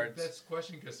read yards. That's a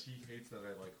question because he hates that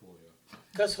I like Julio.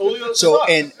 Because Julio So,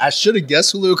 sucks. and I should have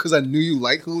guessed Julio because I knew you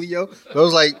like Julio. But I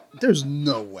was like, there's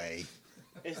no way.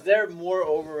 Is there more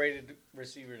overrated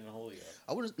receiver than Julio?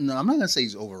 No, I'm not going to say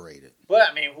he's overrated. But,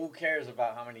 I mean, who cares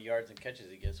about how many yards and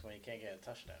catches he gets when he can't get a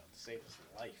touchdown to save his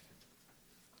life?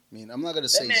 I mean, I'm not going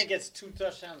to That say... man gets 2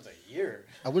 touchdowns a year.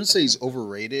 I wouldn't say he's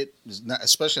overrated,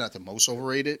 especially not the most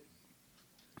overrated,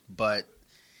 but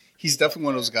he's definitely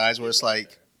one of those guys where it's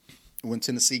like when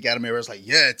Tennessee got him there, it's like,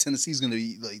 yeah, Tennessee's going to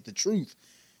be like the truth,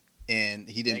 and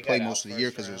he didn't They play got most out of the year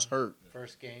first because he was round. hurt.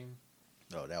 First game.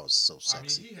 Oh, that was so I mean,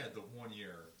 sexy. he had the 1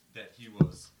 year that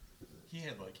he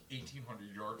had like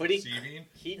 1,800 yards But receiving.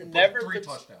 he and never 3 could-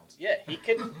 touchdowns. Yeah, he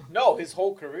could. No, his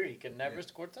whole career, he could never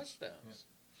score touchdowns.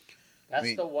 Yeah. That's I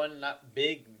mean- the one not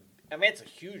big. I mean, it's a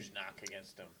huge knock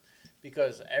against him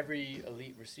because every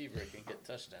elite receiver can get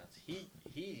touchdowns.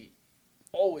 He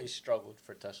always struggled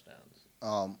for touchdowns.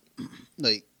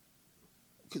 Like,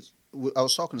 cause I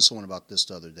was talking to someone about this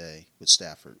the other day with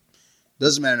Stafford.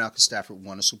 Doesn't matter now because Stafford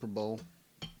won a Super Bowl.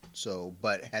 So,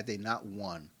 but had they not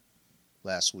won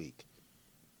last week,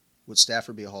 would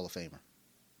Stafford be a Hall of Famer?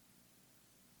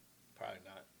 Probably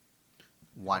not.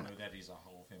 Why I not? know that he's a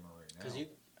Hall of Famer right now. Because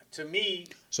to me,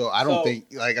 So I don't So, think,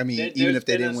 like, I mean, there- even there's if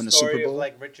they been didn't a win the story Super of, Bowl,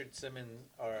 like Richard Simmons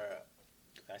or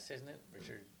did I say his name?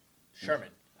 Richard Sherman.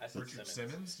 I said Richard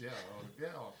Simmons. Simmons? Yeah. Oh, yeah.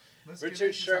 Let's get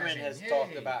Richard Sherman exercising. has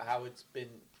talked Yay. about how it's been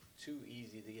too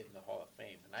easy to get in the Hall of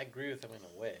Fame, and I agree with him in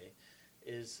a way.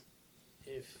 Is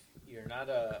if you're not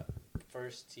a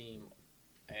first team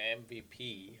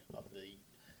MVP of the,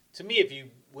 to me, if you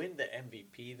win the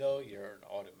MVP though, you're an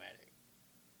automatic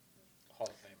Hall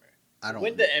of Famer. I don't.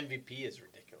 Win the MVP is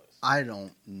ridiculous. I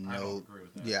don't know. I don't agree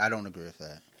with that. Yeah, I don't agree with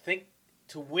that Think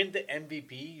to win the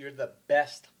MVP, you're the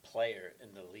best player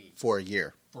in the league. for a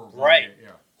year. For one Right. year,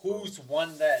 yeah. Who's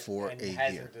won that For and a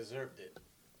hasn't year. deserved it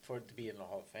for it to be in the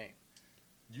Hall of Fame?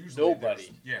 Usually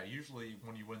Nobody. Usually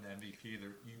when you win the MVP,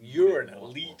 You're win an multiple.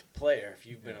 elite player if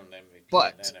you've been on the MVP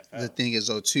But in the NFL. the thing is,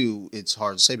 though, too, it's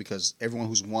hard to say because everyone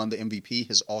who's won the MVP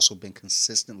has also been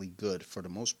consistently good for the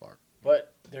most part.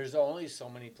 But there's only so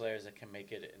many players that can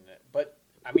make it in it. But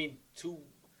I mean, to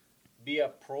be a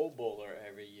Pro Bowler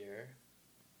every year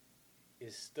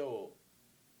is still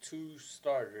 2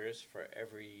 starters for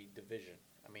every division.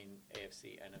 I mean,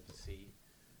 AFC, NFC.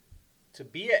 To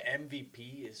be an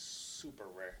MVP is super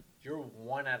rare. You're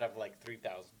one out of like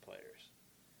 3,000 players.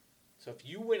 So if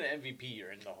you win an MVP,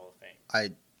 you're in the Hall of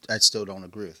Fame. I still don't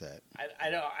agree with that.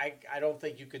 I don't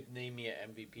think you could name me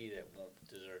an MVP that won't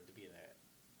deserve to be in that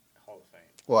Hall of Fame.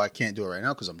 Well, I can't do it right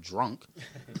now because I'm drunk.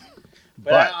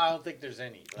 but I don't think there's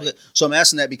any. Like, okay, so I'm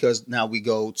asking that because now we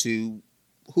go to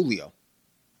Julio.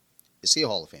 Is he a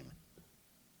Hall of Famer?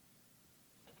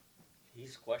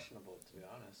 He's questionable, to be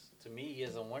honest. To me, he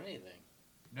hasn't won anything.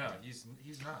 No, he's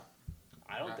not.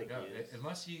 I don't think he is.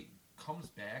 Unless he comes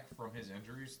back from his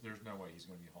injuries, there's no way he's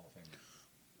going to be a Hall of Famer.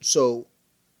 So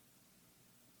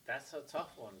that's a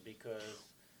tough one because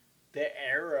the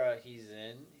era he's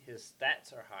in, his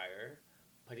stats are higher,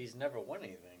 but he's never won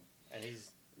anything. And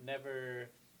he's never...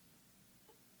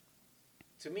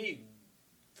 To me,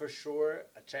 for sure,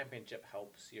 a championship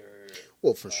helps your...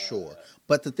 Well, for sure.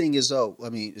 But the thing is, though, I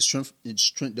mean, is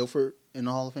Trent Dilfer in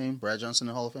the Hall of Fame? Brad Johnson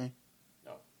in the Hall of Fame?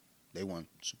 No. They won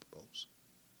Super Bowls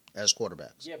as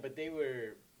quarterbacks. Yeah, but they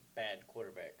were bad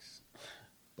quarterbacks.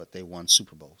 But they won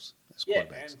Super Bowls as yeah,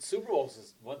 quarterbacks. And Super Bowls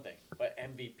is one thing. But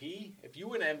MVP, if you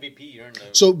win MVP, you're in the...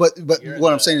 So, but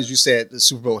what I'm saying is you said the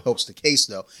Super Bowl helps the case,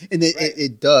 though. And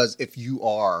it does if you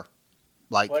are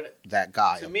like that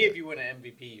guy. To me, if you win an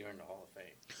MVP, you're in the Hall of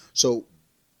Fame. So,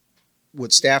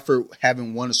 with Stafford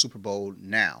having won a Super Bowl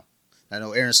now, I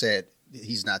know Aaron said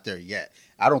he's not there yet.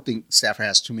 I don't think Stafford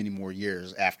has too many more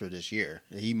years after this year.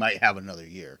 He might have another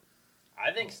year.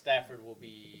 I think Stafford will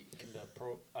be in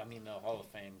the Hall of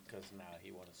Fame because now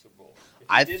he won a Super Bowl.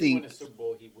 If he didn't win a Super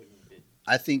Bowl, he wouldn't have been.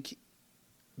 I think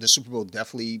the Super Bowl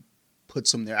definitely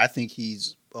puts him there. I think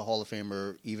he's a Hall of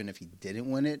Famer even if he didn't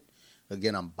win it.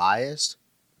 Again, I'm biased.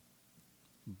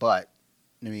 But,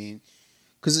 I mean...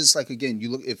 Because it's like, again, you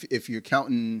look if you're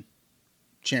counting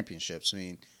championships, I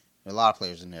mean, there are a lot of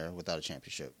players in there without a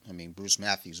championship. I mean, Bruce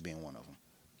Matthews being one of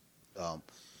them.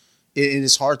 It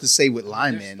is hard to say with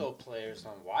linemen. There's still players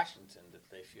on Washington that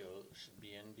they feel should be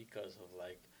in because of,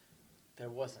 like,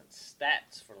 there wasn't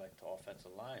stats for, like, the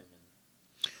offensive linemen.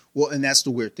 Well, and that's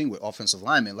the weird thing with offensive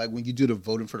linemen. Like, when you do the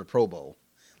voting for the Pro Bowl,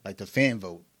 like the fan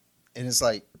vote, and it's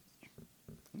like,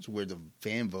 it's weird the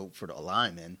fan vote for the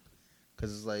linemen.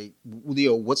 Because it's like,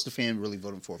 Leo, what's the fan really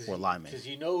voting for a lineman? Because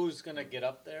you know who's going to get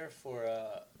up there for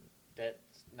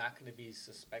that's not going to be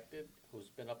suspected, who's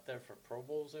been up there for Pro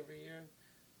Bowls every year?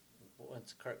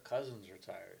 Once Kirk Cousins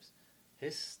retires.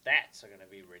 His stats are going to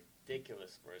be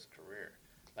ridiculous for his career.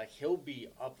 Like, he'll be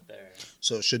up there.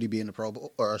 So should he be in the Pro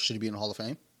Bowl, or should he be in the Hall of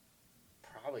Fame?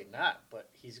 Probably not, but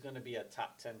he's going to be a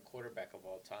top 10 quarterback of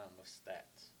all time with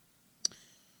stats.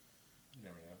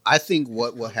 I think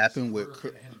what will happen with...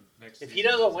 If he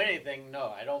doesn't win anything,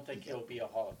 no, I don't think he'll be a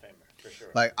Hall of Famer, for sure.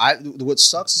 Like, what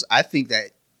sucks is I think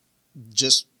that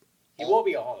just... He will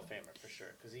be a Hall of Famer, for sure,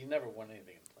 because he never won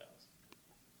anything in the playoffs.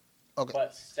 Okay.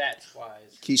 But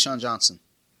stats-wise... Keyshawn Johnson.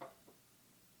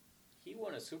 He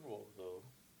won a Super Bowl, though.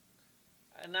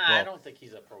 I don't think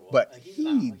he's a Pro Bowl. But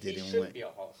he didn't should win. Be a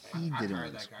Hall of Famer. He didn't I win.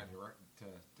 hired that guy to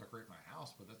decorate my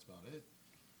house, but that's about it.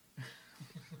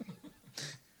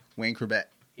 Wayne Corbett.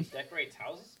 He decorates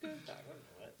houses good? I don't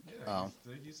know that.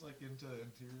 Yeah, he's like into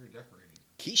interior decorating.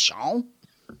 Keyshawn?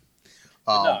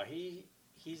 No,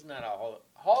 he's not a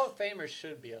Hall of Famers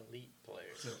should be elite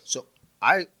players. So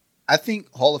I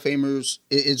think Hall of Famers,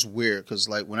 it's weird because,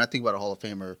 like, when I think about a Hall of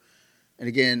Famer, and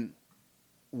again,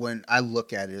 when I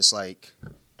look at it, it's like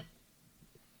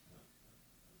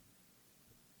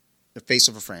the face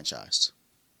of a franchise,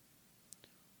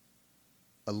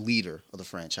 a leader of the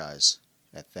franchise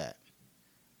at that.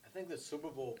 I think the Super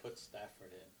Bowl put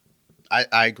Stafford in.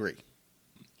 I agree.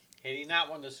 Had he not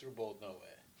won the Super Bowl, no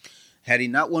way. Had he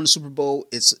not won the Super Bowl,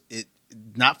 it's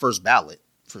not first ballot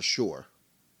for sure.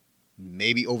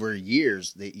 Maybe over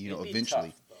years, they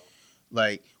eventually, tough,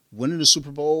 like winning the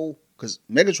Super Bowl because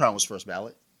Megatron was first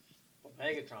ballot. Well,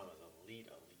 Megatron was elite.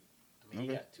 I mean, Okay. he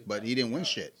got 2,000 But he didn't win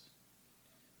shit.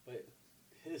 But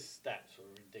his stats were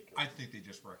ridiculous. I think they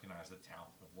just recognized the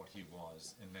talent of what he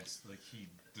was, and that's like he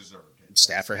deserved it.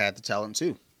 Stafford had the talent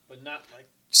too. But not like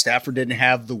Stafford didn't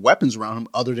have the weapons around him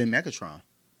other than Megatron.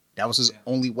 That was his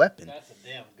only weapon. that's a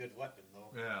damn good weapon,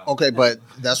 though. Yeah. Okay, but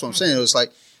that's what I'm saying. It was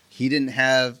like he didn't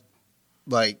have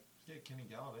like Yeah, Kenny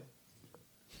Galladay.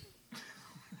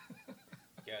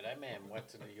 Yeah, that man went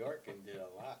to New York and did a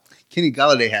lot. Kenny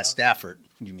Galladay had Stafford.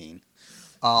 You mean?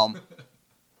 I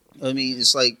mean,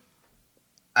 it's like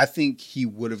I think he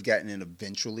would have gotten in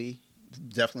eventually.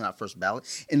 Definitely not first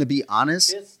ballot. And to be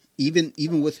honest,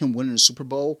 even with him winning the Super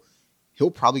Bowl,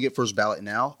 he'll probably get first ballot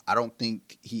now. I don't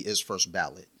think he is first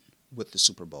ballot. with the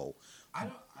Super Bowl. I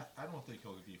don't think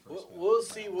he'll be first. We'll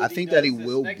see. What I he think does that he this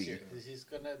will next be. year, 'cause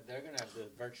they're gonna have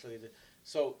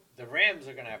so the Rams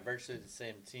are gonna have virtually the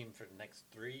same team for the next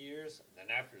 3 years, and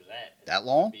then after that, it's That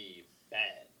long? gonna be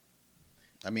bad.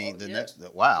 I mean, Yeah.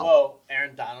 wow. Well,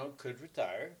 Aaron Donald could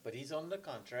retire, but he's on the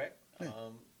contract. Yeah.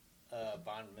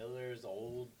 Von Miller's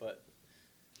old, but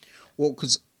Well,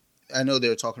 because I know they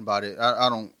were talking about it. I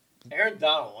don't. Aaron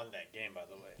Donald won that game, by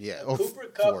the way. Yeah, Cooper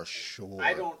Kupp, for sure.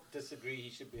 I don't disagree. He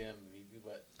should be MVP,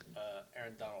 but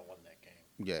Aaron Donald won that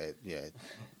game. Yeah.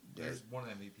 There's one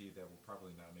MVP that will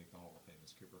probably not make the Hall of Fame.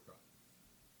 Is Cooper Kupp.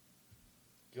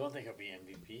 You don't think he'll be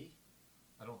MVP?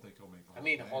 I don't think he'll make the Hall I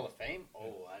mean, of Fame. Hall of Fame?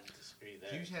 Oh, I disagree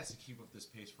there. Hughes has to keep up this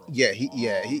pace for a He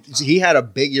long time. he had a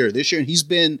big year this year, and he's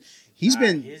been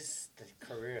The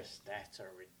career stats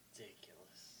are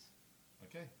ridiculous.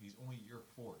 Okay, he's only year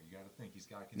 4. You got to think he's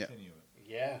got to continue it.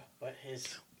 Yeah, but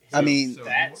his I mean, So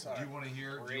stats do you want to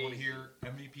hear? crazy. Do you want to hear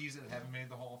MVPs that haven't made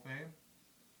the Hall of Fame?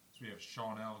 So we have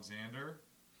Sean Alexander.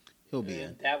 he'll be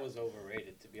in. That was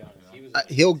overrated, to be honest. Yeah. He was.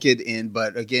 He'll get in,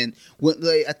 but again,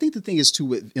 I think the thing is too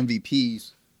with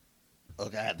MVPs.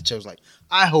 Okay, I had to choose. Like,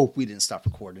 I hope we didn't stop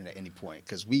recording at any point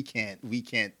because we can't.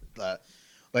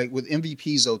 Like with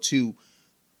MVPs though too,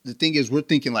 the thing is we're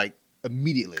thinking like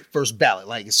immediately first ballot.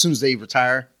 Like as soon as they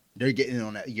retire, they're getting in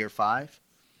on that year 5.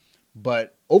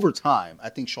 But over time, I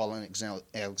think Sean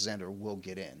Alexander will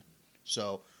get in.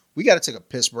 So we got to take a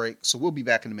piss break. So we'll be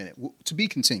back in a minute. To be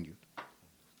continued.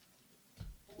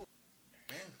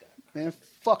 Man,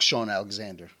 fuck Sean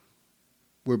Alexander.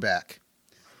 We're back.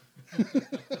 We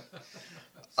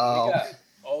got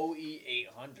OE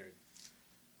 800.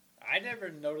 I never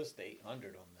noticed the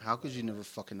 800 on there. How could you never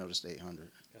fucking notice the 800?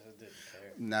 Because I didn't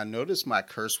care. Now notice my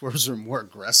curse words are more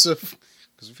aggressive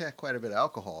because we've had quite a bit of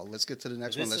alcohol. Let's get to the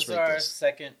next one. Let's This is rate our this.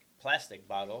 second plastic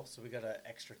bottle, so we got an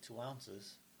extra 2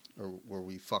 ounces. Or were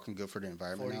we fucking good for the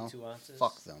environment 42 now? ounces.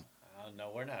 Fuck them.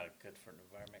 No, we're not good for the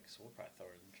environment, so we'll probably throw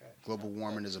it in the trash. Global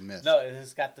warming is a myth. No,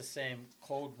 it's got the same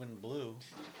cold wind blue,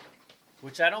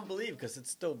 which I don't believe because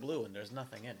it's still blue and there's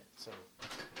nothing in it. So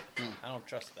I don't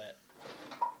trust that.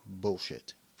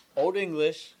 Bullshit. Old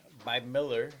English by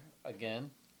Miller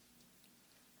again.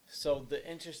 So the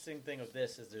interesting thing of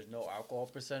this is there's no alcohol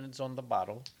percentage on the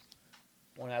bottle.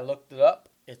 When I looked it up,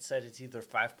 it said it's either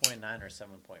 5.9 or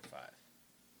 7.5.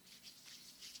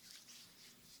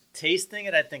 Tasting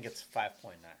it, I think it's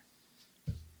 5.9.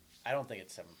 I don't think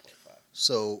it's 7.5.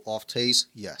 So off taste,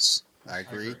 yes, I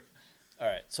agree. All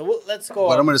right, so let's go.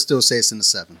 But I'm gonna still say it's in the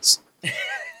 7s.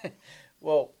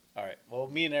 Well, all right. Well,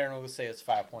 me and Aaron will say it's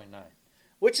 5.9,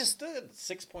 which is still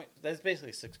 6 point. That's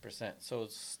basically 6%. So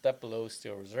it's a step below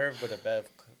Steel Reserve, but a Bev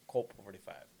Colt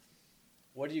 45.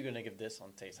 What are you gonna give this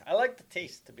on taste? I like the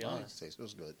taste, to be honest. Taste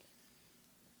was good.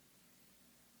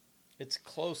 It's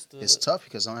close to. It's tough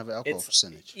because I don't have an alcohol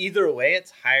percentage. Either way, it's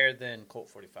higher than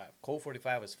Colt 45. Colt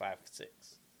 45 is 5.6.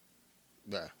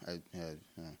 Yeah,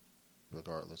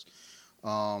 regardless.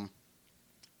 7-2.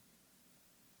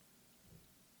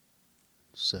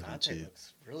 Dante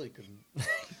looks really good.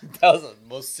 That was the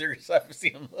most serious I've ever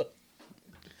seen him look.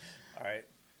 All right,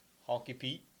 Honky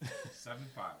Pete. 7.5.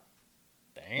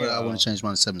 Damn. But I want to change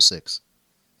mine to 7.6.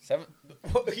 7.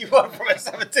 You went from a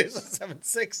 7.2 to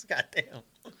 7.6. Goddamn.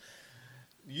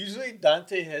 Usually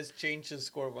Dante has changed his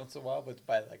score once in a while, but it's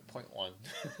by like 0.1.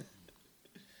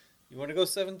 You want to go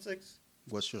 7.6?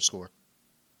 What's your score?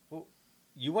 Well,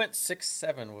 you went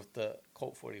 6.7 with the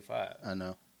Colt 45. I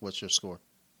know. What's your score?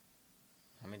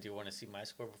 I mean, do you want to see my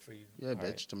score before you? Yeah, All bitch.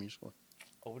 right. Tell me your score.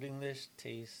 Old English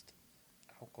taste,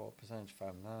 alcohol percentage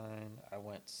 5.9. I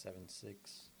went 7.6.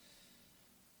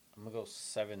 I'm gonna go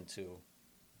 7.2.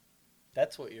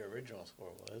 That's what your original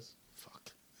score was.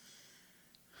 Fuck.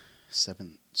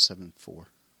 7.4.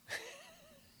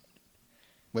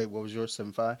 Wait, what was yours?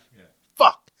 7.5? Yeah.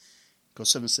 Fuck. Go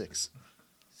 7.6.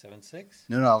 7.6.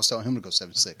 No, I was telling him to go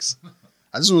 7.6.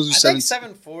 I just want to do I 7.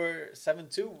 think 7.4,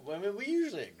 7.2. I mean, we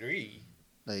usually agree.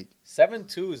 Like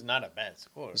 7.2 is not a bad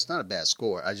score. it's not a bad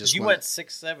score. I just You went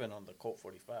 6.7 on the Colt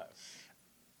 45.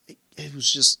 It was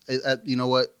just you know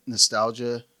what,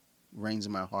 nostalgia reigns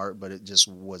in my heart, but it just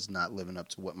was not living up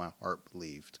to what my heart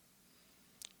believed.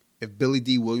 If Billy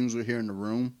D. Williams were here in the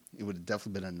room, it would have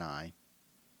definitely been a 9.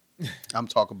 I'm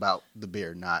talking about the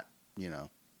beer, not you know.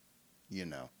 I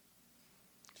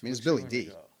mean, it's Billy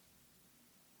D.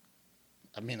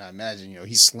 I mean, I imagine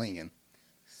he's slinging.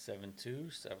 7.2,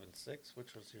 7.6.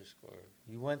 Which was your score?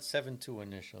 You went 7.2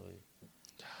 initially.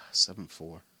 7.4.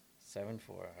 7.4.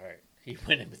 All right. He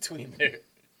went in between there.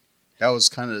 That was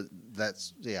kind of I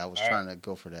was All trying to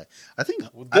go for that. I think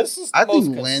Well, this is the I most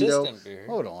think Lando. consistent beer.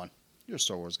 Hold on, you're a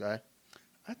Star Wars guy.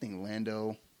 I think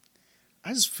Lando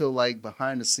I just feel like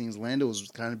behind the scenes, Lando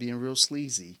was kind of being real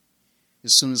sleazy.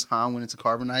 As soon as Han went into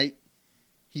Carbonite,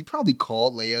 he probably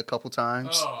called Leia a couple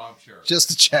times. Oh, I'm sure. Just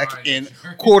to check in,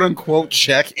 quote unquote,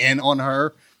 check in on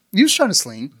her. He was trying to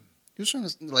sling. He was trying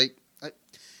to, like,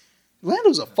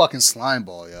 Lando's a fucking slime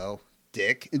ball, yo.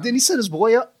 Dick. And then he set his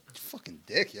boy up. Fucking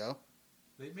dick, yo.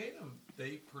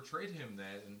 They portrayed him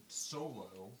that in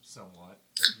Solo somewhat.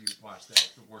 If you watch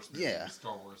that, the worst movie,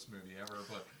 Star Wars movie ever.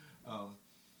 But,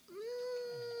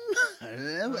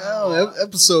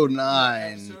 episode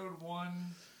 9. Episode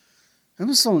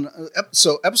 1.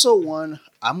 Episode 1,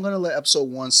 I'm going to let episode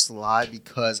 1 slide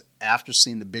because after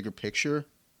seeing the bigger picture,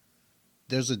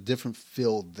 there's a different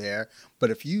feel there.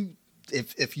 But if you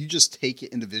just take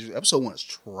it individually, episode 1 is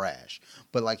trash.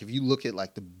 But like if you look at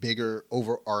like the bigger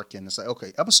overarching, it's like,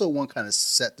 okay, episode 1 kind of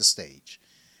set the stage.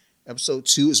 Episode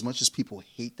 2, as much as people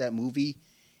hate that movie,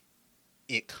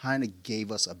 it kind of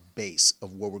gave us a base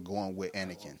of where we're going with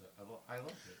Anakin. I loved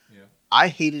it. Yeah. I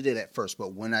hated it at first,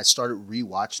 but when I started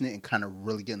rewatching it and kind of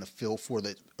really getting a feel for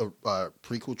the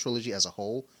prequel trilogy as a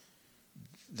whole,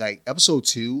 like episode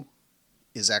 2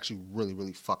 is actually really,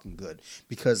 really fucking good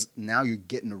because now you're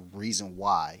getting a reason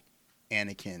why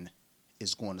Anakin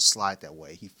is going to slide that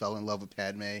way. He fell in love with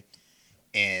Padme,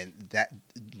 and that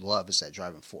love is that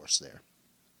driving force there.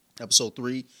 Episode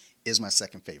 3 is my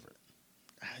second favorite,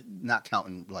 not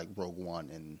counting like Rogue One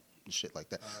and shit like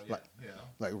that.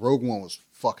 Like Rogue One was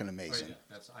fucking amazing. Oh,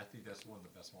 yeah. I think that's one of the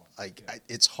best ones.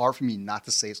 It's hard for me not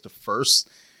to say it's the first,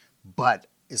 but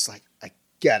it's like I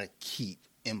gotta keep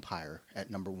Empire at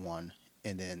number 1.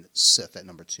 And then Sith at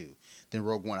number 2. Then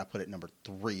Rogue One I put at number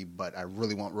 3, but I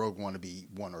really want Rogue One to be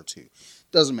 1 or 2.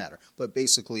 Doesn't matter. But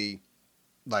basically,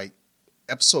 like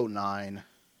episode 9,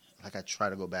 like I try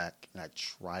to go back and I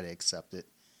try to accept it.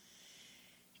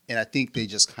 And I think they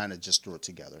just kind of just threw it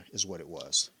together is what it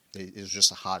was. It was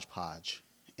just a hodgepodge.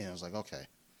 And I was like, okay,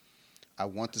 I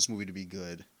want this movie to be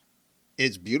good.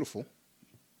 It's beautiful.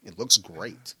 It looks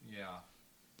great. Yeah.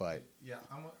 But yeah,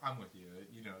 I'm with you.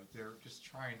 You know, they're just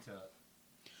trying to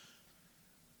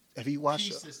have you watched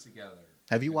piece this together.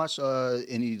 Have you watched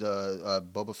any of the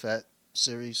Boba Fett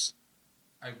series?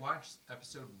 I watched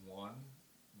episode 1,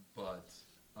 but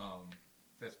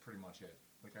that's pretty much it.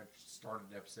 Like I started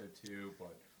episode 2,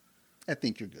 but I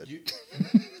think you're good.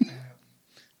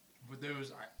 With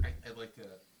those, I like to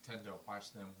tend to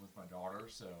watch them with my daughter,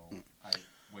 so I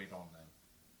wait on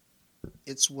them.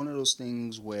 It's one of those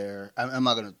things where I'm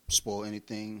not going to spoil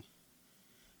anything.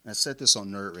 And I said this on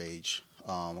Nerd Rage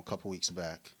a couple weeks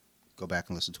back. Go back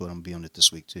and listen to it. I'm going to be on it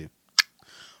this week too.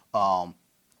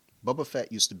 Boba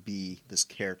Fett used to be this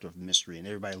character of mystery, and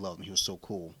everybody loved him. He was so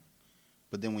cool.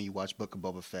 But then when you watch Book of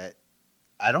Boba Fett,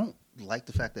 I don't like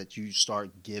the fact that you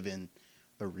start giving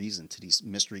a reason to these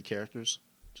mystery characters.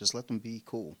 Just let them be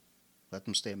cool. Let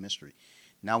them stay a mystery.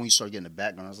 Now when you start getting the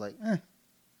background, I was like, Don't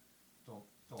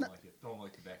like it. Don't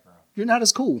like the background. You're not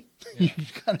as cool. Yeah. You're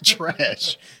kind of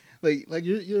trash. like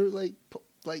you're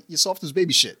like you're soft as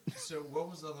baby shit. So what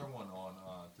was the other one on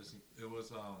Disney? It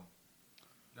was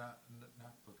not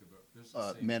Book of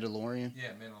Boba. Mandalorian.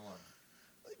 Yeah,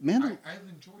 Mandalorian. I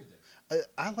enjoyed it.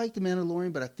 I like the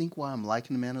Mandalorian, but I think why I'm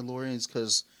liking the Mandalorian is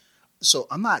because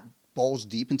I'm not balls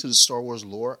deep into the Star Wars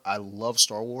lore. I love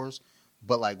Star Wars,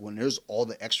 but like when there's all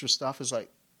the extra stuff, it's like,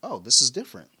 oh, this is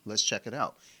different. Let's check it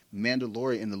out.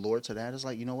 Mandalorian and the lore to that is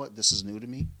like, you know what? This is new to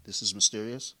me. This is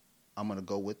mysterious. I'm going to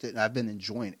go with it. And I've been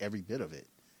enjoying every bit of it.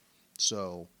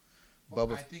 So, I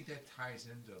think that ties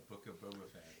into Book of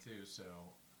Boba Fett too. So,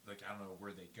 like, I don't know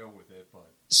where they go with it, but.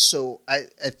 So, I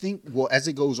think, well, as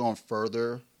it goes on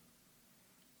further,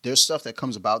 there's stuff that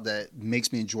comes about that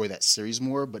makes me enjoy that series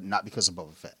more, but not because of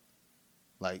Boba Fett.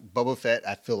 Like, Boba Fett,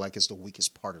 I feel like is the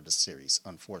weakest part of the series,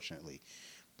 unfortunately.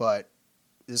 But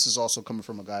this is also coming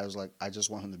from a guy who's like, I just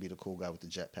want him to be the cool guy with the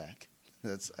jetpack.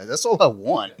 That's all I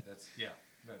want. That's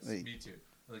me too.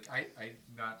 Like I'm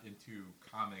not into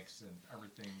comics and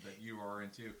everything that you are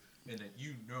into, and that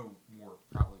you know more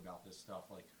probably about this stuff.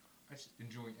 Like I just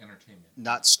enjoy entertainment.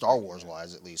 Not Star Wars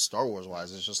wise, at least. Star Wars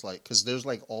wise, it's just like because there's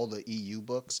like all the EU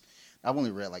books. I've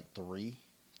only read like three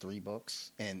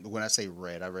books, and when I say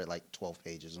read, I read like 12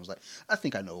 pages. And I was like, I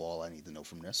think I know all I need to know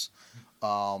from this.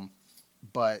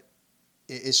 But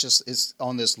it's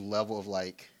on this level of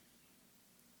like,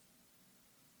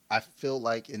 I feel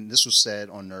like, and this was said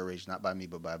on Nerd Rage, not by me,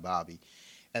 but by Bobby,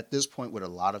 at this point with a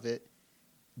lot of it,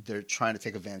 they're trying to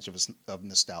take advantage of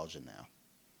nostalgia now,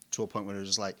 to a point where they're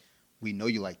just like, we know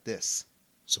you like this,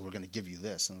 so we're going to give you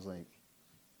this. And I was like,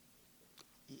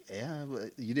 yeah,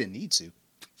 but you didn't need to.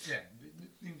 Yeah,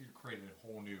 you need to create a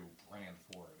whole new brand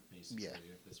for it, basically,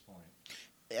 at this point.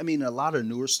 I mean, a lot of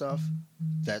newer stuff.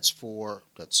 That's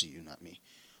you, not me.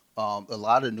 A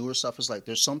lot of newer stuff is like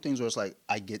there's some things where it's like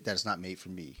I get that it's not made for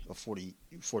me, a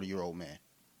 40-year-old man.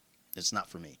 It's not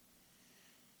for me.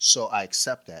 So I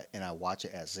accept that and I watch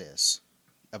it as is.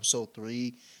 Not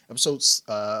 3,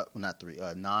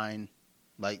 9,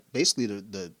 like basically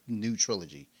the new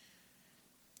trilogy.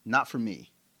 Not for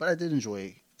me, but I did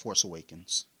enjoy Force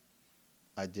Awakens.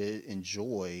 I did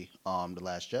enjoy The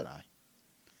Last Jedi.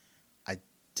 I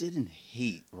didn't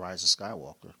hate Rise of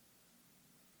Skywalker,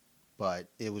 but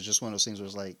it was just one of those things where it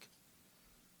was like.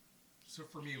 So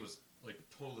for me, it was like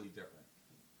totally different.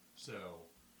 So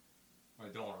my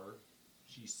daughter,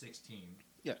 she's 16.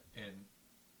 Yeah. And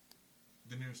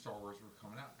the new Star Wars were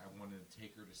coming out. I wanted to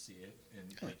take her to see it,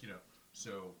 and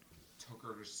so took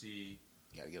her to see.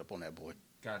 You gotta get up on that, boy.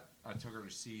 I took her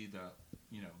to see the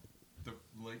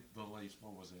latest.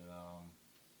 What was it?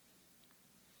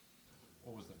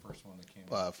 What was the first one that came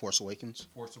out? Force Awakens.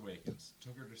 Force Awakens.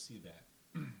 Took her to see that,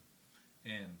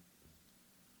 and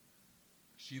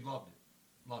she loved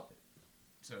it.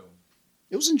 So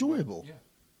it was enjoyable.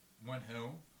 Went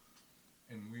home,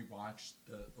 and we watched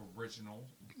the original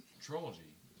trilogy.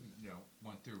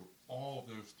 Went through all of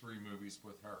those 3 movies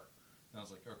with her. And I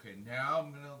was like, okay, now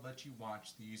I'm gonna let you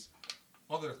watch these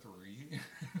other 3.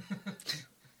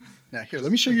 Now here,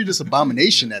 let me show you this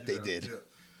abomination that they did.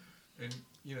 Yeah. And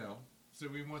so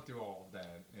we went through all of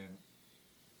that, and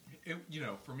it,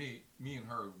 for me and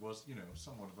her was,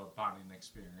 somewhat of a bonding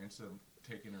experience of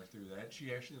taking her through that.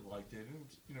 She actually liked it, and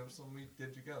something we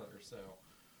did together. So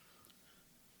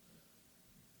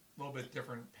a little bit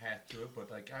different path to it,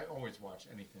 but like I always watch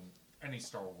any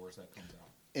Star Wars that comes out.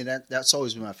 And that's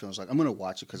always been my feeling. It's like I'm gonna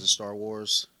watch it because it's Star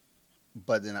Wars.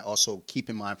 But then I also keep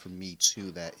in mind for me,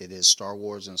 too, that it is Star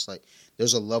Wars. And it's like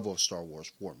there's a level of Star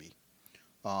Wars for me.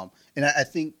 And I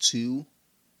think, too,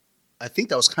 that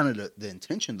was kind of the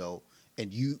intention, though.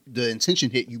 And the intention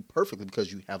hit you perfectly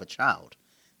because you have a child.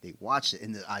 They watched it.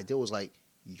 And the idea was like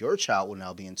your child will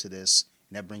now be into this.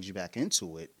 And that brings you back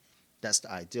into it. That's the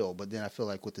ideal. But then I feel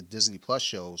like with the Disney Plus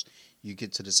shows, you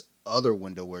get to this other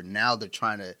window where now they're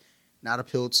trying to not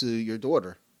appeal to your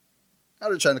daughter. Now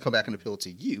they're trying to come back and appeal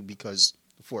to you because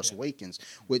The Force Awakens,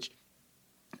 which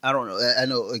I don't know. I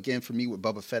know, again, for me with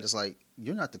Boba Fett, it's like,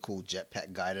 you're not the cool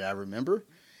jetpack guy that I remember.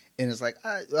 And it's like,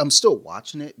 I'm still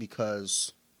watching it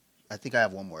because I think I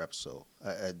have one more episode.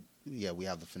 We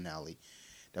have the finale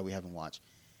that we haven't watched.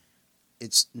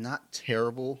 It's not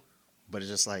terrible, but it's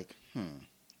just like,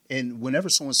 And whenever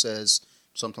someone says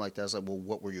something like that, it's like, well,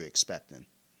 what were you expecting?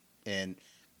 And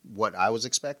what I was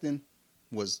expecting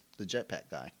was the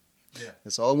jetpack guy. Yeah.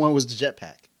 That's all I wanted was the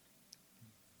jetpack.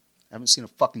 I haven't seen a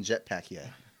fucking jetpack yet.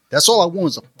 That's all I want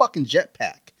was a fucking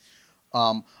jetpack.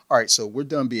 All right, so we're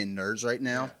done being nerds right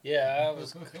now. Yeah, I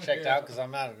was checked out because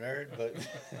I'm not a nerd, but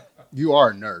You are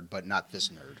a nerd, but not this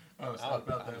nerd. Oh, it's not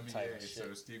about the type NBA, of so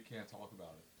shit. Steve can't talk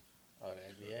about it. Oh,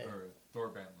 the NBA. Or Thor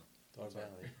Bentley. Thor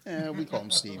Bentley. Yeah, we call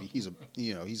him Stevie. He's a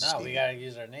No, Stevie. we gotta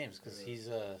use our names because he's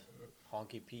a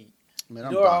Honky Pete. Man, You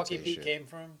I'm know where Dante Honky Pete shit. came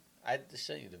from? I just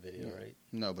sent you the video, right?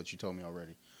 No, but you told me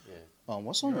already. Yeah.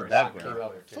 What's on the already background? said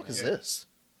What the fuck is Yeah. this?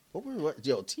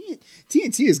 Yo,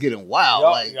 TNT is getting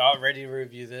wild. Y'all ready to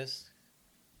review this?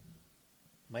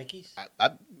 Mikey's?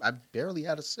 I barely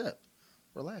had a sip.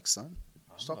 Relax, son.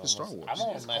 Let's talk to Star Wars. I'm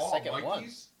on It's my called second one.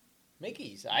 Mikey's?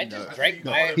 Mickey's. I just No. drank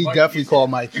No, my. he definitely called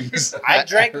Mikey's. I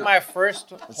drank my first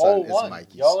whole it's one.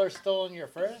 Mikey's. Y'all are still in your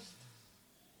first?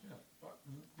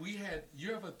 Yeah.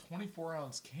 You have a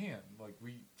 24-ounce can. Like,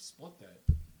 we split that.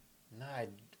 Nah,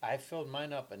 I filled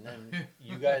mine up, and then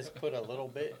you guys put a little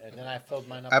bit, and then I filled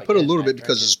mine up. I put a again, little and I bit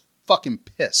because drank it's fucking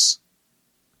piss.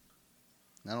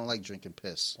 I don't like drinking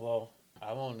piss. it. Well,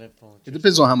 I won't influence. It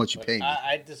depends on how much you but pay me.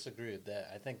 I disagree with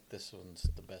that. I think this one's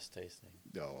the best tasting.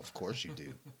 No, of course you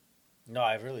do. No,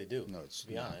 I really do. No, it's to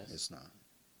be not. honest. It's not.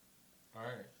 All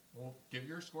right. Well, give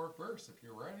your score first if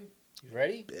you're ready. You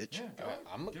ready? Bitch. Yeah, go ahead.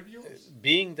 I'm Give yours.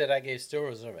 being that I gave Steel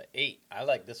Reserve an 8. I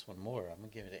like this one more. I'm gonna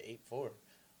give it an 8.4.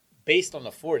 Based on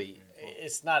the 40,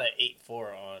 it's not an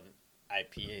 8.4 on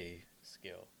IPA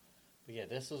scale. But yeah,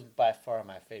 this was by far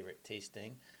my favorite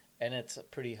tasting, and it's a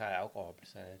pretty high alcohol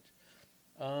percentage.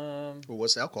 Well,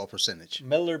 what's the alcohol percentage?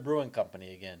 Miller Brewing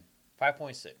Company again,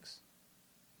 5.6.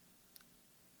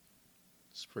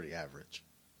 It's pretty average.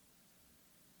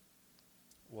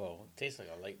 Whoa, it tastes like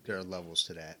a light There beer. are levels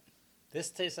to that. This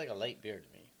tastes like a light beer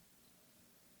to me.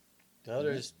 The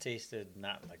others tasted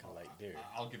not like a light beer.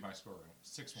 I'll give my score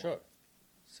 6-1. Sure.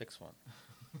 6.1.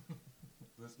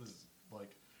 This is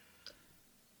like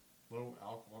low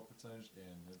alcohol percentage,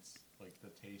 and it's like the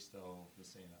taste of the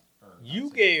Santa. You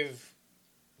gave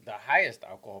The highest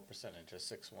alcohol percentage is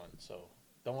 6.1. So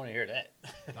don't want to hear that.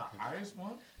 The highest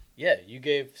one? Yeah, you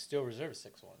gave Steel Reserve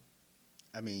 6.1.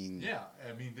 I mean, Yeah,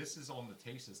 I mean, this is on the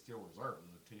taste of Steel Reserve.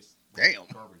 The taste Damn.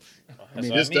 garbage. I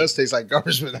mean, this does taste like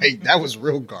garbage, but hey, that was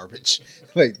real garbage.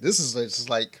 Like, this is just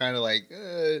like kind of like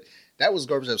that was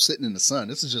garbage that was sitting in the sun.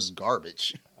 This is just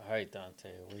garbage. All right, Dante,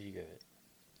 what do you give it?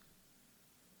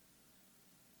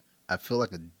 I feel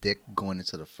like a dick going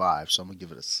into the 5, so I'm gonna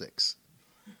give it a 6.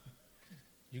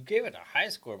 You gave it a high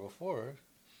score before.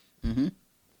 Mm-hmm.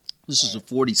 This is a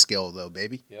 40 scale though,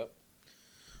 baby. Yep.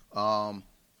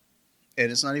 And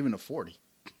it's not even a 40.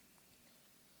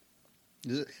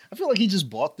 I feel like he just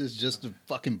bought this just to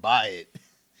fucking buy it.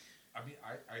 I mean,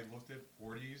 I looked at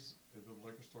 40s at the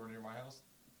liquor store near my house.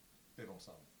 They don't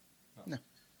sell them. No.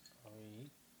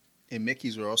 And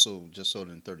Mickey's were also just sold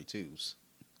in 32s.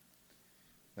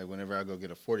 Like, whenever I go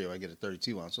get a 40, I get a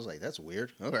 32 ounce. I was like, that's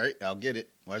weird. All right, I'll get it.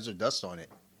 Why is there dust on it?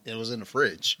 It was in the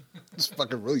fridge. It's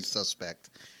fucking really suspect.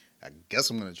 I guess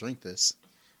I'm going to drink this.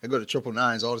 I go to Triple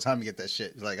Nines all the time to get that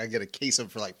shit. Like, I get a case of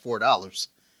it for like $4.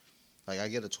 Like, I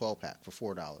get a 12-pack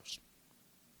for $4.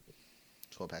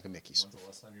 12-pack of Mickey's. When's the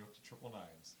last time you went to Triple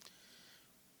Nines?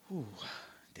 Ooh,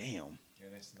 damn.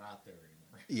 And it's not there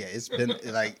anymore. Yeah, it's been,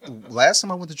 like, last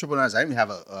time I went to Triple Nines, I didn't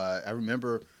have I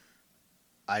remember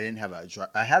I didn't have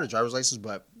I had a driver's license,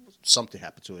 but something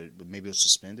happened to it. But maybe it was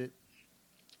suspended.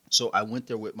 So I went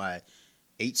there with my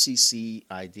HCC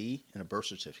ID and a birth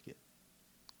certificate.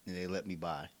 And they let me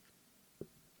buy.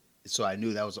 So I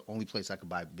knew that was the only place I could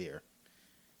buy beer.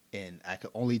 And I could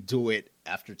only do it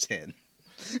after 10.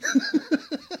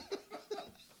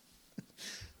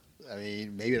 I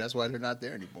mean, maybe that's why they're not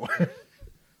there anymore.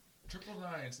 Triple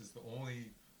Nines is the only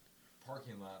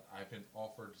parking lot I've been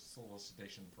offered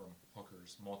solicitation from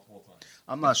hookers multiple times.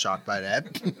 I'm not shocked by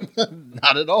that.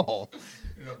 Not at all.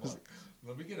 You know, like,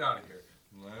 let me get out of here.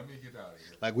 Let me get out of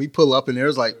here. Like, we pull up and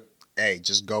there's like, hey,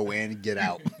 just go in and get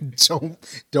out.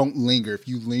 Don't linger. If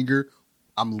you linger,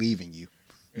 I'm leaving you.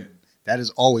 That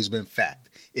has always been fact.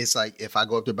 It's like, if I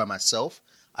go up there by myself,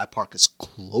 I park as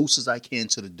close as I can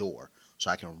to the door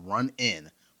so I can run in.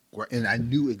 And I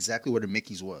knew exactly where the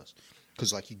Mickey's was.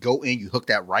 Because, like, you go in, you hook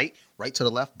that right to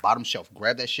the left, bottom shelf.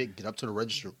 Grab that shit, get up to the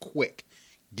register quick.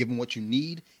 Give them what you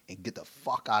need, and get the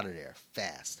fuck out of there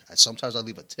fast. Sometimes I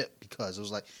leave a tip because it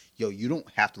was like, yo, you don't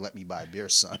have to let me buy a beer,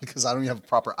 son, because I don't even have a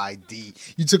proper ID.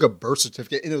 You took a birth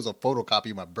certificate, and it was a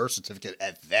photocopy of my birth certificate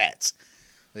at that.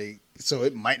 Like, so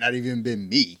it might not even been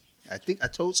me. I think I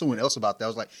told someone else about that. I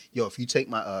was like, yo, if you take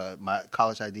my my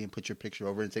college ID and put your picture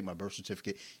over and take my birth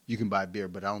certificate, you can buy beer.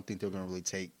 But I don't think they're going to really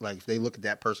take, like, if they look at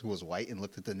that person who was white and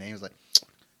looked at the names, like,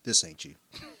 this ain't you.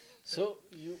 So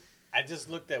I just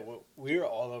looked at what we were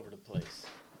all over the place.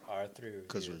 Our 3 reviews.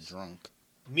 Because we're drunk.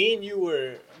 Me and you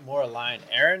were more aligned.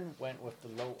 Aaron went with the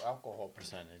low alcohol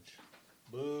percentage.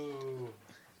 Boo.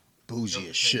 Bougie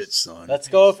as shit, son. Let's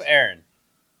go with Aaron.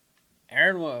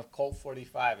 Aaron went with Colt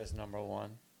 45 as number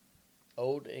 1.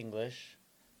 Old English.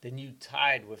 Then you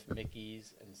tied with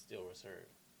Mickey's and Steel Reserve.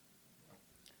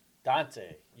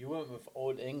 Dante, you went with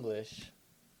Old English.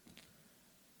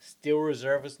 Steel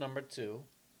Reserve was number 2.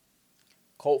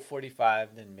 Colt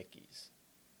 45, then Mickey's.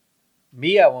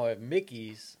 Me, I went with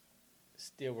Mickey's,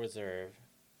 Steel Reserve,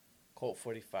 Colt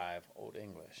 45, Old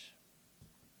English.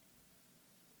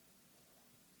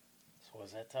 So what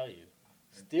does that tell you?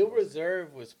 Steel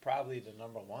Reserve was probably the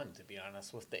number 1, to be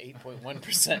honest, with the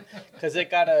 8.1%. Because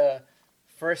it got a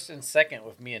first and second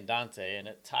with me and Dante, and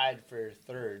it tied for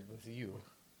third with you.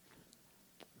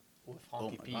 With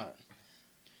Honky Pete.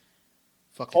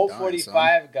 Colt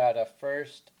 45 got a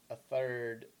first, a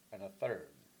third, and a third.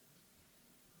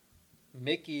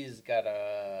 Mickey's got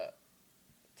a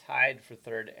tied for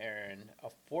third Aaron, a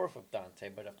fourth with Dante,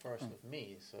 but a first with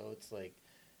me. So it's like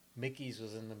Mickey's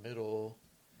was in the middle.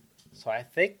 So I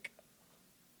think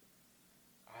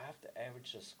I have to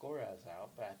average the score as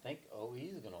out, but I think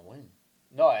OE's going to win.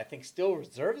 No, I think Steel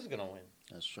Reserve is going to win.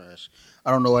 That's trash.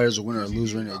 I don't know why there's a winner or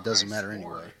loser in it. It doesn't matter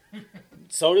anyway.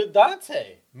 So did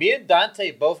Dante. Me and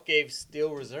Dante both gave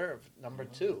Steel Reserve number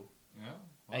 2. Yeah. Wow.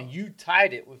 And you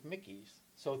tied it with Mickey's.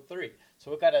 So 3.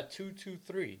 So we got a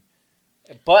 2-2-3.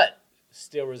 But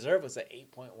Steel Reserve was at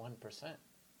 8.1%.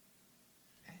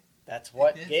 That's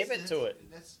what gave it to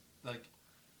it. That's like,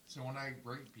 so when I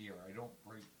rate beer, I don't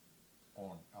rate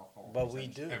on alcohol. But we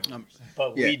do. Yeah,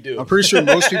 We do. I'm pretty sure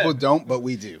most people don't, but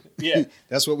we do. Yeah.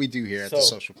 That's what we do here at the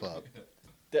social club.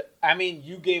 I mean,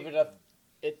 you gave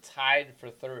it tied for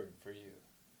third for you.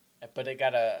 But it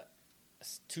got a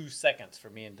 2 seconds for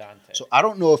me and Dante. So I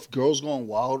don't know if Girls Going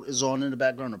Wild is on in the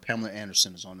background or Pamela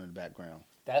Anderson is on in the background.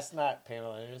 That's not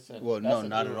Pamela Anderson. Well, That's no, a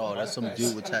not dude. at all. That's some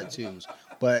dude with tattoos.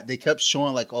 But they kept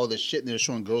showing like all this shit, and they're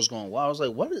showing girls going wild. I was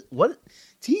like, what?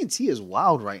 TNT is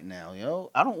wild right now, you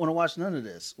know. I don't want to watch none of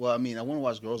this. Well, I mean, I want to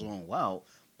watch girls going wild,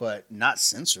 but not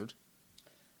censored.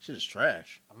 Shit is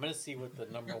trash. I'm gonna see what the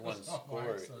number one Oh, score why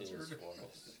is censored? for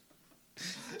us.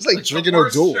 It's like It's drinking the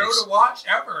worst O'Doul's. show to watch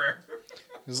ever.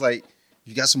 It's like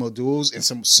you got some O'Doul's and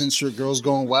some censored girls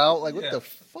going wild. Like, what Yeah. the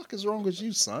fuck is wrong with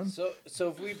you, son? So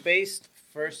if we based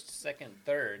first, second,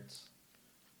 thirds,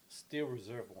 Steel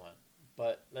Reserve won.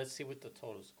 But let's see what the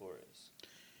total score is.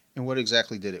 And what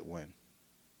exactly did it win?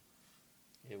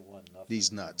 It won nothing.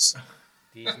 These nuts.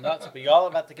 These nuts. But y'all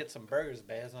about to get some burgers,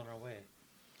 Baz, on our way.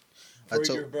 I For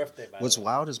told- your birthday, by What's the way.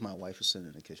 wild is my wife is sitting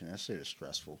in the kitchen. That shit is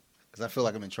stressful. Because I feel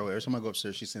like I'm in trouble. Every time I go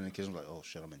upstairs, she's sitting in the kitchen. I'm like, oh,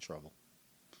 shit, I'm in trouble.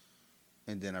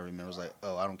 And then I remember, I was like,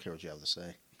 oh, I don't care what you have to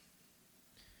say.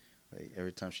 Like,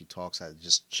 every time she talks, I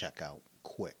just check out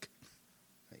quick.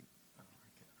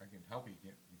 I can help you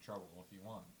get in trouble if you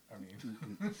want. I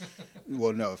mean,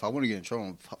 Well, no, if I want to get in trouble,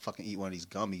 I'm fucking eat one of these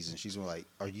gummies. And she's like,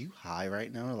 are you high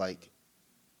right now? Like,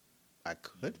 I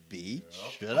could be.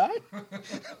 Yep. Should I?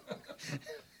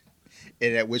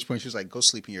 And at which point, she's like, go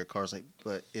sleep in your car. I was like,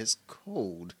 but it's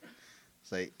cold.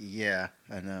 It's like, yeah,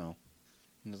 I know.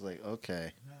 And it's like,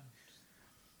 okay.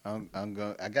 I'm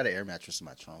going. I got an air mattress in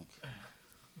my trunk.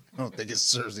 I don't think it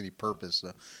serves any purpose.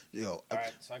 So, All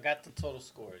right, so I got the total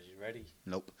scores. You ready?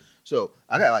 Nope. So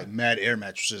I got like mad air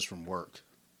mattresses from work.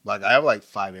 Like I have like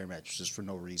 5 air mattresses for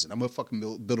no reason. I'm gonna fucking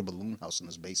build a balloon house in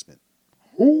this basement.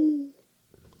 Ooh.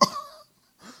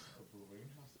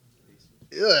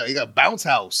 Yeah, you got a bounce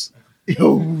house.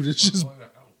 Yo, this just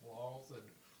walls and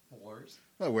floors.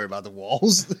 I'm not worried about the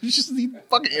walls. You just need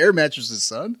fucking air mattresses,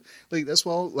 son. Like that's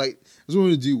why, like that's what I'm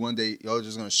gonna do one day. Y'all are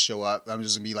just gonna show up. I'm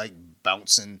just gonna be like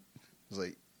bouncing. It's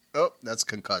like, oh, that's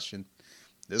concussion.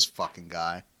 This fucking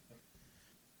guy.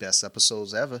 Best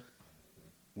episodes ever.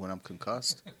 When I'm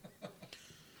concussed.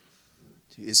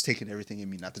 Dude, it's taking everything in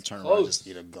me not to turn around and just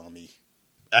eat a gummy.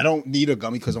 I don't need a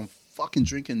gummy because I'm fucking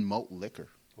drinking malt liquor.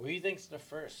 What do you think's the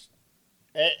first?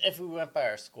 If we went by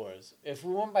our scores, if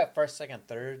we went by first, second,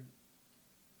 third,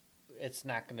 it's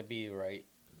not going to be right.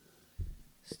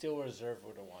 Steel Reserve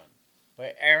would have won,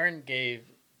 but Aaron gave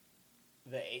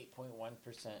the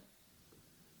 8.1%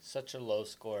 such a low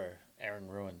score. Aaron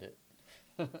ruined it.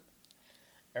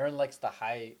 Aaron likes the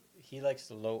high. He likes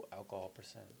the low alcohol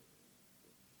percent.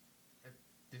 I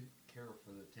didn't care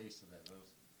for the taste of that.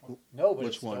 No, but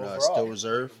Which it's one? overall. Steel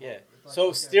Reserve? Yeah.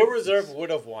 So Steel Reserve would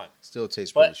have won. Still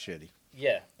tastes But- pretty shitty.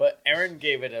 Yeah, but Aaron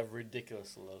gave it a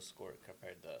ridiculous low score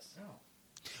compared to us. No.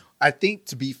 I think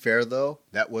to be fair though,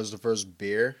 that was the first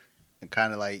beer, and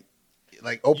kind of like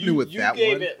opening with that You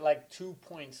gave one. it like 2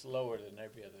 points lower than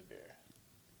every other beer.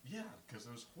 Yeah, because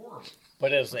it was horrible.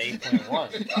 But it was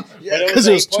 8.1. Yeah, because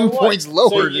it was 2 8.1. points lower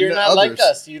so than you're the not others. like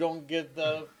us. You don't give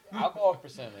the alcohol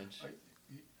percentage.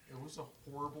 It was a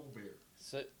horrible beer.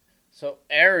 So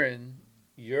Aaron,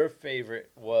 your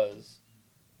favorite was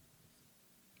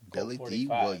Billy Colt D.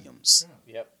 45. Williams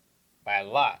Yep, by a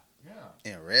lot. Yeah,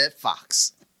 and Red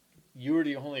Fox. You were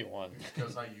the only one.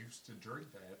 because I used to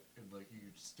drink that, and like you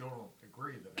still don't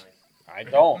agree that I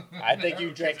don't. I think you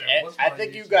Because drank. it was I my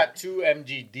think you age. got 2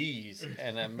 MGDs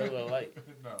and a Miller Lite.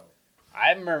 no.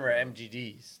 I remember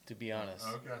MGDs, to be honest.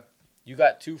 Okay. You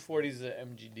got 2 40s of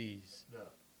MGDs. Yeah.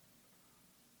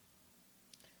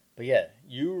 But yeah,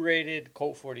 you rated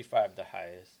Colt 45 the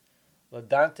highest.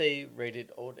 LaDante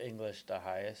rated Old English the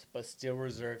highest, but Steel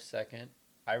Reserve second.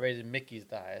 I rated Mickey's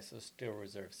the highest, so Steel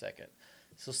Reserve second.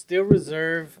 So Steel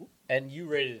Reserve, and you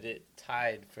rated it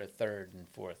tied for third and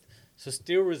fourth. So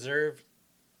Steel Reserve,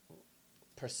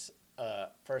 first,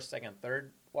 second,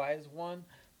 third wise won,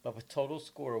 but with total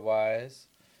score wise,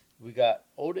 we got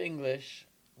Old English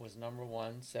was number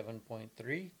 1,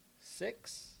 7.36.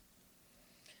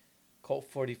 Colt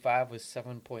 45 was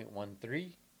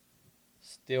 7.13.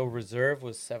 Steel Reserve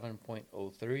was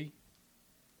 7.03.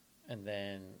 And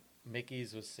then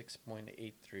Mickey's was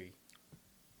 6.83.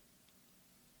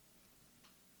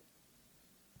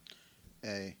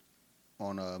 Hey,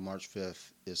 on March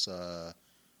 5th, it's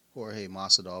Jorge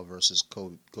Masvidal versus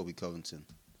Kobe Covington.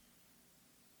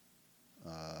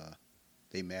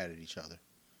 They mad at each other,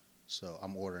 so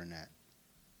I'm ordering that.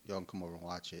 Y'all can come over and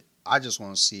watch it. I just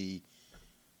want to see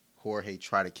Jorge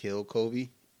try to kill Kobe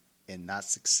and not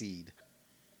succeed.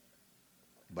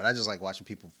 But I just like watching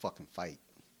people fucking fight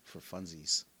for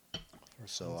funsies.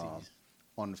 So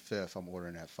on the 5th, I'm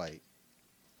ordering that fight.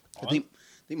 I think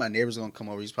my neighbor's gonna come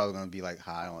over. He's probably gonna be like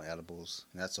high on edibles,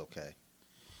 and that's okay.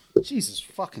 Jesus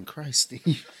fucking Christ,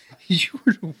 Steve. You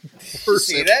were the worst.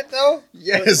 See that though?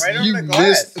 Yes, Right you on the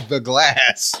glass. missed the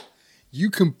glass. You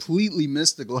completely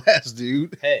missed the glass,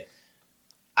 dude. Hey,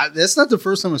 That's not the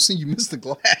first time I've seen you miss the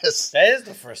glass. that is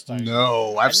the first time.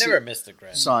 No, I've never missed the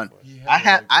grass. Son, before. I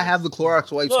have the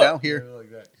Clorox wipes Look. down here. Like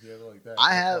that.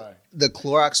 I have the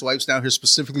Clorox wipes down here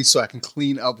specifically so I can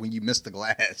clean up when you miss the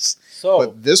glass. So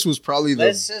But this was probably the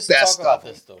let's just best talk about of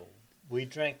them. this though. We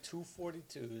drank 2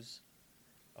 42s,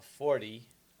 a 40,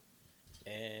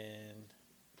 and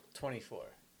 24.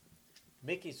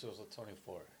 Mickey's was a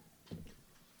 24.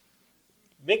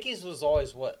 Mickey's was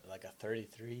always what, like a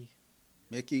 33?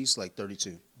 Mickey's like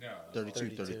 32. No,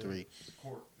 32, 32. 33.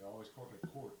 Quart. They always call it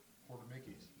quart of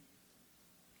Mickey's.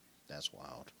 That's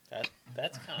wild.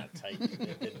 That's kind of tight.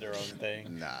 They did their own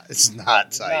thing. Nah, it's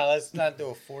not No, tight. let's not do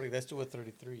a 40. Let's do a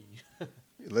 33.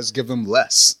 Let's give them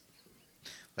less.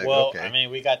 Like, well, okay. I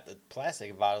mean, we got the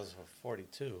plastic bottles for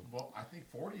 42. Well, I think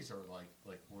 40s are like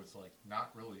was like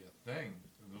not really a thing.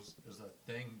 It was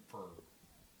a thing for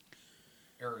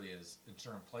areas in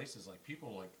certain places. Like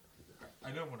people like,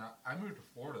 I know when I moved to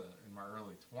Florida in my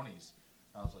early 20s,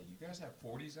 I was like, you guys have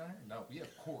 40s down here? No, we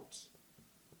have quarts.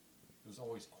 There's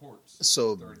always quarts.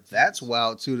 So 32s. that's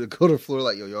wild too to go to Florida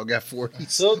like, yo, y'all got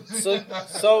 40s.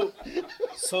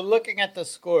 So looking at the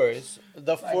scores,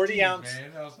 the 40 19, ounce,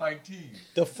 man, that was 19.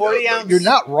 the 40 ounce, You're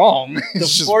not wrong. the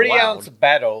It's just 40 wild. ounce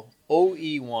battle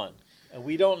OE won, and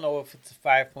we don't know if it's a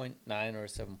 5.9 or a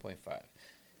 7.5,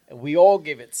 and we all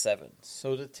gave it 7.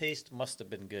 So the taste must have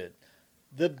been good.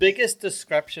 The biggest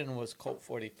discrepan was Colt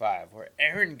 45, where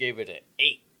Aaron gave it an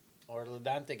 8, or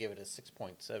Ladante gave it a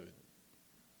 6.7.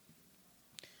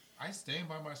 I stand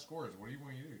by my scores. What do you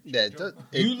want to do? Yeah, it does-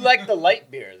 You like the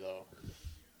light beer though.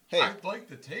 Hey, I like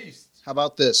the taste. how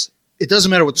about this? It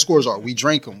doesn't matter what the scores are. We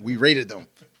drank them. We rated them.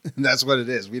 That's what it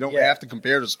is. We don't Yeah. have to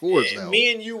compare the scores now.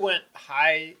 Me and you went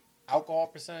high alcohol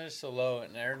percentage to low,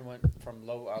 and Aaron went from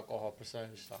low alcohol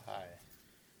percentage to high.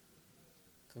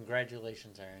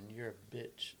 Congratulations, Aaron. You're a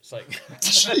bitch. It's like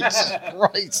Jesus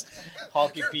Christ.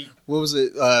 Honky Pete. What was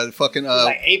it? Fucking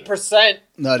Like 8%,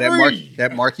 no,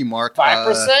 that Marky Mark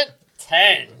 5%,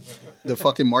 10. the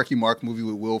fucking Marky Mark movie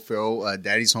with Will Ferrell,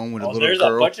 Daddy's Home, when Oh, a little there's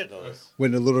girl a bunch of those.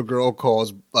 when the little girl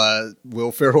calls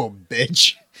Will Ferrell a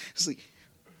bitch. It's like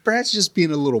Brad's just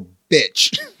being a little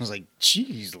bitch. I was like,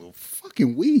 geez, little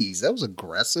fucking wheeze. That was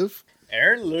aggressive.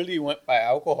 Aaron literally went by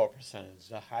alcohol percentage,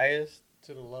 the highest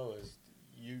to the lowest.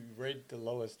 You rate the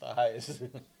lowest the highest.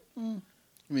 I mean,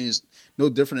 it's no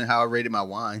different than how I rated my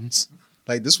wines.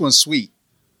 Like, this one's sweet.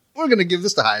 We're going to give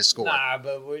this the highest score. Nah,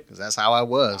 but Because that's how I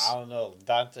was. I don't know,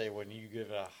 Dante. When you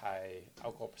give it a high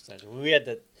alcohol percentage, we had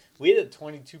the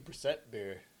 22%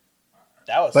 beer.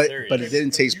 That was serious. But it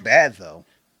didn't taste bad, though.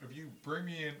 If you bring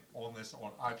me in on this on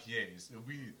IPAs, it'll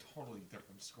be a totally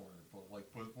different score. But like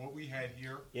with what we had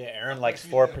here, Yeah, Aaron likes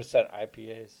 4%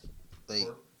 IPAs. Like,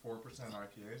 4%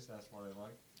 IPAs. That's what I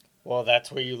like. Well,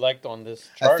 that's what you liked on this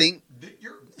chart. I think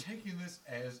You're taking this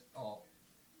as malt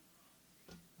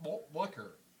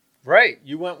liquor. Right,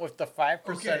 you went with the 5%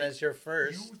 Okay, as your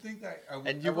first, You think that I would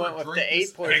and you ever went with drink the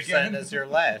this 8% again? as your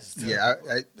last. yeah,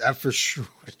 I for sure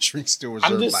drink still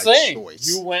reserved I'm just by saying, choice.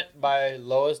 you went by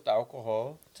lowest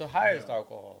alcohol to highest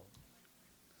alcohol.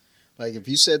 Like, if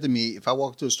you said to me, if I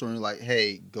walk to a store and you're like,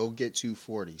 hey, go get 2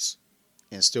 40s,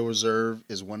 and still reserve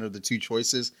is one of the 2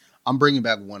 choices, I'm bringing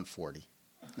back 140.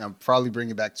 And I'm probably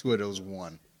bringing back 2 of those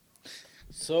 1.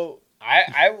 So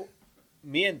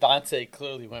me and Dante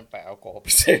clearly went by alcohol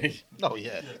percentage. Oh,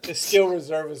 yeah. The Steel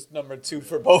Reserve was number 2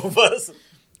 for both of us,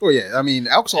 Oh, yeah. I mean,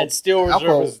 alcohol, and Steel Reserve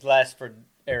alcohol was last for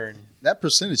Aaron. that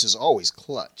percentage is always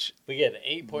clutch. We get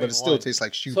 8.1. But it still tastes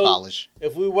like shoe So, polish.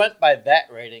 If we went by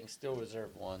that rating, Steel Reserve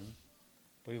won.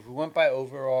 But if we went by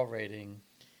overall rating,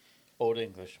 Old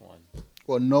English won.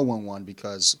 Well, no one won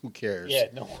because who cares? Yeah,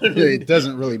 no one. It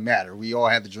doesn't really matter. We all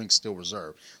had to drink still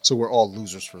reserve. So we're all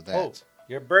losers for that. Oh,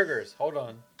 your burgers. Hold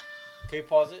on. Can you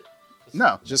pause it?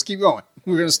 No, just keep going.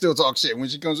 We're going to still talk shit. When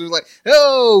she comes, we're like,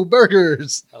 oh,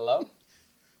 burgers. Hello?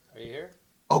 Are you here?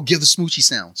 Oh, give the smoochy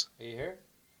sounds. Are you here?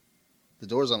 The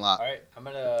door's unlocked. All right, I'm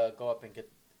going to go up and get...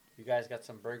 You guys got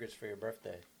some burgers for your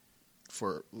birthday.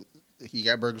 He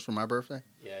got burgers for my birthday?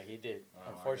 Yeah, he did.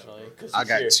 Unfortunately. I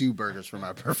got 2 burgers for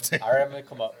my birthday. All right, I'm going to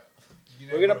come up. You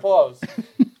know We're going to what? pause.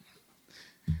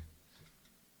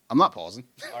 I'm not pausing.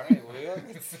 All right,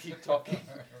 let's keep talking.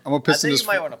 I'm going to I piss in think this. you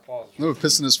might want to pause. I'm going to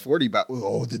piss in this 40 bottle.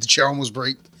 Oh, did the chair almost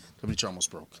break? Tell me the chair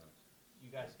almost broke. You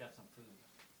guys got some food.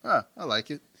 Ah, I like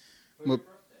it. For I'm your going to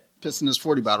birthday. piss in this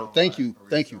 40 bottle. Thank you. Are we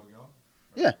Thank still you.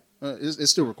 going? Yeah,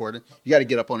 it's still recording. You got to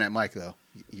get up on that mic, though.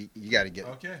 You got to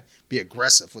Okay. be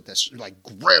aggressive with that. Like,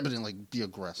 grab it and, like, be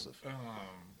aggressive.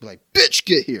 Be like, bitch,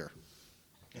 get here.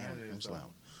 That Damn, it is was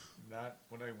loud. not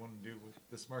what I want to do with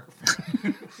this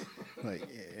microphone.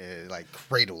 Like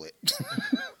cradle it.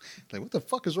 Like, what the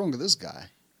fuck is wrong with this guy?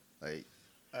 Like,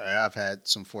 I've had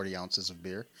some 40 ounces of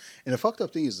beer. And the fucked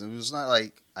up thing is, it was not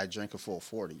like I drank a full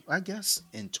 40. I guess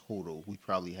in total, we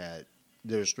probably had,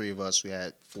 there's 3 of us, we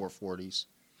had 4 40s.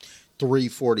 3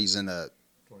 40s in a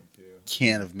 22.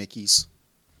 can of Mickey's.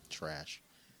 Trash.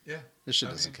 Yeah. This shit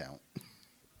doesn't count.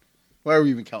 Why are we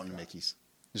even counting Mickey's?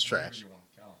 It's trash. You want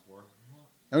to count for.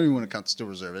 I don't even want to count the Still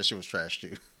Reserve. That shit was trash,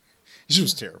 too. This shit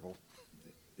was terrible.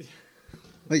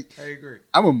 Like, I agree.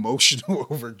 I'm emotional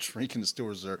over drinking the Still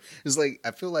Reserve. It's like,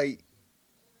 I feel like,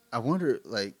 I wonder,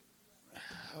 like,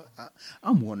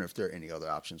 I'm wondering if there are any other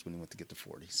options when you went to get the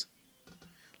 40s.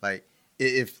 Like,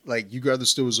 if, like, you grabbed the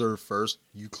Still Reserve first,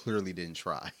 you clearly didn't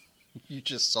try. You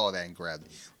just saw that and grabbed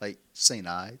it. Like, St.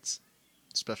 Ides,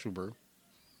 special brew.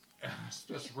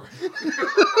 Special brew.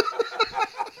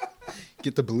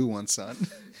 Get the blue one, son.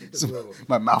 Blue.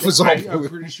 My mouth is all blue. I'm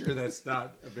pretty sure that's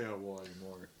not available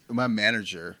anymore. My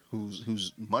manager,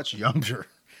 who's much younger,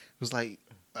 was like,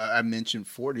 I mentioned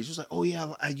 40s. She was like, oh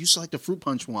yeah, I used to like the fruit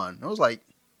punch one. I was like,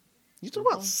 you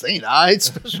talking about St. Ides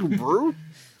special brew?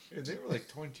 And they were like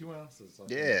 22 ounces.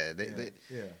 Yeah,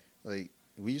 yeah. Like,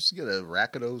 we used to get a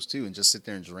rack of those too and just sit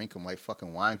there and drink them like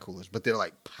fucking wine coolers, but they're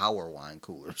like power wine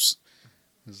coolers.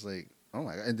 It's like, oh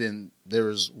my God. And then there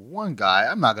was one guy,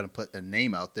 I'm not going to put a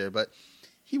name out there, but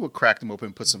he would crack them open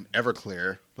and put some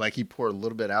Everclear. Like, he poured a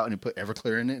little bit out and he put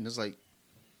Everclear in it. And it's like,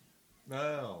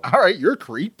 no. all right, you're a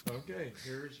creep. Okay,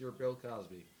 here's your Bill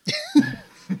Cosby.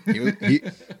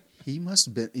 He must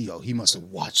have been, he must have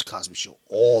watched Cosby Show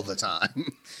all the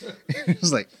time.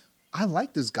 It's like, I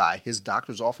like this guy. His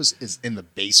doctor's office is in the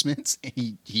basement.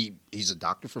 He's a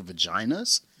doctor for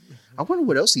vaginas. I wonder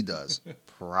what else he does.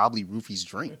 Probably roofies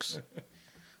drinks.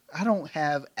 I don't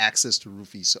have access to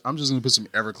roofies, so I'm just going to put some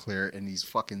Everclear in these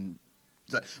fucking...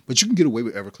 But you can get away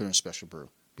with Everclear in Special Brew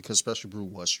because Special Brew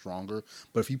was stronger.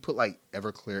 But if you put like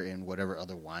Everclear in whatever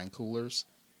other wine coolers,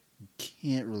 you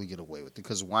can't really get away with it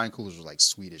because wine coolers are like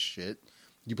sweet as shit.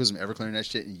 You put some Everclear in that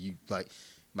shit and you like,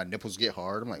 my nipples get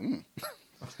hard. I'm like,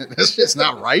 that shit's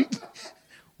not right.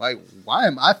 Like, why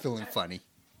am I feeling funny?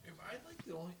 If I like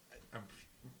the only... I'm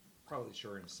probably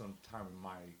sure in some time in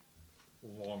my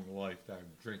long life that I'm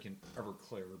drinking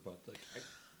Everclear, but like I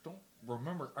don't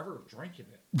remember ever drinking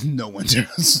it. No one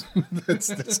does.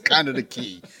 That's kind of the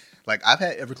key. Like, I've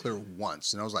had Everclear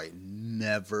once, and I was like,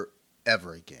 never,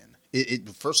 ever again. It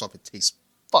first off, it tastes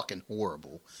fucking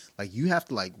horrible. Like, you have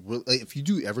to like if you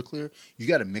do Everclear, you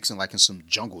got to mix it like in some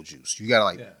jungle juice. You got to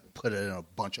like put it in a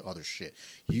bunch of other shit.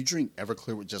 You drink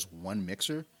Everclear with just one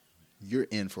mixer, you're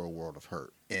in for a world of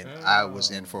hurt. And I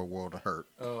was in for a world of hurt.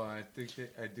 Oh, I think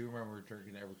I do remember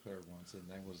drinking Everclear once, and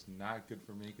that was not good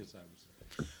for me because I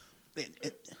was...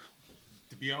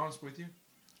 to be honest with you,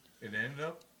 it ended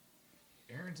up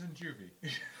Aaron's and Juvie.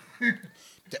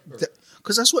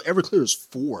 Because that's what Everclear is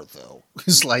for, though.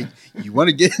 It's like, you want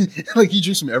to get... like, you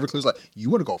drink some Everclear, it's like, you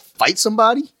want to go fight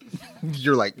somebody?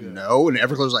 You're like, no. And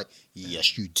Everclear's like,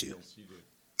 yes, you do. Yes, you do.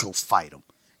 Go fight him.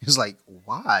 It's like,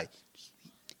 why?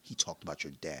 He talked about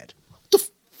your dad. What the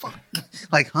fuck?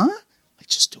 Like, huh? Like,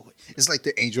 just do it. It's like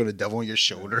the angel and the devil on your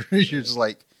shoulder. You're just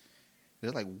like,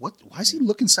 they're like, what? Why is he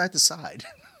looking side to side?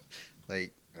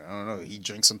 Like, I don't know. He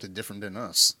drinks something different than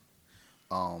us.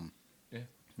 Nah,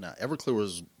 Everclear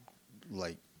was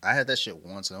like, I had that shit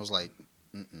once and I was like,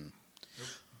 mm-mm.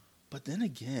 But then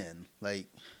again, like,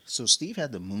 so Steve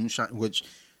had the moonshine, which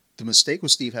the mistake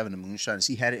with Steve having the moonshine is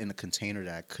he had it in a container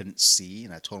that I couldn't see,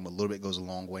 and I told him a little bit goes a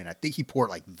long way, and I think he poured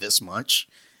like this much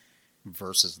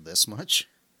versus this much.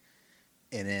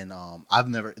 And then I've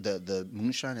never, the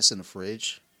moonshine that's in the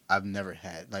fridge, I've never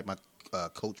had, like my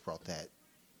coach brought that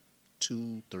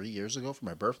 2-3 years ago for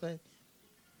my birthday,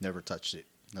 never touched it.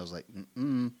 And I was like,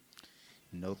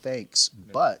 no thanks.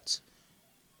 No. But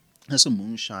there's a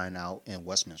moonshine out in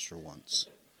Westminster once.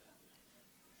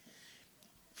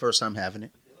 First time having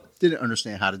it. Didn't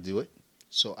understand how to do it.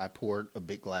 So I poured a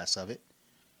big glass of it.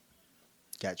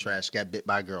 Got trashed, got bit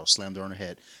by a girl, slammed her on her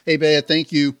head. Hey, babe,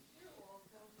 thank you.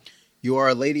 You are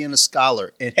a lady and a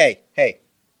scholar. And hey,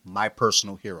 my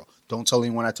personal hero. Don't tell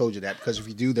anyone I told you that, because if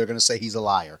you do, they're going to say he's a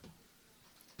liar.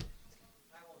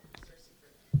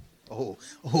 Oh,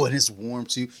 and it's warm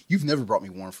too. You've never brought me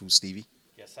warm food, Stevie.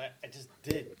 Yes, I just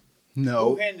did.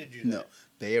 No. Who handed you that? No,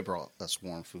 they have brought us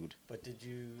warm food. But did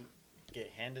you get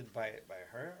handed by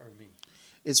her or me?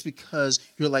 It's because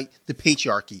you're like the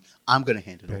patriarchy. I'm going to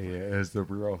hand it over. Yeah, as the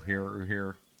real hero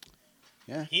here.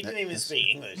 Yeah. He didn't even speak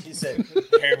English. He said,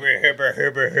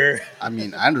 her. I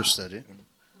mean, I understood it.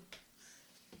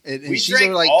 And We she's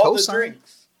drank like all the co-signing.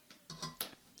 drinks.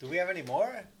 Do we have any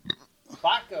more?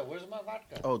 Vodka. Where's my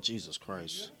vodka? Oh Jesus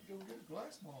Christ! Go get a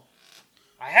glass ball.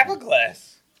 I have a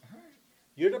glass.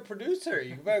 You're the producer.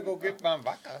 You better go get my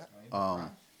vodka.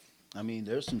 I mean,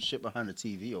 there's some shit behind the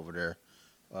TV over there.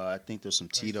 I think there's some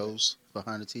Tito's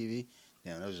behind the TV.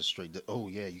 Yeah, that was just straight. Oh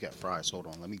yeah, you got fries. Hold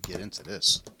on, let me get into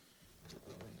this.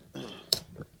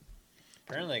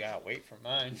 Apparently, I gotta wait for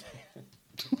mine.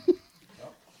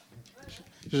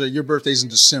 She's like, your birthday's in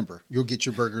December. You'll get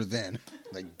your burger then.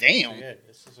 Like, damn. Yeah,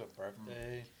 this is a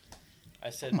birthday. I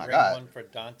said Oh my bring God. one for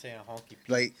Dante and Honky Pete.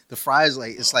 Like the fries,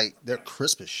 like it's like they're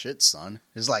crisp as shit, son.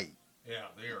 It's like Yeah,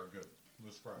 they are good.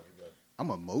 Those fries are good. I'm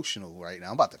emotional right now.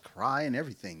 I'm about to cry and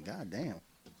everything. God damn.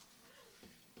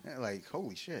 Yeah, like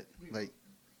holy shit. Like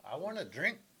I want a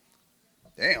drink.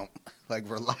 damn. Like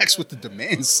relax with the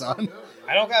demands, son.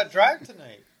 I don't gotta drive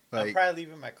tonight. I'm Like probably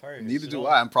leaving my car here. neither so do don't-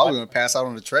 I. I'm probably gonna pass out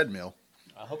on the treadmill.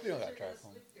 I hope you don't gotta drive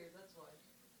home.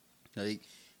 Like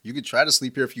you could try to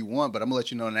sleep here if you want, but I'm gonna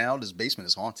let you know now this basement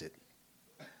is haunted.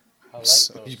 I like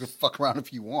So those. you can fuck around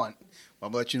if you want. But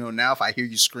I'm gonna let you know now if I hear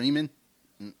you screaming,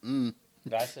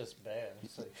 That's just bad.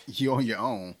 It's like, you on your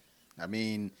own. I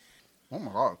mean, oh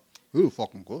my god. Ooh,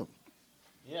 fucking good.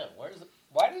 yeah,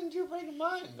 why didn't you bring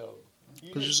mine though?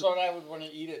 You 'Cause just you're- thought I would want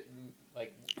to eat it in,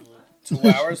 like 2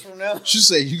 hours from now? She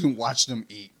said you can watch them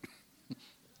eat.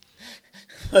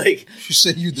 Like, She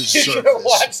said you you deserve should have this.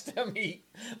 watched them eat,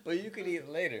 but you could eat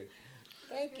later.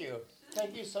 Thank you.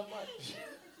 Thank you so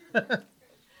much.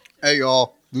 Hey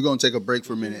y'all, we're gonna take a break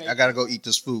for a minute. I gotta go eat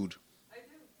this food.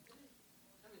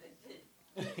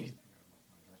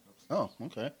 Oh,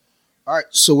 okay. All right,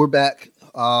 so we're back.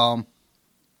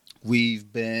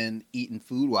 We've been eating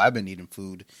food. Well, I've been eating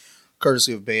food,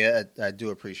 courtesy of Bea. I do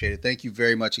appreciate it. Thank you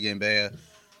very much again, Bea.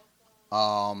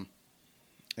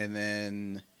 And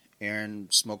then Aaron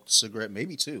smoked a cigarette,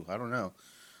 maybe two. I don't know.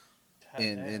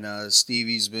 And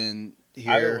Stevie's been I've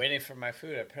here. been waiting for my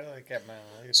food. Apparently, I got my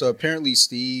own later. So apparently,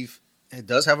 Steve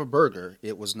does have a burger.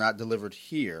 It was not delivered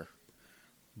here,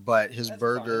 but his That's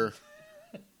burger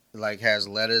like has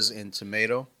lettuce and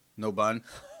tomato, no bun.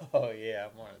 Oh yeah,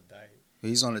 I'm on a diet.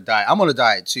 He's on a diet. I'm on a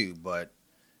diet too, but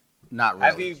not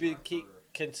Have really. you been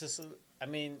consistent? I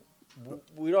mean,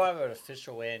 we don't have an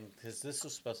official weigh-in because this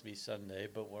was supposed to be Sunday,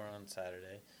 but we're on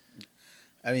Saturday.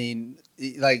 I mean,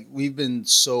 like we've been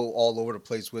so all over the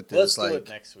place with Let's this. do Like, it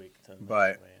next week.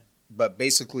 but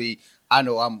basically, I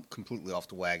know I'm completely off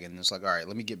the wagon. It's like, all right,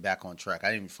 let me get back on track. I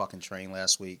didn't even fucking train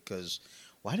last week because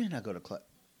why didn't I go to class?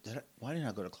 Why didn't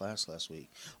I go to class last week?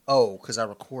 Oh, because I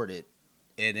recorded,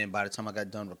 and then by the time I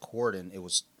got done recording, it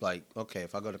was like, okay,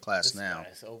 if I go to class This now,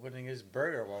 guy's opening his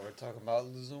burger while we're talking about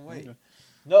losing weight. Okay.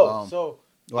 No, so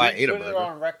well, I we ate a put it burger.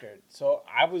 on record. So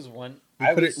I was one.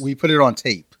 We put it on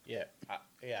tape. Yeah,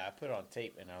 I put it on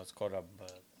tape, and I was caught up.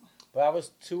 But I was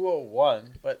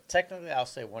 201. But technically, I'll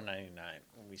say 199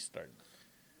 when we started.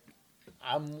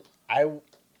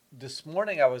 This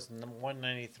morning I was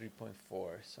 193.4,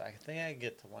 so I think I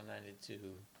get to 192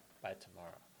 by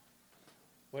tomorrow.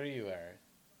 What are you, Aaron?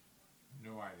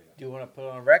 No idea. Do you want to put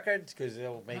it on record because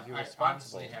it'll make you I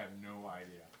responsible? honestly have no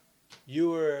idea. You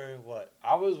were what?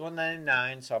 I was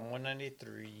 199, so I'm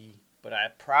 193. But I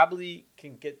probably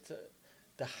can get to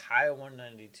the high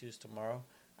 192s tomorrow.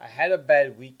 I had a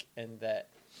bad week in that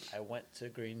I went to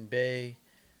Green Bay.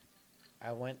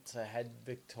 I had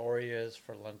Victoria's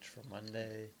for lunch for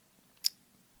Monday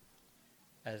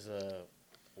as a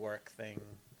work thing.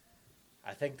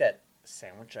 I think that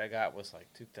sandwich I got was like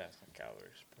 2,000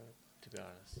 calories, bro, to be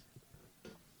honest.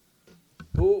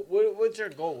 What's your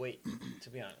goal weight, to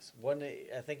be honest?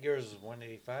 I think yours is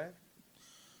 185?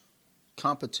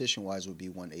 Competition wise would be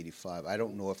 185. I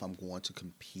don't know if I'm going to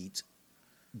compete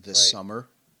this Right. summer.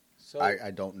 So I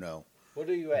don't know. what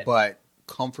are you at? But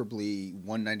comfortably,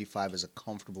 195 is a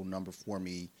comfortable number for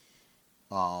me,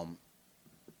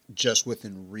 just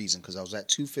within reason. Because I was at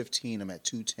 215, I'm at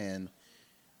 210.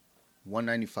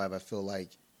 195, I feel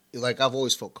like I've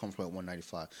always felt comfortable at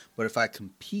 195. But if I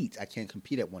compete, I can't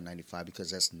compete at 195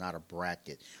 because that's not a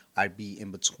bracket. I'd be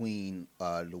in between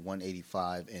the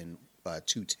 185 and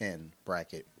 210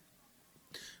 bracket.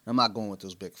 I'm not going with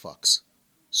those big fucks.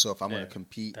 So if I'm going to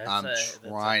compete, I'm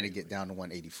trying to get down to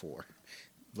 184,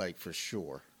 like for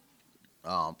sure.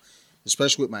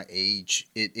 Especially with my age,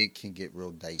 it can get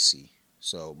real dicey.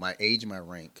 So my age and my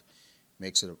rank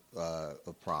makes it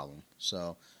a problem.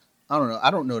 So I don't know.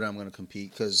 I don't know that I'm going to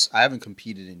compete because I haven't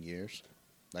competed in years.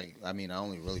 Like, I mean, I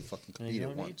only really fucking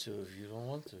competed once. You don't need to if you don't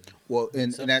want to. Well,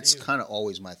 and up that's to you. kind of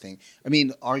always my thing. I mean,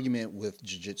 the argument with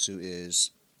jiu-jitsu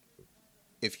is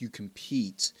if you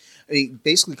compete, I mean,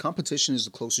 basically competition is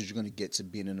the closest you're going to get to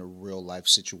being in a real life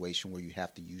situation where you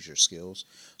have to use your skills.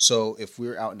 So if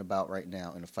we're out and about right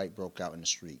now and a fight broke out in the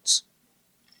streets,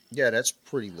 yeah, that's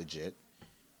pretty legit.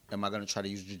 Am I going to try to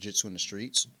use jiu-jitsu in the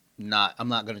streets? Not. I'm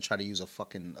not going to try to use a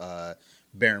fucking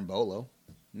berimbolo.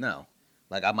 No.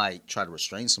 Like, I might try to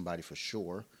restrain somebody for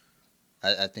sure.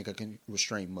 I think I can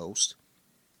restrain most.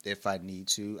 If I need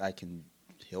to, I can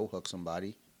heel hook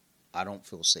somebody. I don't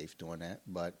feel safe doing that.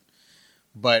 But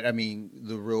I mean,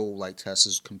 the real, like, test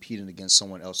is competing against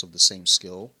someone else of the same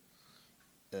skill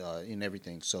in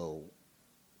everything. So,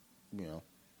 you know,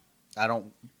 I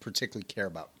don't particularly care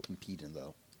about competing,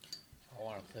 though. I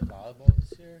want to play volleyball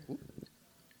this year. Ooh.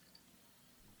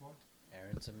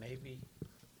 Aaron's a maybe.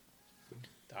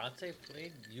 Dante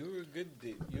played. You were good.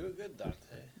 You were good, Dante.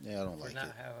 Yeah, I don't like it.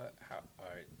 All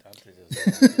right, Dante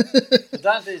doesn't.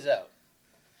 Dante's out.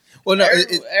 Well, no,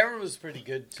 Aaron was pretty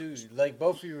good too. Like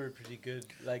both of you were pretty good.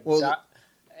 Like well,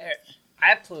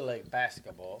 I play like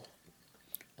basketball.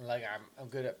 And like I'm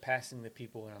good at passing the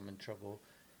people when I'm in trouble.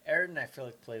 Aaron, I feel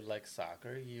like played like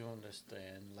soccer. You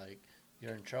understand? Like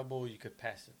you're in trouble, you could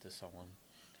pass it to someone.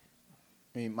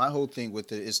 I mean, my whole thing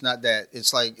with it, it's not that,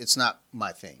 it's like, it's not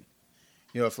my thing.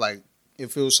 You know, if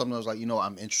it was something I was like, you know,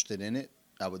 I'm interested in it,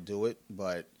 I would do it,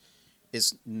 but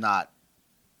it's not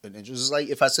an interest. It's like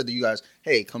if I said to you guys,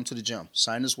 hey, come to the gym,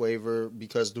 sign this waiver,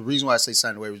 because the reason why I say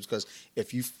sign the waiver is because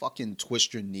if you fucking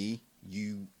twist your knee,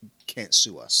 you can't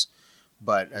sue us.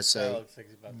 But I say,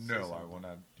 no, I will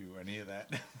not do any of that.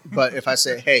 But if I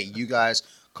say, hey, you guys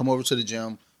come over to the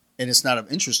gym, and it's not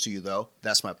of interest to you, though,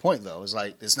 that's my point, though. It's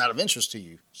like, it's not of interest to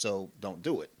you, so don't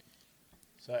do it.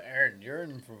 So, Aaron, you're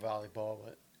in for volleyball,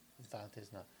 but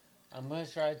Dante's not. I'm going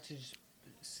to try to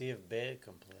see if Bea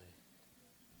can play.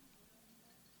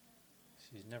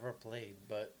 She's never played,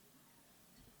 but...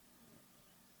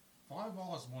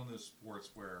 Volleyball is one of those sports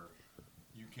where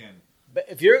you can... But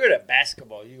if you're good at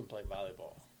basketball, you can play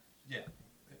volleyball. Yeah.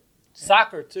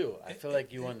 Soccer, too. I feel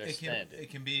like you understand it. It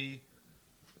can be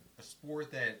a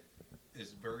sport that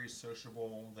is very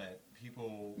sociable, that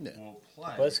people will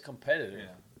play. But it's competitive.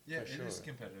 Yeah, it is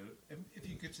competitive. If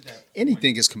you get to that point,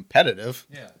 anything is competitive.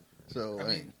 Yeah. So, I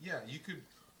mean, yeah, you could...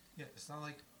 Yeah, it's not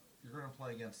like you're going to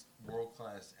play against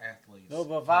world-class athletes. No,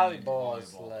 but volleyball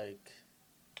is like...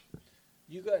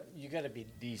 You got to be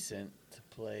decent to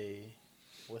play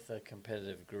with a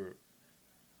competitive group.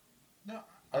 No,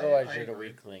 otherwise I you're the agree.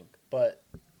 weak link. But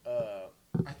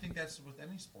I think that's with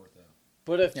any sport, though.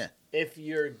 But if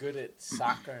you're good at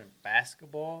soccer and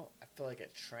basketball, I feel like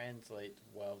it translates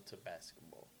well to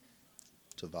basketball.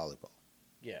 To volleyball.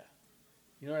 Yeah,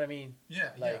 you know what I mean. Yeah,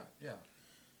 like, yeah.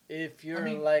 If you're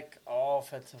like an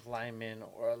offensive lineman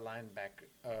or a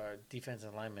linebacker,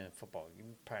 defensive lineman in football, you're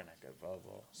probably not good at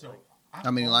volleyball. So. Like,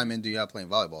 how many linemen do you have playing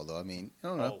volleyball, though? I mean, I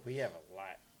don't know. Oh, we have a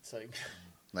lot. It's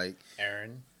like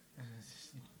Aaron,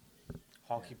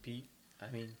 Honky Pete. I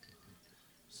mean,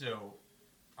 so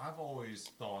I've always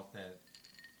thought that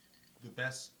the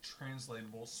best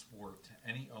translatable sport to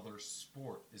any other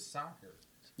sport is soccer.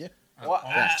 Yeah. Well,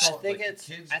 I think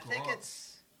it's.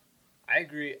 I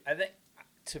agree. I think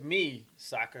to me,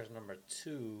 soccer is number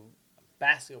 2,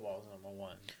 basketball is number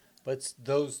 1, but it's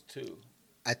those two.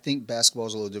 I think basketball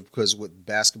is a little different because with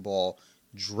basketball,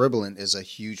 dribbling is a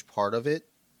huge part of it.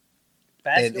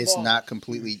 And it's not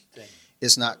completely,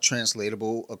 it's not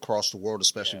translatable across the world,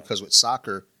 especially because with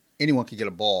soccer, anyone can get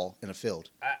a ball in a field.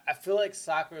 I feel like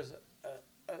soccer is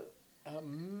a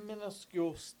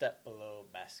minuscule step below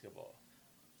basketball.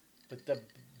 But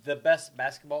the best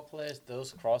basketball players,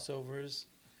 those crossovers.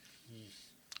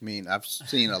 I mean, I've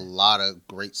seen a lot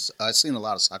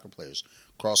of soccer players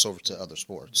cross over to other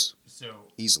sports. So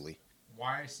easily.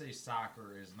 Why I say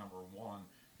soccer is number 1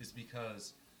 is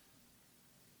because,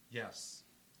 yes,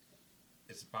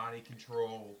 it's body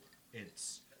control.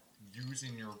 It's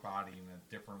using your body in a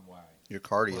different way. Your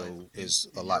cardio is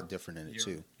a lot different in it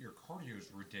too. Your cardio is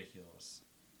ridiculous.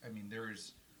 I mean,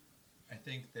 I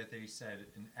think that they said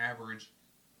an average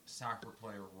soccer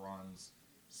player runs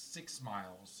 6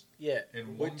 miles.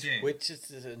 In one game. Which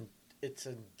is it's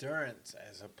endurance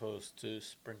as opposed to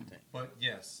sprinting. But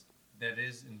yes, that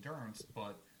is endurance,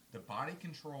 but the body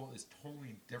control is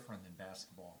totally different than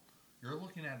basketball. You're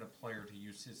looking at a player to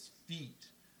use his feet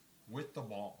with the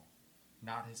ball,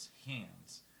 not his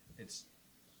hands. It's,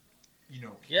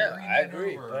 I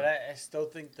agree, but I still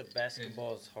think the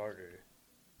basketball is harder.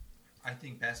 I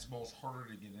think basketball is harder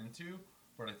to get into,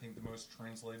 but I think the most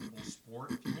translatable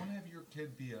sport, if you want to have your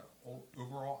kid be an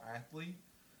overall athlete,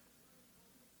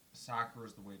 soccer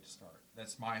is the way to start.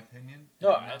 That's my opinion.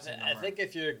 No, I think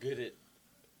if you're good at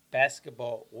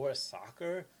basketball or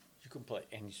soccer, You can play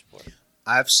any sport.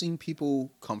 I've seen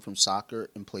people come from soccer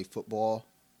and play football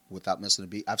without missing a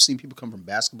beat. I've seen people come from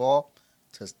basketball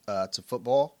to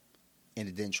football, and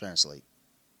it didn't translate.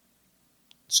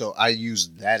 So I use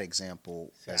that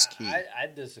example as key. I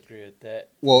disagree with that.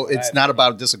 Well, it's not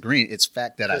about disagreeing. It's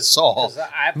fact that I saw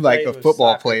like a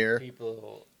football player.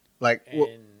 People like, well,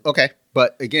 okay,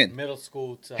 but again, middle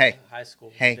school to high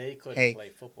school, they couldn't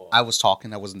play football. I was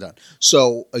talking. I wasn't done.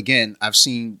 So again, I've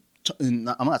seen. I'm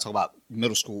not talking about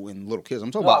middle school and little kids. I'm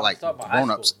talking about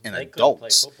grown-ups and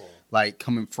adults, like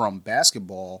coming from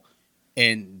basketball,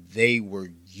 and they were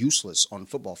useless on the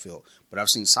football field. But I've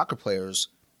seen soccer players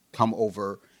come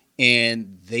over,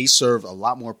 and they serve a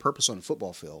lot more purpose on the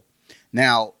football field.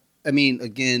 Now, I mean,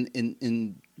 again,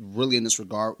 in this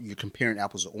regard, you're comparing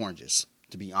apples to oranges,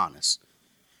 to be honest,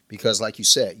 because like you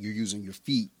said, you're using your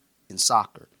feet in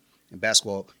soccer. In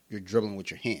basketball, you're dribbling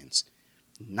with your hands.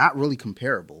 Not really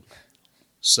comparable.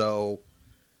 So,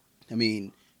 I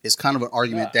mean, it's kind of an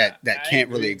argument that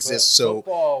can't really exist. So,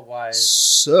 football-wise,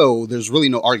 so there's really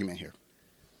no argument here.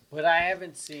 But I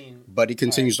haven't seen. But he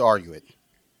continues to argue it.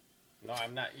 No,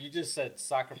 I'm not. You just said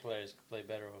soccer players play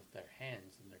better with their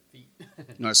hands than their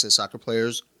feet. No, I said soccer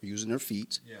players are using their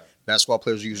feet. Yeah. Basketball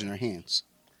players are using their hands.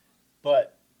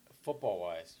 But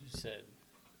football-wise, you said.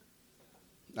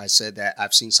 I said that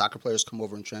I've seen soccer players come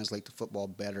over and translate to football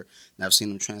better than I've seen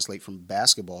them translate from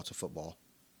basketball to football.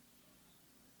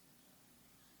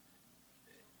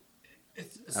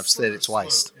 I've said it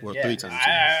twice or 3 times.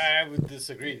 I would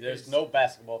disagree. There's no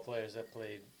basketball players that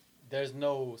played. There's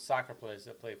no soccer players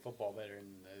that play football better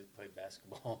than they play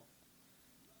basketball.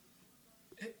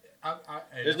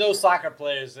 There's no soccer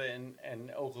players in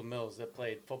Oakland Mills that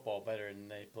played football better than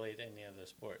they played any other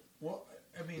sport. Well,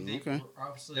 I mean,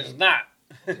 obviously there's not.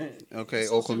 Okay,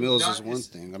 Oakland Mills is one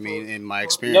thing. I mean, in my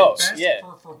experience.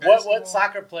 No, what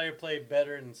soccer player played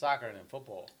better in soccer than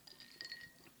football?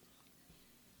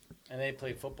 And they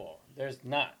played football. There's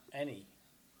not any.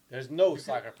 There's no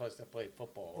soccer players that play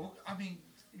football. Well, I mean,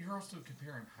 you're also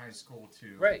comparing high school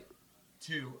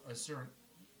to a certain.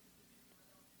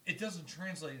 It doesn't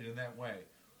translate in that way.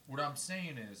 What I'm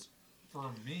saying is,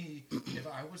 for me, if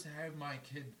I was to have my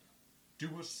kid do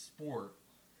a sport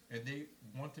and they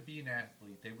want to be an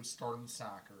athlete, they would start in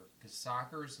soccer because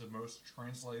soccer is the most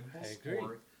translatable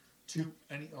sport to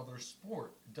any other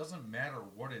sport. It doesn't matter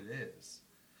what it is.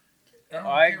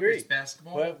 I agree. If it's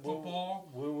basketball, football,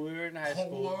 when we were in high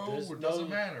school, it doesn't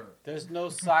matter. There's no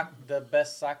the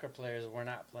best soccer players were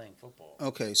not playing football.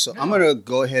 Okay, so I'm going to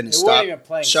go ahead and stop.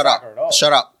 Shut up.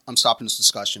 Shut up. I'm stopping this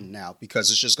discussion now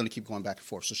because it's just going to keep going back and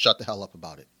forth. So shut the hell up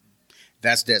about it.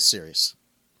 That's dead serious.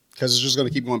 Because it's just going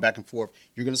to keep going back and forth.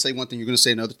 You're going to say one thing, you're going to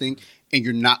say another thing, and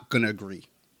you're not going to agree.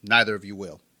 Neither of you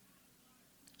will.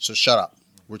 So shut up.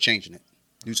 We're changing it.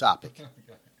 New topic.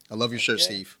 I love your shirt,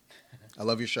 Steve. I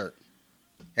love your shirt.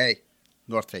 Hey,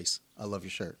 North Face, I love your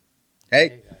shirt.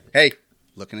 Hey,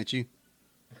 looking at you.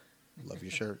 Love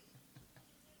your shirt.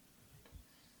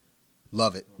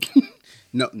 Love it.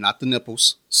 No, not the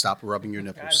nipples. Stop rubbing your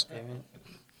nipples. God damn it.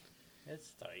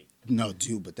 It's tight. No,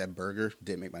 dude, but that burger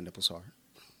did make my nipples hard.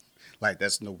 Like,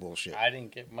 that's no bullshit. I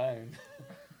didn't get mine.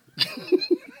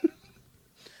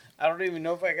 I don't even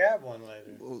know if I got one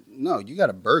later. Well, no, you got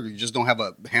a burger. You just don't have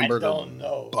a hamburger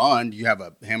bun. You have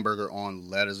a hamburger on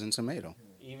lettuce and tomato.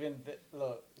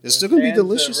 Look. It's still going to be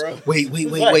delicious. Wait.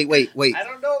 I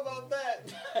don't know about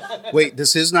that. Wait,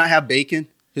 does his not have bacon?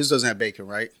 His doesn't have bacon,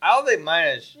 right? I don't think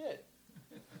mine has shit.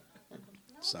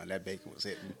 Son, that bacon was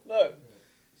hitting. Look,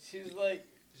 she's like,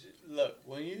 look,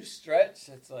 when you stretch,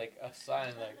 it's like a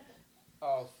sign like,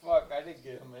 oh, fuck, I didn't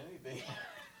get him anything.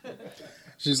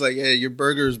 She's like, hey, your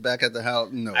burger's back at the house.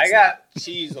 No, I got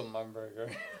cheese on my burger.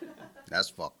 That's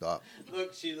fucked up.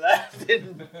 Look, she laughed,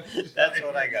 and that's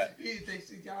what I got. He thinks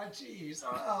he got cheese.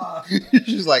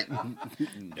 She's like,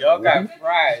 y'all got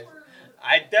fries.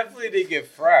 I definitely didn't get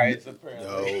fries,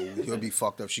 apparently. No, you'll be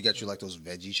fucked up. She got you like those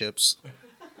veggie chips.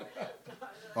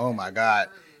 Oh, my God.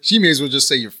 She may as well just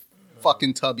say you're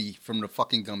fucking Tubby from the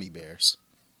fucking Gummy Bears.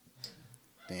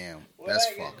 Damn, that's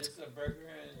fucked. Just a burger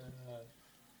and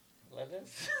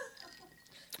lettuce?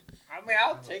 I mean,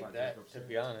 I'll take that, to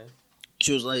be honest.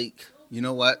 She was like, you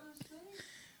know what?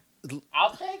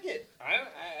 I'll take it.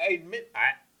 I admit,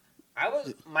 I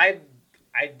was, my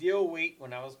ideal weight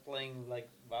when I was playing like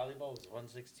volleyball was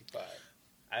 165.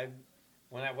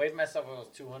 When I weighed myself when I was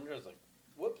 200, I was like,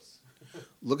 whoops.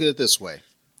 Look at it this way.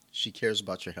 She cares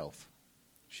about your health.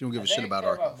 She don't give a shit about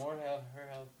our health. Her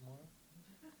health more.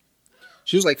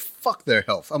 She was like, fuck their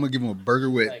health. I'm going to give them a burger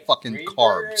with like fucking 3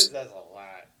 carbs. Burgers, that's a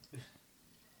lot.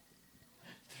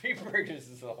 3 burgers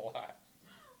is a lot.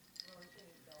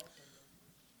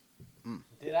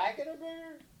 Did I get a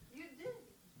burger? You did.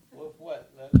 With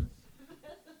what?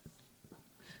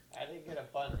 I didn't get a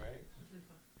bun, right?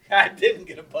 I didn't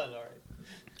get a bun, all right.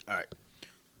 All right.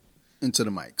 Into the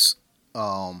mics.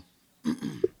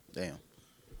 Damn.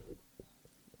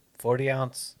 40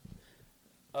 ounce.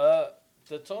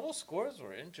 The total scores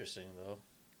were interesting, though.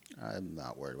 I'm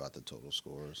not worried about the total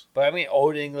scores. But I mean,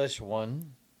 Old English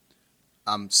won.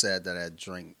 I'm sad that that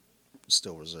drink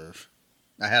still reserved.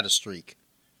 I had a streak.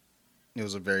 It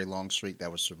was a very long streak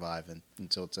that was surviving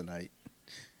until tonight.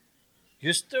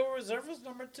 You're still reserve as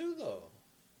number 2, though.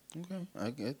 Okay, I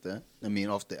get that. I mean,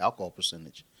 off the alcohol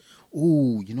percentage.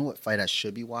 Ooh, you know what fight I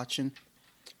should be watching?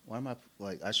 Why am I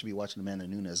like I should be watching Amanda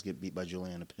Nunes get beat by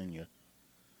Juliana Pena?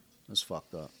 That's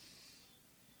fucked up.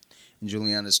 And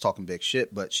Juliana's talking big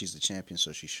shit, but she's the champion,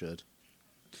 so she should.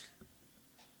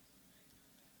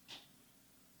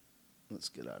 Let's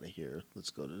get out of here. Let's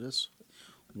go to this.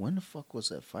 When the fuck was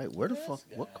that fight? Where the This fuck?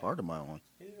 What guy. card am I on?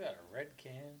 He's got a red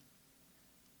can.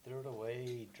 Threw it away.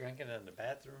 He drank it in the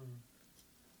bathroom.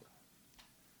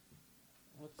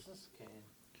 What's this can?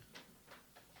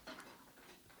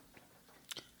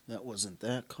 That wasn't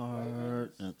that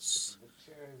card. That's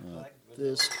The cherry black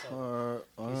this vanilla.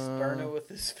 card. He's stirring it with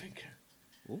his finger.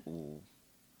 Ooh,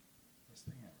 Best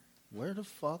thing ever. where the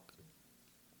fuck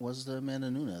was the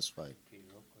Amanda Nunes fight? Real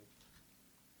quick.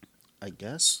 I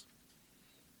guess.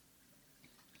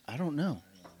 I don't know.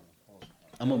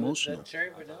 I'm No, emotional. That cherry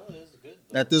vanilla is good.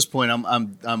 Though. At this point,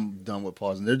 I'm done with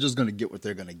pausing. They're just gonna get what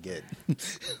they're gonna get.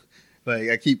 Like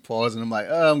I keep pausing. I'm like,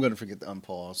 oh, I'm gonna forget to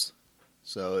unpause.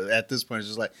 So at this point, it's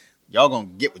just like y'all gonna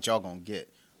get what y'all gonna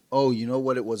get. Oh, you know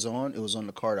what it was on? It was on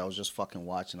the card I was just fucking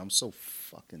watching. I'm so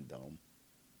fucking dumb.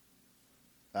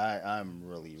 I'm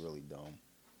really, really dumb.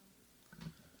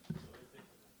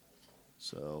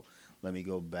 So let me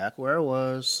go back where I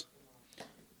was.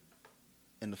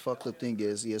 And the fucked up thing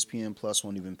is ESPN Plus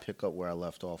won't even pick up where I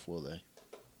left off, will they?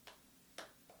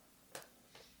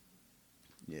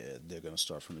 Yeah, they're going to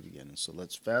start from the beginning. So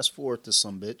let's fast forward to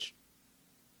some bitch.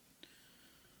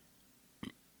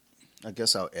 I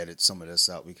guess I'll edit some of this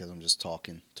out because I'm just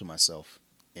talking to myself.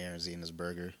 Aaron's eating his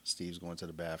burger. Steve's going to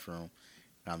the bathroom.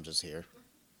 And I'm just here.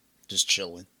 Just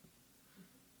chilling.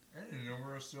 I didn't know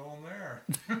we were still in there.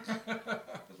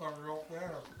 It's not real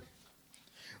fair.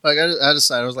 Like, I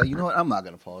decided, I was like, you know what? I'm not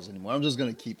going to pause anymore. I'm just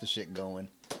going to keep the shit going.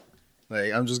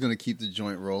 Like, I'm just going to keep the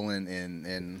joint rolling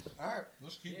and All right,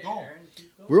 let's keep going. Aaron,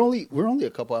 keep going. we're only a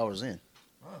couple hours in.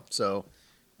 Oh. So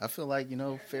I feel like,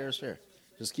 fair is fair.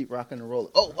 Just keep rocking and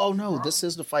rolling. Oh no, this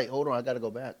is the fight. Hold on, I got to go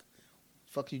back.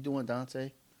 Fuck you doing,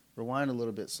 Dante? Rewind a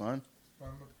little bit, son. Fun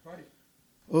with the fight.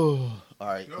 Oh, all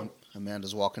right. Go.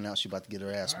 Amanda's walking out. She about to get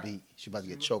her ass beat. She about to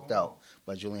get choked out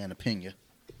by Juliana Pena.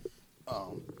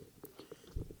 All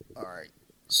right.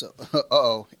 So,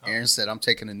 Aaron said, "I'm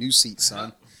taking a new seat,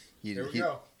 son." He There we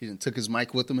go. he done took his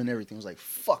mic with him and everything. He was like,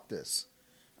 "Fuck this.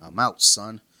 I'm out,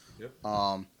 son." Yep. You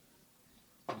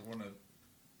want to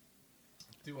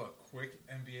do a quick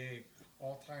NBA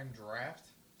all-time draft?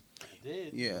 I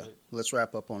did. Yeah. but Let's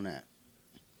wrap up on that.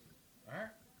 All right.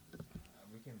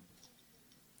 We can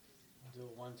Do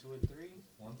 1, 2, and 3.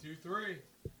 1, 2, 3.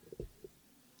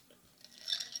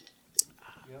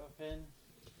 You have a pen?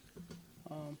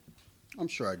 I'm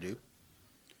sure I do.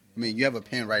 I mean, you have a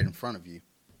pen right in front of you,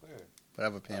 Where? but I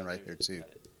have a pen right there, here too.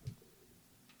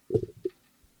 got it.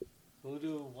 We'll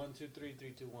do 1, 2, 3,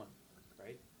 3, 2, 1.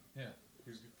 Right? Yeah.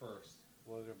 Who's first?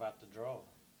 We're about to draw.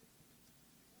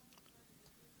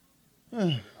 I gotta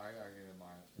get my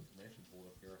information pulled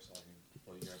up here so I can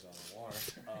pull you guys out of the water.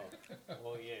 Oh.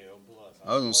 Well, yeah, it'll blow us.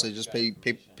 I was gonna say just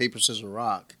paper, scissors,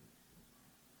 rock,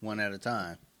 one at a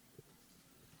time.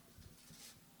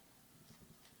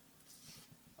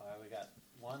 All right, we got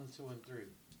 1, 2, and 3.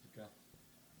 Okay.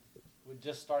 We're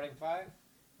just starting 5?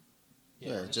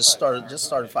 Yeah, we're just starting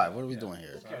start at 5. What are we Yeah. doing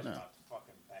here? Who cares No, about the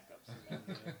fucking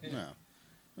backups? no,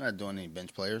 we're not doing any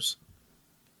bench players.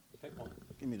 Pick one.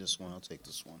 Give me this one. I'll take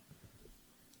this one.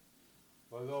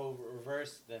 We'll go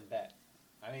reverse, then back.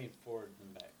 I mean forward,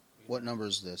 then back. What number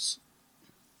is this?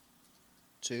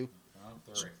 2.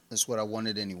 No, 3. That's what I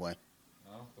wanted anyway.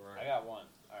 No, 3. I got 1.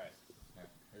 All right. Yeah,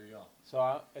 here you go.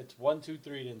 So it's 1, 2,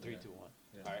 3, then 3, Yeah. 2, 1.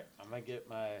 Yeah. All right. I'm gonna get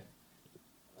my.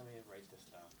 Let me write this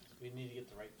down. We need to get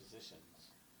the right positions.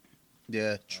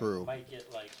 Yeah, true. Might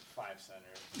get like 5 centers.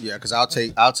 Yeah, because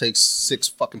I'll take 6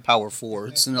 fucking power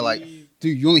forwards, and they're like,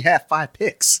 dude, you only have 5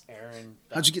 picks. Aaron.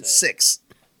 How'd you get Dante. 6?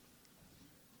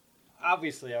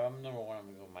 Obviously, I'm number 1. I'm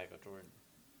gonna go Michael Jordan.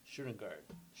 Shooting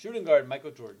guard,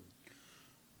 Michael Jordan.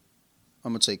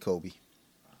 I'm gonna take Kobe.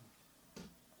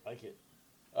 Like it.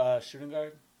 Shooting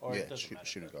guard or Yeah, it doesn't matter.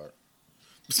 shooting guard.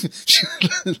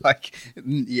 Like,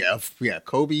 yeah,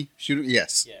 Kobe shooter,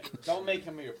 yes. Yeah, don't make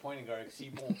him your pointing guard because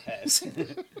he won't pass.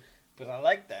 But I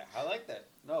like that.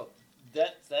 No,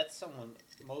 that's someone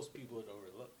most people would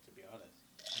overlook, to be honest.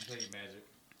 I'm taking Magic.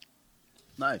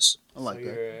 Nice. I like so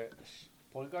that. you're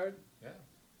point guard? Yeah.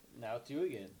 Now it's you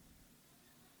again.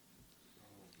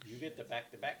 You get the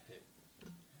back-to-back pick.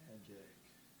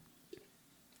 Magic.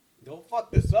 Don't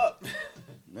fuck this up.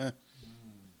 Yeah.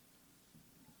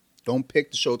 Don't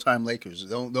pick the Showtime Lakers.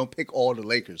 Don't pick all the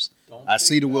Lakers. I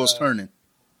see the wheels turning.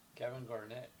 Kevin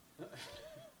Garnett.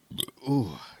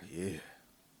 Ooh, yeah.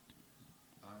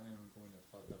 I am going to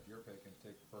fuck up your pick and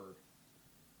take Bird.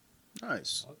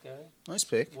 Nice. Okay. Nice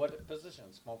pick. What position?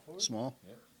 Small forward? Small.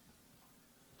 Yep.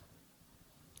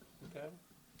 Okay.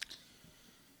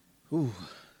 Ooh.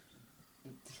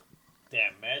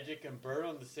 Damn, Magic and Bird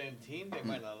on the same team, they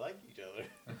might not like each other.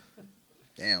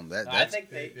 Damn, No, I that's think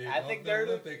They I think they're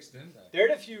the, Olympics, didn't they? they're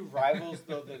the few rivals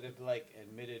though that have like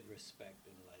admitted respect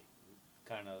and like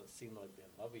kind of seem like they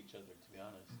love each other. To be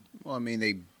honest, well, I mean,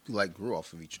 they like grew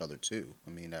off of each other too. I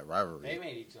mean, that rivalry. they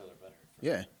made each other better.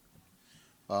 Yeah.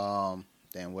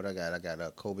 Damn, what I got? I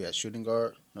got Kobe at shooting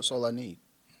guard. That's all I need.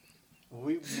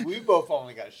 We both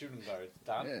only got shooting guards.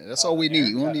 Yeah, that's all we need.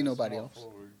 Aaron We don't got need a nobody small else.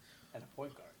 forward and a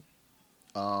point guard.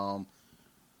 All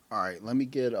right, let me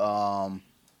get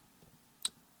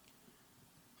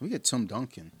Tim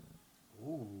Duncan.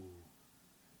 Ooh,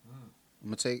 I'm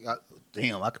gonna take.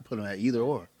 Damn, I could put him at either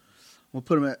or. I'm gonna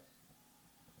put him at.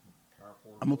 Power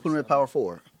forward, I'm gonna put him at center. power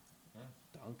forward.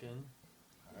 Duncan.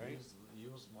 All right. He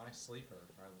was my sleeper.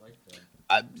 I liked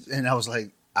him. I was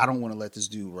like, I don't want to let this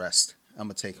dude rest. I'm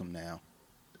gonna take him now.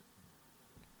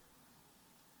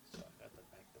 So I got the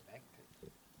back-to-back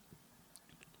pick.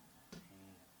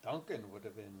 Duncan would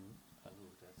have been. Oh,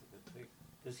 that's a good pick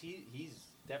because he's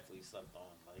definitely slept on.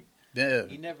 Like Yeah.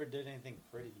 he never did anything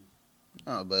pretty.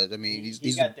 Oh, but I mean, He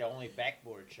he's got the only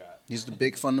backboard shot. he's the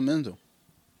big fundamental.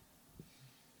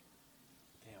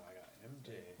 Damn, I got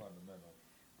MJ. Fundamental.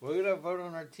 We're gonna vote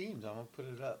on our teams. I'm gonna put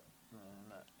it up.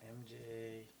 Not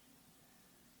MJ.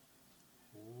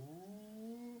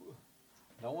 Ooh.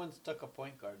 No one's took a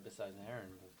point guard besides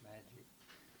Aaron with Magic.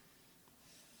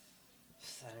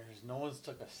 Centers. No one's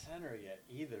took a center yet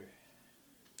either.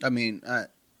 I mean, I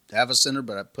have a center,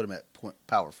 but I put him at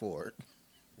power forward.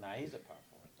 Nah, he's a power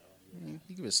forward though. Yeah.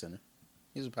 He could be a center.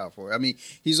 He's a power forward. I mean,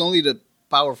 he's only the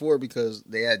power forward because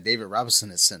they had David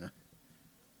Robinson at center.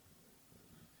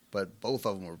 But both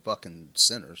of them were fucking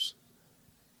centers.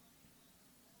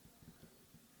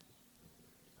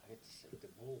 I get to say the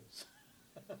Bulls.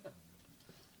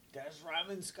 That's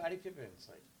Robin, Scottie Pippen. It's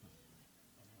like,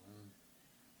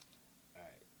 all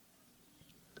right.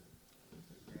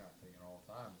 You're not taking all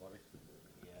the time, buddy.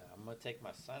 Yeah, I'm gonna take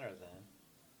my center then.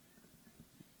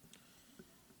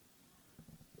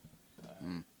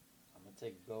 I'm gonna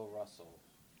take Bill Russell.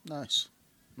 Nice.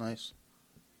 Nice.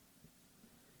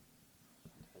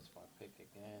 That's my pick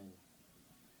again.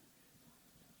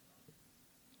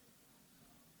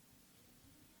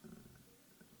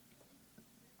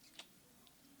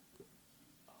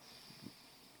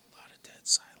 A lot of dead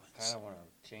silence. Kind of want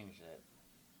to change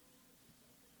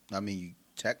that. I mean, you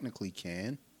technically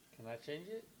can. Can I change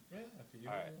it? Yeah, if you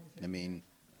All right. I mean,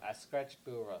 I scratched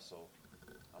Bill Russell.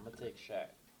 I'm gonna take Shaq.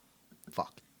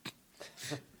 fuck.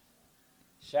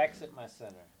 Shaq's at my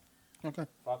center. Okay.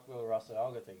 Fuck Bill Russell.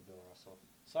 I'll go take Bill Russell.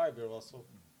 Sorry, Bill Russell.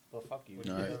 But fuck you.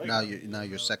 All right. Now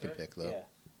your second pick though. Yeah.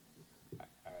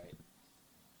 All right.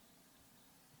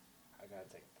 I gotta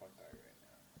take a point guard right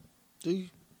now. Do you?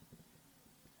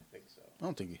 I think so. I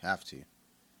don't think you have to.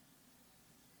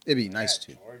 It'd be nice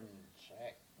to. Jordan,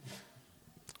 Shaq.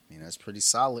 I mean, that's pretty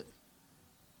solid.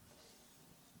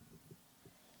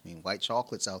 I mean, white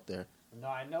chocolates out there. No,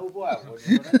 I know who I would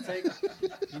want to take.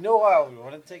 You know who I would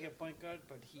want to take a point guard,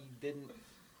 but he didn't.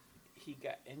 He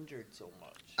got injured so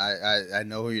much. I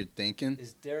know who you're thinking.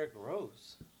 Is Derrick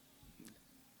Rose?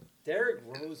 Derrick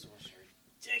Rose was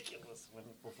ridiculous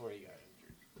before he got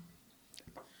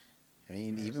injured. I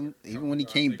mean, even when he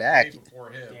came back. Before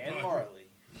him. Dan Marley.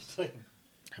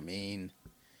 I mean,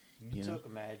 You you know.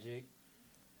 took Magic.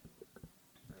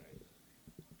 Right.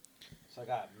 So I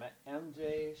got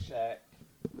MJ, Shaq.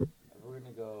 And we're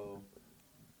gonna go.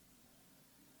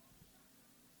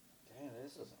 Damn,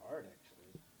 this is hard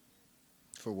actually.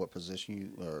 For what position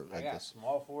you or I I got guess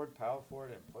small forward, power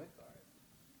forward, and point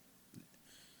guard.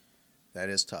 that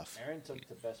is tough. Aaron took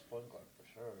the best point guard for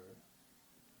sure.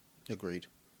 Agreed.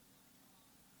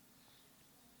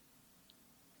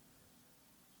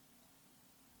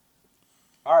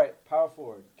 All right, power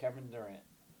forward, Kevin Durant.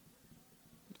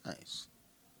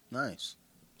 Nice.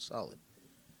 Solid.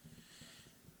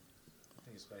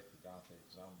 expected Dante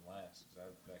because I'm last because I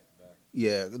have back to back.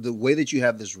 Yeah, the way that you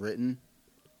have this written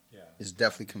Yeah. is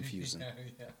definitely confusing.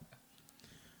 yeah.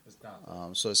 It's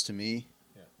Dante. So it's to me.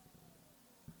 Yeah.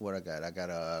 What I got? I got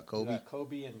You Kobe. got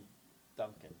Kobe and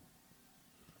Duncan.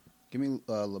 Give me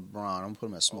LeBron. I'm gonna put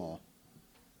him at small.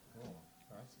 Oh,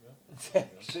 that's good.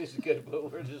 She's good,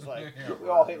 but we're just like Yeah, we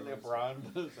all hate LeBron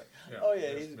is- LeBron. It's like, Yeah, oh yeah,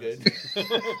 that's- he's that's-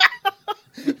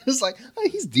 good. It's like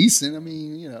he's decent. I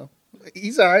mean,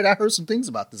 he's all right. I heard some things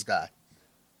about this guy.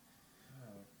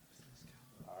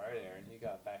 All right, Aaron, you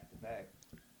got back to back.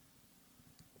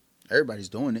 Everybody's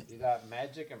doing it. You got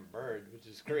Magic and Bird, which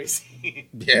is crazy.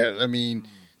 Yeah, I mean,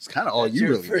 it's kind of all That's you your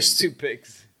really first need. 2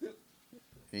 picks. I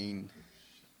mean,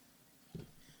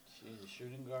 She's a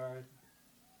shooting guard,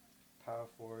 power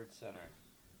forward, center.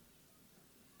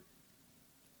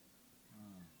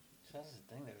 That's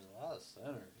the thing. There's a lot of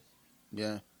centers.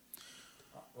 yeah.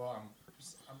 Well,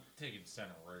 I'm taking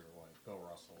center right away. Bill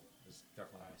Russell is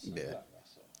definitely Alright, so Yeah. you got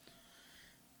Russell.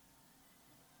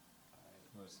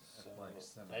 most So athletic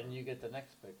center. then you get the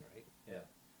next pick, right? Yeah.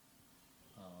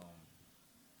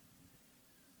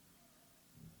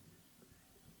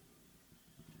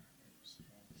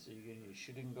 So you get a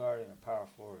shooting guard and a power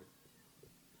forward.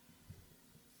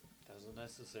 Doesn't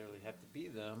necessarily have to be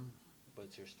them, but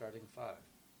it's your starting 5.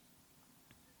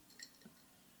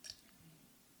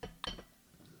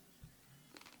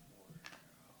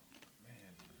 Man.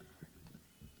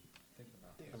 Think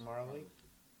about Dave this. Marley.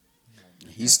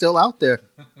 He's still out there.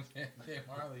 Dave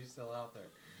Marley's still out there.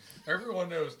 Everyone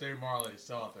knows Dave Marley is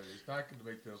still out there. He's not going to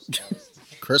make those list.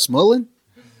 Chris Mullin,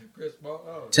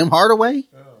 Tim Hardaway.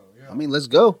 Oh, yeah. I mean, let's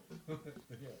go. yeah.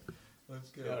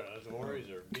 Let's go. Yeah, those Warriors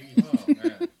are beat. Oh,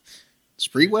 man.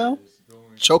 Spreewell It's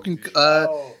going choking, to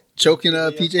be- choking be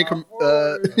a PJ. power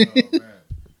Oh, forward. man.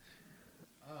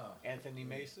 Oh, Anthony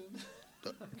Mason.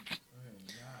 man, God.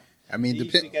 I mean, He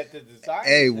used to depend. get the design.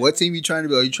 Hey, what team you trying to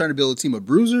build? Are you trying to build a team of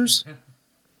bruisers?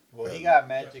 Well, he got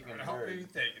Magic and How are you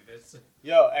Bird. taking this?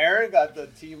 Yo, Aaron got the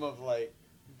team of like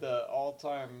the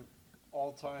all-time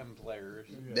players.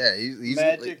 Yeah, he's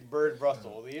Magic, Bird,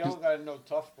 Russell. He don't got no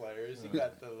tough players. He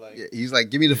got the like. yeah, he's like,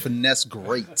 give me the finesse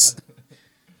greats.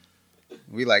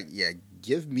 We like, yeah,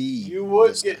 give me. You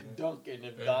would this get guy. Duncan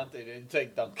if Dante didn't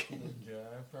take Duncan. Yeah,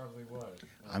 I probably would.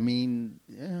 I mean,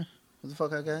 yeah. What the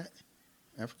fuck I got?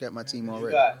 I forgot my team You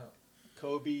already. got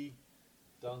Kobe,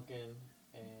 Duncan,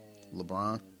 and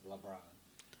LeBron. LeBron.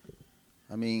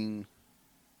 I mean,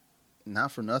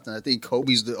 not for nothing. I think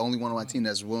Kobe's the only one on my team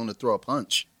that's willing to throw a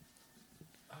punch.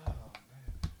 Oh,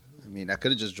 man. I mean, I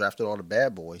could have just drafted all the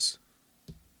bad boys.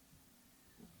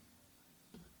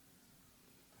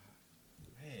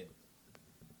 Man.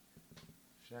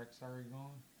 Shaq's already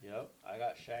gone? Yep, I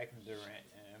got Shaq and Durant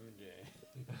and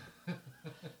MJ.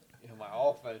 You know, my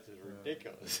offense is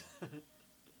ridiculous.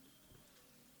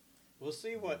 We'll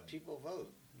see what people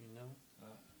vote. You know,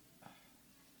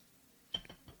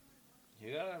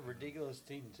 you got a ridiculous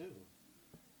team too.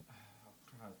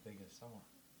 I'm trying to think of someone.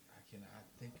 I cannot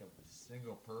think of a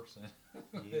single person.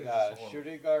 You It's got horrible.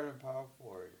 shooting guard and power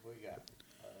forward. We got.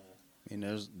 I mean,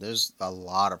 there's a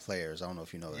lot of players. I don't know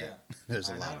if you know Yeah. that. There's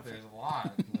a I lot know of there's players. a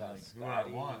lot. got Like, who I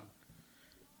Scotty, want.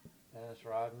 Dennis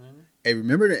Rodman. Hey,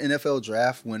 remember the NFL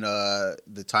draft when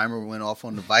the timer went off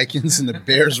on the Vikings and the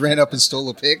Bears ran up and stole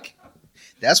a pick?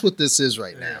 That's what this is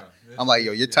right now. Yeah, I'm like,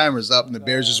 yo, your yeah. timer's up, and the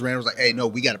Bears just ran. I was like, hey, no,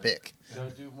 we got to pick. Joe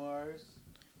Dumars.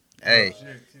 Hey,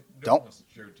 Don't. don't-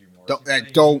 He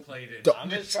played- don't- he played it. don't- I'm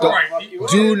just don't- trying to fuck you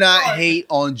do up. not hate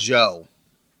on Joe.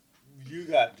 You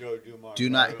got Joe Dumars. Do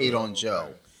not hate on Oh, Joe.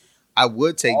 okay. I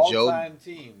would take Joe. All-time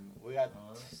team. We got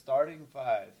starting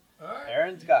 5. All right.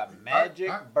 Aaron's got Magic,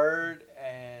 I- Bird,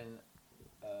 and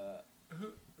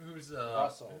Who's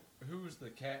Russell. Who's the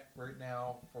cat right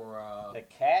now for the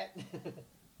Cat.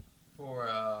 for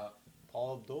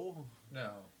Paul Abdul. no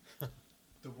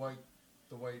the white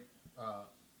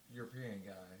European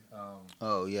guy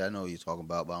Oh yeah, I know who you're talking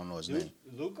about, but I don't know his name.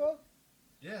 Luca.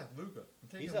 yeah Luca. I'm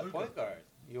taking He's a Luca. point guard.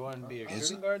 You want to be a Is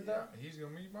shooting he? guard Yeah, though? he's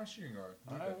gonna be my shooting guard.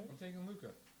 All Luka. right. I'm taking Luca.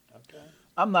 Okay.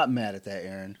 I'm not mad at that,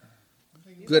 Aaron. I'm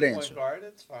taking He's Good a answer. Point guard.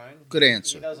 It's fine. Good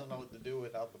answer. He doesn't know what to do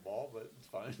without the ball, but it's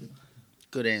fine.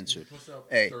 Good He answer. puts up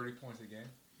Hey. 30 points a game.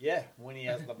 Yeah, when he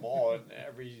has the ball and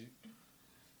every.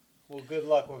 Well, good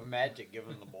luck with Magic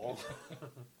giving the ball.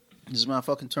 This is my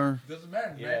fucking turn. Doesn't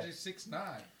matter. Yeah. Magic's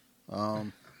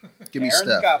 6'9". Give me Aaron's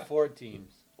Steph. got 4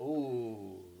 teams.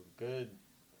 Ooh, good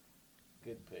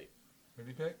pick, Who do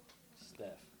you pick?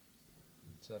 Steph.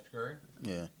 Steph Curry.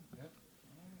 Yeah. Yep.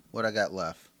 What I got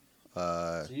left?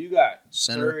 So you got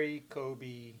Center. Curry,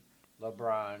 Kobe,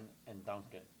 LeBron, and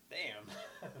Duncan.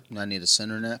 Damn. I need a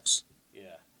center next.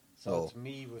 Yeah. So it's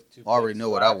me with 2 I already picks. know So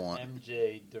what I want.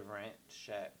 MJ, Durant,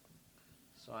 Shaq.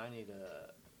 So I need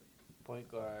a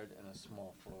point guard and a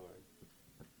small forward.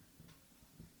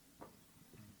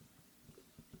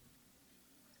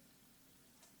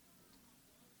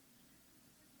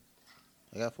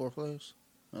 I got 4 players?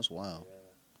 That's wild. Yeah.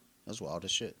 That's wild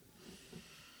as shit.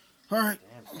 All right.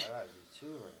 Damn, so I gotta do 2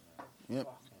 right now. Yep.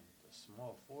 Fucking the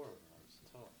small forward one's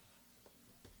tough.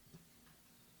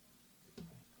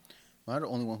 Am I the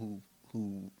only one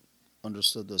who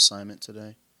understood the assignment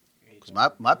today? Because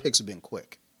Agent my picks have been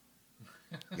quick.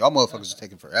 Y'all motherfuckers are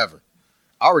taking forever.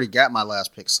 I already got my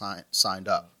last pick signed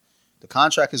up. The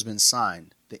contract has been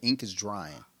signed. The ink is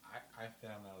drying. I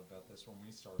found out about this when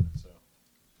we started, so.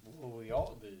 Well, we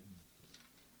all did.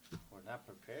 We're not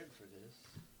prepared for this.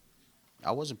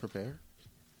 I wasn't prepared.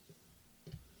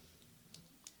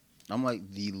 I'm like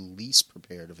the least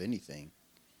prepared of anything.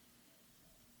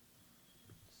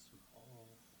 Small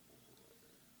forward.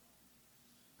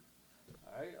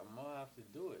 Alright, I'm gonna have to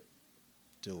do it.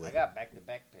 Do I it. got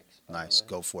back-to-back picks. by the Nice. way.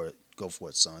 Go for it. Go for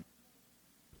it, son.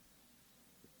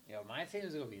 Yo, my team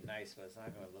is gonna be nice, but it's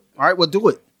not gonna look good. All right, well, do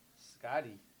it.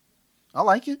 Scotty. I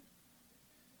like it.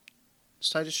 It's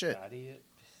tight as shit. Scotty.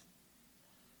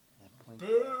 That point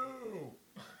Boo!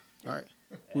 All right.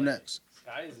 Who next?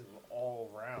 Scotty's an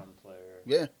all-round player.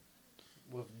 Yeah.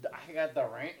 With I got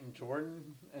Durant and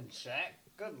Jordan and Shaq.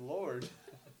 Good lord.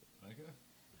 Okay.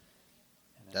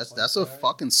 And that That's point a guard-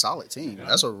 fucking solid team. Yeah.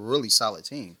 That's a really solid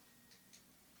team.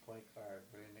 point guard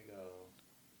ready to go.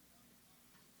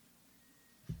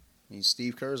 I mean,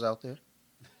 Steve Kerr's out there.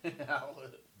 How-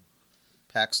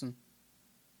 Paxson.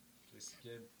 Just a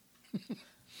kid. I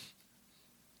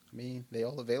mean, they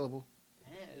all available.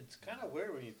 Man, it's kind of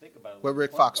weird when you think about it. Where Like,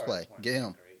 Rick point Fox guards play? weren't Get that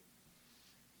him. great.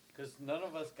 Because none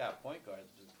of us got point guards.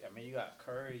 I mean, you got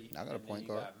Curry. I got a and then point you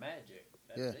guard. Got Magic.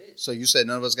 That's Yeah. it. So you said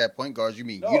none of us got point guards. You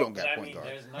mean you don't got point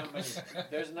guards?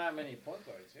 There's not many point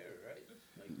guards here, right?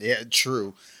 Like, Yeah,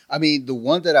 true. I mean, the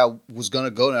one that I was going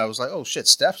to go and I was like, oh, shit,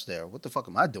 Steph's there. What the fuck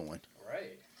am I doing?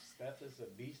 right. Steph is a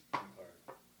beast point guard.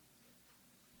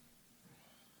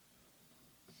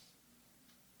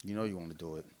 You know you want to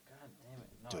do it. God damn it.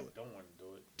 No, Do I it. don't want to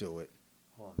do it. Do it.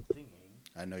 Well, I'm thinking.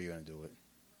 I know you're going to do it.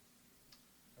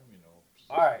 Let me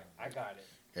know. All right, I got it.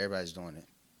 Everybody's doing it.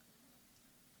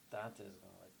 Dante's going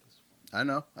to like this one. I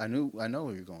know. I know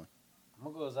where you're going. I'm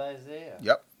going to go with Isaiah.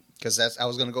 Yep. Because I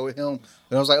was going to go with him.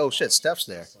 And I was like, oh, shit, Steph's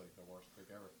there. That's like the worst pick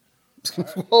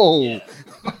ever. Whoa. Yeah.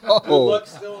 Good Oh. luck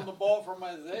stealing the ball from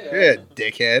Isaiah. Yeah,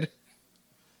 dickhead.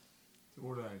 So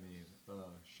what do I need?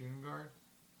 Shooting guard?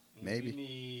 Maybe. You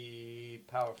need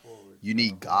power forward. You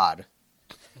need God.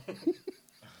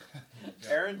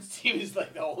 Aaron's team is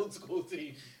like the old school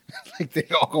team. Like, they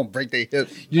all going to break their hip.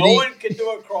 No one can do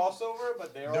a crossover,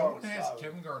 but they're No all one has solid.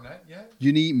 Kevin Garnett yet?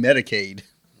 You need Medicaid.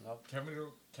 Nope.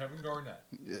 Kevin Garnett.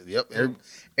 Yep.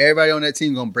 Everybody on that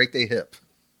team going to break their hip.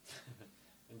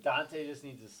 And Dante just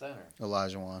needs a center.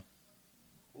 Elijah Wan.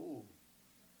 Ooh.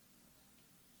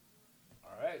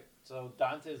 All right. So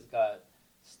Dante's got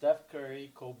Steph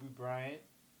Curry, Kobe Bryant,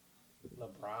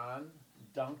 LeBron,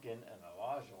 Duncan, and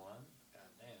Olajuwon. God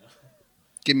damn.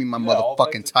 Give me my You got all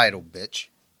motherfucking types of- title, bitch.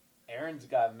 Aaron's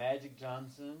got Magic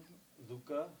Johnson,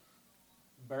 Luca,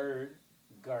 Bird,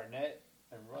 Garnett,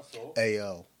 and Russell.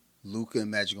 Ayo. Luca and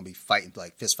Magic going to be fighting,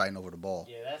 like fist fighting over the ball.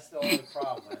 Yeah, that's the only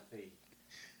problem I think.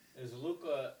 Is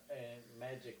Luca and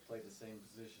Magic play the same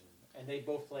position, and they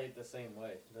both play it the same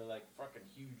way. They're like fucking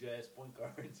huge ass point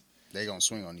guards. They going to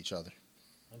swing on each other.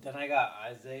 And then I got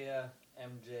Isaiah,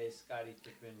 MJ, Scottie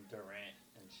Pippen, Durant,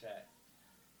 and Shaq.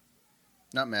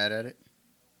 Not mad at it.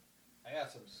 I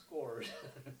got some scores.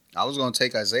 I was going to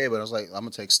take Isaiah, but I was like, I'm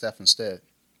going to take Steph instead.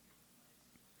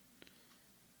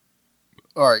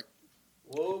 All right.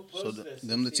 We'll post So this.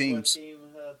 them and the see what teams. team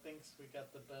thinks we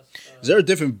got the best. Is there a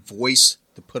different voice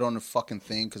to put on the fucking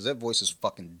thing? Because that voice is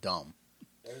fucking dumb.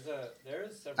 There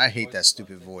is several I hate that voices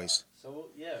stupid on TikTok. voice. So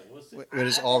yeah, we'll see. Where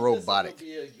it's I all think this robotic. will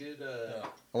be a good.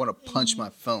 I want to punch my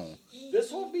phone.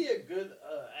 This will be a good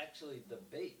actually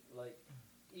debate. Like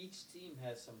each team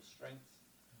has some strengths.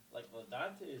 Like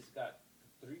Ladante's got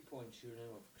 3-point shooting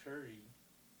with Curry.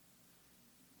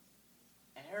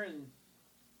 Aaron,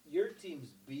 your team's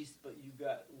beast, but you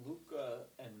got Luca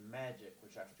and Magic,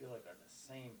 which I feel like are the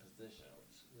same position.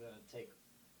 Which is gonna take.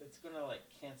 It's gonna like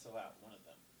cancel out one of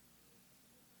them.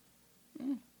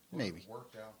 Maybe. It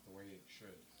worked out the way it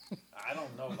should. I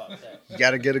don't know about that. You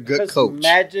got to get a good 'Cause coach.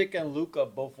 Magic and Luca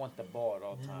both want the ball at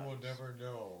all We times. will never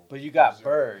know. But you got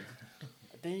Bird.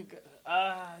 Then you got,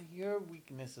 your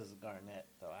weakness is Garnett,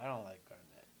 though. I don't like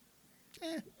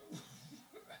Garnett.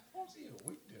 What's he a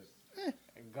weakness?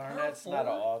 Garnett's not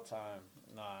an all-time.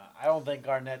 Nah, I don't think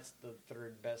Garnett's the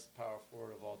third best power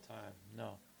forward of all time.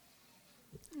 No.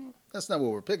 That's not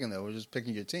what we're picking, though. We're just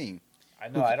picking your team. I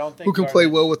know. I don't think Who can play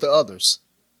Garnett well should with the be. others?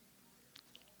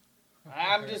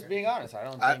 I'm just being honest. I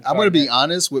don't think I'm going to be Garnett-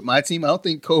 honest with my team. I don't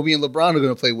think Kobe and LeBron are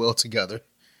going to play well together.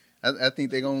 I think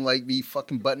they're going to like be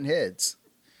fucking button heads.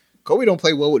 Kobe don't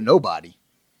play well with nobody.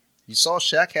 You saw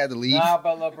Shaq had to leave. Nah,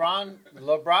 but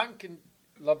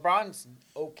LeBron's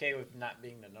okay with not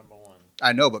being the number one.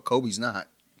 I know, but Kobe's not.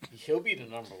 He'll be the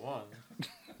number one.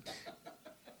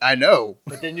 I know.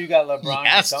 But then you got LeBron and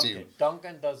has Duncan. to.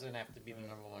 Duncan doesn't have to be the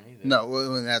number one either. No,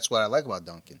 well, that's what I like about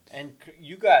Duncan. And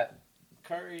you got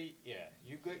Curry. Yeah,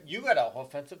 you got an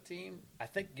offensive team. I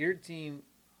think your team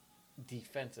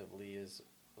defensively is.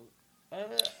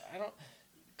 I don't.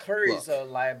 Curry's a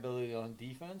liability on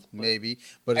defense. But Maybe,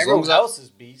 but as everyone long as else is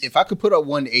beast. if I could put up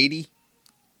 180,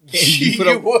 you put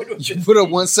up would with you this put up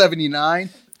team. 179,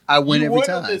 I win You every would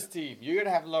time. with this team. You're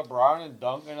gonna have LeBron and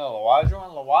Duncan and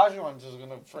Olajuwon. Olajuwon's just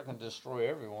gonna freaking destroy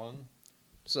everyone.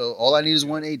 So all I need is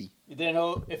 180. Then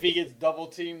if he gets double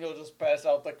teamed, he'll just pass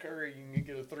out the Curry and you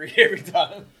get a 3 every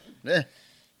time. Yeah,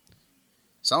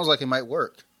 sounds like it might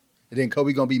work. And then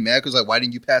Kobe gonna be mad because like, why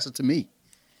didn't you pass it to me?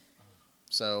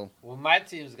 So Well, my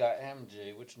team's got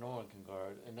MJ, which no one can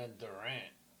guard, and then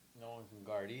Durant, no one can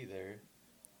guard either,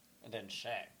 and then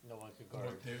Shaq, no one can guard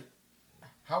Look, dude,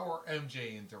 how are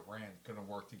MJ and Durant going to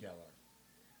work together?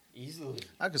 easily.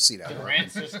 I could see that.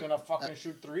 Durant's just gonna fucking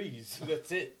shoot threes.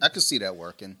 That's it. I could see that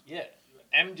working. Yeah,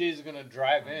 MJ's gonna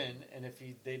drive in, and if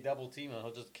they double team him,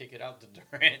 he'll just kick it out to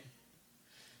Durant.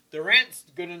 Durant's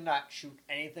gonna not shoot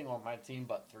anything on my team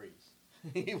but threes.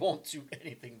 He won't shoot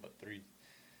anything but threes.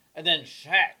 And then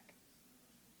Shaq.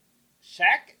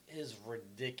 Shaq is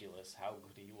ridiculous how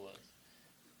good he was.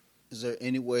 Is there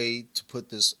any way to put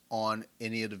this on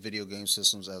any of the video game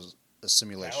systems as a That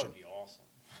simulation would be awesome.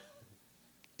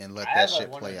 and let I that have shit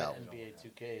one play of out? the NBA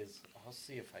 2Ks. I'll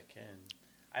see if I can.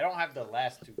 I don't have the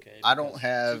last 2K. I don't because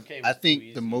have. 2K I was too think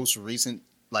easy. the most recent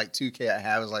like 2K I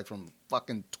have is like from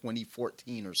fucking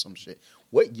 2014 or some shit.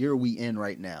 What year are we in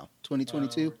right now?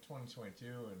 2022. 2022,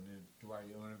 and do I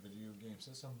own a video game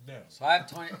system? No. So I have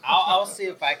 20. I'll see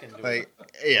if I can do Like,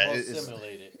 it. yeah, I'll it's,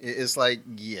 simulate it. it's like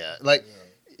yeah, like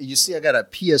you see, I got a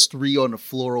PS3 on the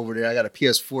floor over there. I got a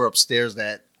PS4 upstairs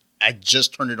that I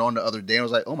just turned it on the other day. I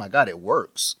was like, oh my god, it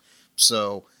works.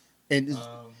 So, and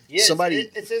Yeah, somebody,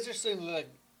 it's interesting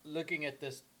looking at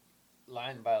this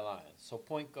line by line. So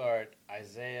point guard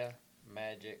Isaiah,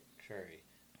 Magic, Curry.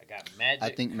 I got Magic, I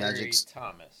think Curry, Magic's-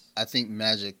 Thomas. I think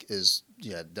Magic is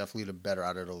definitely the better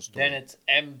out of those three. Then it's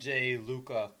MJ,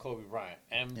 Luka, Kobe Bryant.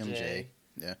 MJ.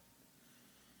 Yeah.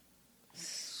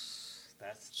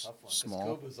 That's a tough one.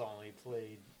 Small. Because Kobe's only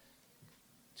played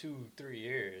 2-3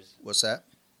 years. What's that?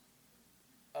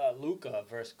 Luka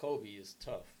versus Kobe is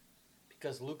tough.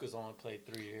 Because Luka's only played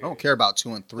 3 years. I don't care about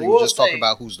 2 and 3. We'll We're just talking say-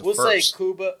 about who's the we'll first.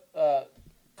 say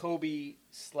Kobe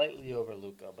slightly over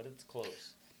Luka, but it's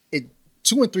close.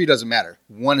 2 and 3 doesn't matter.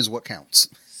 1 is what counts.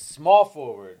 Small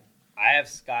forward. I have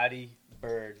Scotty,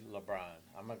 Bird, LeBron.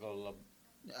 I'm gonna go.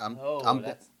 I'm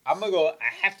gonna go.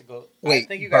 I have to go. I Wait,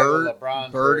 think you Bird- gotta go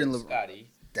LeBron, Bird and Scotty.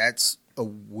 that's a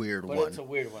weird But one. it's a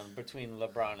weird one between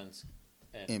LeBron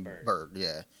and And Bird. Bird,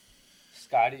 yeah.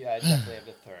 Scotty, I definitely have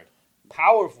the third.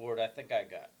 Power forward, I think I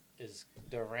got is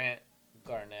Durant,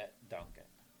 Garnett, Duncan.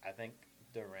 I think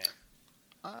Durant.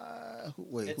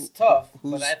 Wait, It's tough,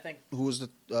 who's- but I think who was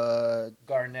the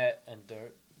Garnett and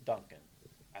Duncan.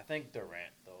 I think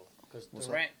Durant though, because What's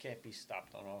Durant can't be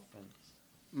stopped on offense.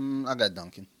 I got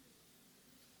Duncan.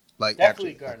 Like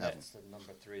Definitely actually, I have him. Garnett's the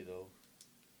number 3 though.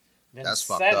 Then That's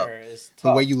fucked center up. is tough.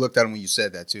 The way you looked at him when you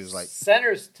said that too is like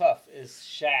Center's tough is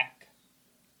Shaq,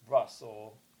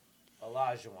 Russell,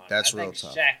 Olajuwon. That's I real think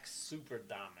tough. Shaq's super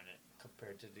dominant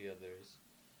compared to the others.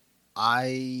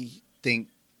 I think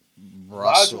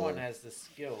Russell. Olajuwon has the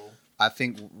skill. I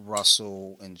think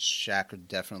Russell and Shaq are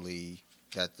definitely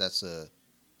that's a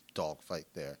dogfight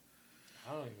there.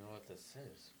 I don't even know what this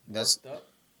is. That's- Worked up?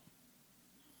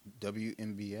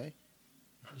 WNBA.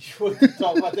 You want to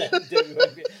talk about that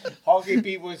WNBA? Honky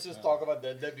Pete was just talking about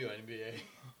that WNBA.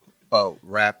 Oh,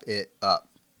 wrap it up.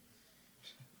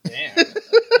 Damn.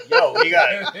 Yo, we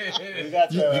got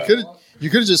You the.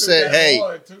 could have just said, "Hey,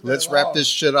 let's wrap this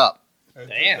shit up."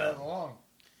 Damn. I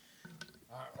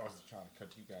wasn't trying to cut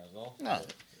you guys off. No.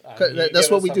 I Cut- mean, you That's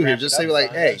give what us we some do here. wrap Just it say up like,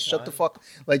 sign, "Hey, that's shut fine. the fuck."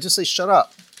 Like, just say, "Shut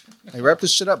up." Like, wrap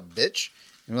this shit up, bitch.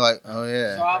 And we're like, "Oh So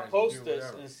yeah," I'll Do post this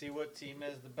whatever. and see what team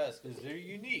has the best because they're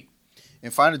unique.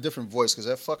 and find a different voice because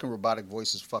that fucking robotic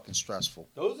voice is fucking stressful.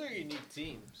 Those are unique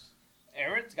teams.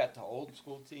 Aaron's got the old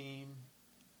school team.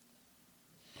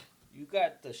 You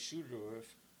got the shooter.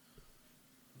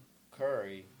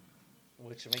 Curry,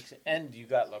 which makes it, and you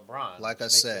got LeBron. Like which I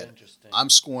makes it said, interesting. I'm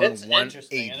scoring It's 180.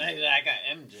 interesting, and I got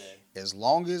MJ. As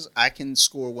long as I can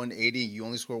score 180 and you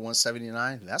only score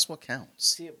 179, that's what counts.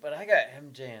 See, but I got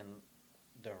MJ and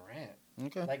Durant.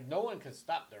 Okay. Like, no one could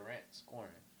stop Durant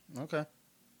scoring. Okay.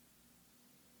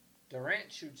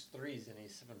 Durant shoots threes and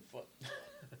he's 7 foot.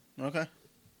 Okay.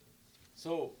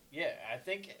 So, yeah, I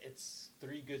think it's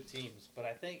 3 good teams. But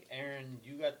I think, Aaron,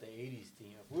 you got the 80s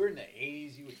team. If we were in the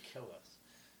 80s, you would kill us.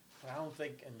 But I don't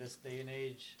think in this day and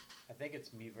age, I think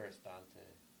it's me versus Dante.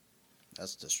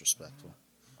 That's disrespectful.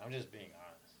 I'm just being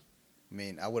honest. I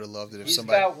mean, I would have loved it if He's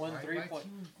somebody. got one 3-point.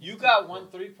 You got one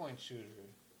 3-point shooter.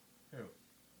 Who?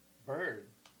 Bird.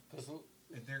 Because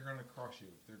And they're going to crush you.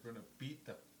 They're going to beat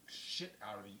the shit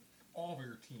out of you, all of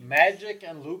your team. Magic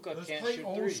and Luka Let's can't play shoot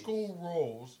old threes. school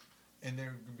roles, and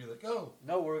they're going to be like, oh.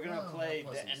 No, we're gonna oh, play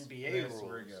my the pussies. NBA That's rules.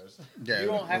 where it goes. Yeah. You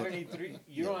don't have any three.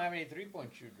 You don't have any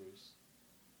 3-point shooters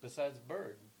besides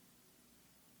Bird.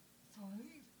 That's all I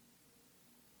need.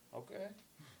 Okay.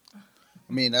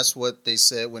 I mean, that's what they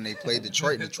said when they played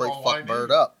Detroit. That's Detroit all I fucked Bird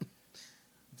need. up.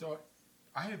 So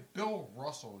I had Bill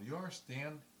Russell. Do you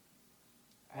understand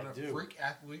what I a do. freak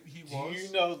athlete he Do was?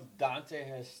 you know Dante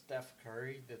has Steph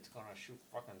Curry that's gonna shoot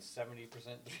fucking 70%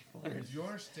 3-pointers? Do you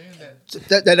understand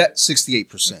that? That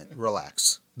 68%.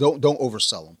 Relax. Don't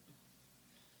oversell them.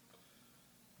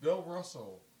 Bill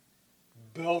Russell.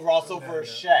 Bill Russell No, for no.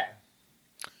 Shaq.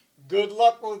 Good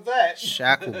luck with that.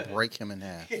 Shaq will break him in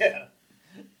half. Yeah.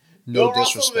 No Bill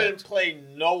Russell didn't disrespect. play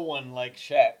no one like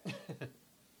Shaq.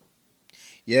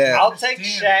 Yeah. I'll take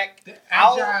Understand Shaq. the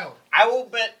agile. I will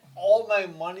bet all my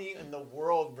money in the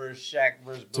world versus Shaq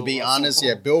versus Bill To be Russell. honest,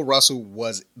 yeah, Bill Russell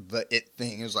was the it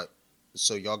thing. It was like,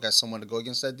 so y'all got someone to go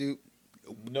against that dude?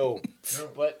 No. No.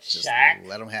 But Just Shaq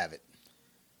let him have it.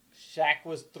 Shaq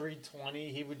was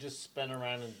 320. He would just spin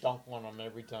around and dunk one on him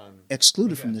every time.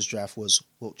 Excluded Okay. from this draft was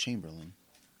Wilt Chamberlain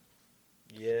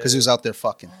Yeah. because he was out there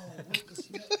fucking. Oh,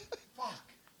 fuck.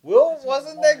 Will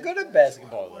wasn't that good at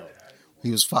basketball, though.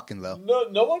 He was fucking though.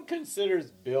 No one considers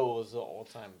Bill as an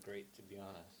all-time great, to be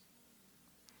honest.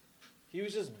 He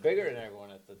was just bigger than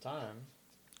everyone at the time.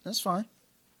 That's fine.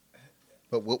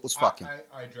 But Wilt was fucking.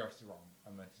 I drafted wrong.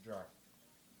 I meant to draft.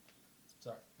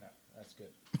 Sorry. No, that's good.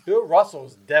 Bill Russell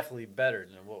was definitely better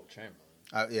than Wilt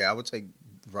Chamberlain. Yeah, I would take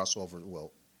Russell over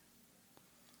Wilt.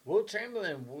 Wilt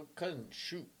Chamberlain couldn't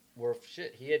shoot worth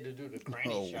shit. He had to do the granny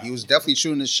No, shot. he was definitely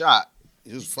shooting his shot.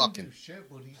 He was He didn't fucking. do shit,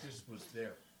 but he just was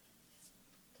there.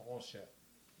 Tall shit.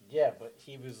 Yeah, but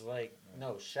he was like,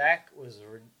 no, Shaq was.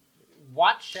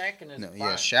 Watch Shaq in his No, prime.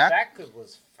 yeah, Shaq-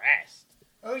 was fast.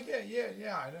 Oh yeah.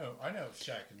 I know.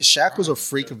 Shaq. Shaq was a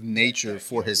freak of nature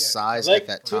for his size Like at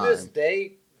that to this time.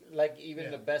 day, like even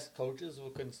Yeah. the best coaches will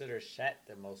consider Shaq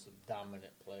the most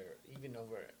dominant player, even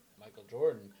over Michael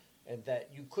Jordan, and that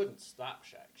you couldn't stop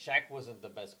Shaq. Shaq wasn't the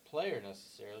best player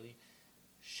necessarily.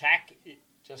 Shaq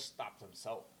just stopped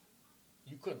himself.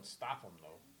 You couldn't stop him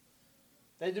though.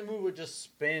 That dude would just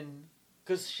spin,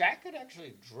 because Shaq could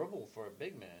actually dribble for a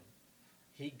big man.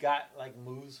 He got like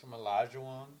moves from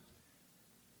Olajuwon.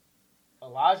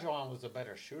 Olajuwon was a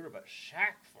better shooter, but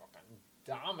Shaq fucking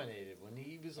dominated when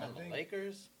he was on the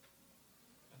Lakers.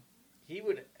 He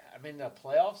would, I mean, the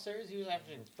playoff series, he was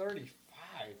averaging 35.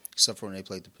 Except for when they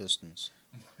played the Pistons.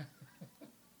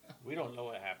 We don't know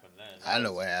what happened then. I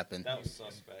know what happened. That was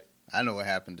suspect. I know what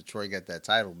happened. Detroit got that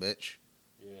title, bitch.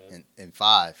 Yeah. In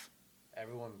 5.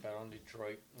 Everyone bet on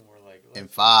Detroit, and we're like, In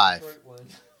let's 5. Detroit win.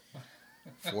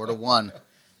 4-1.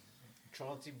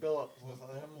 Chauncey Billups.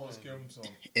 Let's give him some.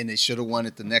 And they should have won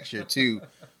it the next year too.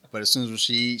 But as soon as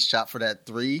Rasheed shot for that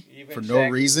 3 Even for Shaq no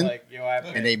was reason, like, yo, I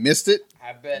bet, and they missed it,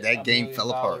 I bet that $1 game million fell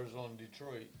apart. on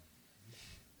Detroit.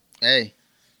 hey,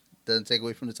 doesn't take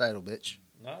away from the title, bitch.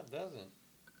 No, it doesn't.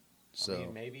 So I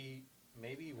mean,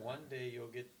 maybe one day you'll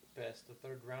get past the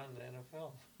third round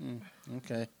in the NFL.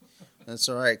 okay, that's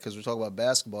all right because we're talking about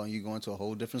basketball and you go into a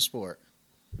whole different sport.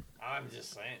 I'm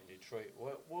just saying, Detroit.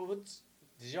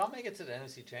 Did y'all make it to the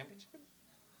NFC Championship?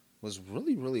 What's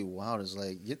really, really wild is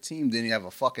like your team didn't have a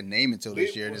fucking name until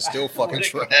this year and it's still We're fucking the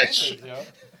trash. Commanders, yo.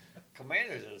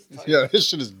 Commanders is tight. Yeah, this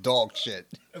shit is dog shit.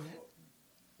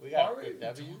 We Why got are we a even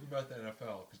W. talking about the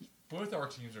NFL? Because both our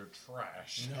teams are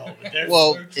trash. No, but there's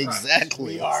Well, so trash.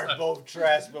 exactly. we are both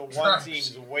trash, but one Trash.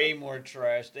 team's way more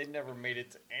trash. They never made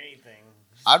it to anything.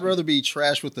 I'd rather be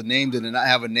trash with the name than to not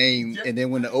have a name, Yep. and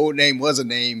then when the old name was a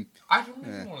name, I don't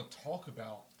even want to talk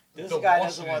about This the guy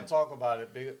doesn't Washington, want to talk about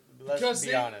it. Let's because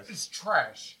be honest. it's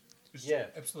trash. It's Yeah.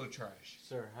 absolute trash.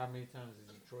 Sir, how many times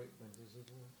did Detroit win the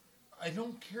Super Bowl? I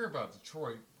don't care about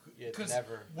Detroit. Yeah, Because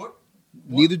never. what?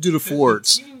 Neither do the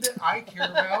Fords. The team that I care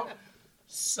about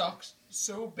sucks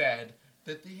so bad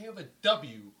that they have a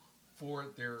W for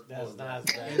their That's logo. not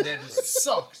bad. And that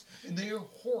sucks. And they are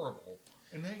horrible.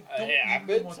 And they don't Hey, I've even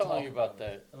been want to telling talk you about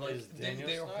that. Like, Is they Daniel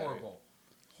are Snyder.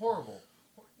 horrible.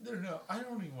 No, I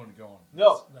don't even want to go on.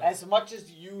 No, this. as much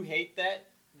as you hate that,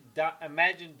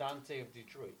 imagine Dante of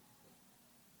Detroit.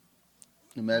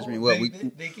 Imagine Oh, what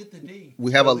they get the D.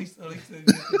 we have at a- least they get the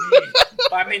D.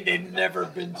 I mean, they've never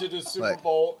been to the Super Like,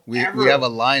 Bowl we ever. have a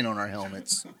lion on our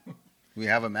helmets. We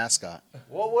have a mascot.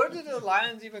 Well, where did the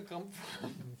Lions even come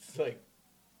from? It's like,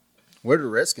 Where do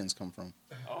Redskins come from?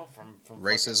 oh, from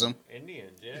Racism. fucking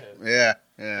Indians, yeah. Yeah,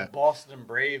 The yeah, Boston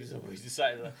Braves, and we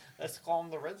decided, let's call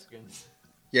them the Redskins.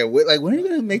 yeah. When are you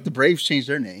gonna make the Braves change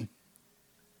their name?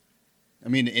 I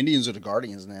mean, the Indians are the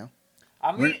Guardians now.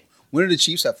 I mean, When do the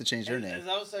Chiefs have to change their as name?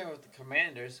 I was saying with the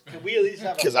Commanders, could we at least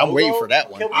have a logo? 'Cause I'm waiting for that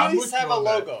one. Can we at I'm least with you have a on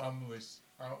that. logo? I'm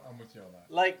with you on that.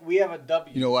 Like, we have a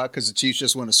W. You know why? Because the Chiefs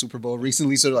just won a Super Bowl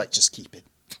recently, so they're like, just keep it.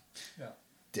 Yeah.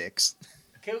 Dicks.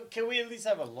 Can we at least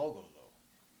have a logo,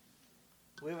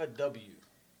 though? We have a W,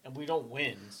 and we don't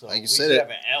win, so Like you we said should it, have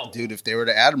an L. dude. If they were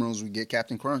the Admirals, we'd get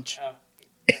Captain Crunch.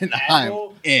 And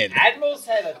Admiral, I'm in. Admirals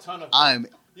had a ton of. I'm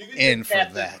you could in do for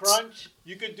Captain that. Crunch.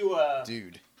 You could do a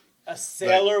dude.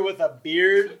 sailor with a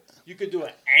beard. You could do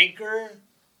an anchor.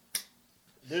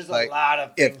 There's a Like, lot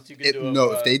of things you could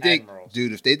do. If they did, Admirals.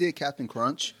 dude, if they did Captain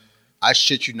Crunch, I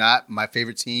shit you not, my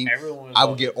favorite team, Everyone would I love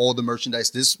would get it. all the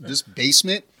merchandise. This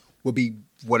basement would be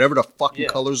whatever the fucking Yeah.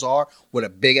 colors are, with a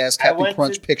big ass I Captain went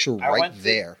Crunch to- picture I right went to-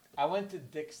 there. I went to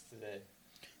Dick's today.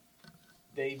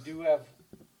 They do have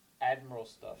Admiral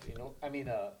stuff, you know. I mean,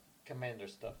 Commander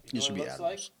stuff. You You know should what be it looks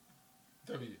Admirals.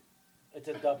 W. It's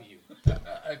a W.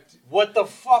 I- What the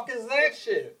fuck is that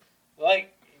shit?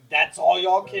 Like, that's all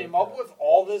y'all came up with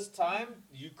all this time?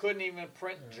 You couldn't even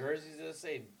print jerseys that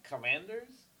say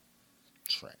Commanders?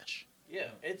 Trash. Yeah,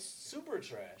 it's super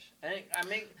trash. And I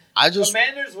mean, I just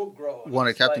Commanders will grow. want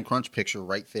a It's Captain like, Crunch picture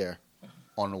right there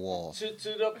on the wall. to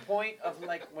the point of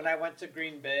like when I went to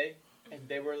Green Bay and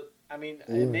they were. I mean,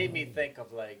 it made me think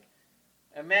of like,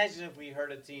 imagine if we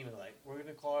heard a team and like we're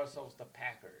gonna call ourselves the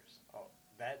Packers. Oh,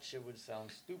 that shit would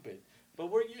sound stupid, but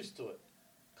we're used to it.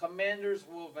 Commanders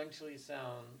will eventually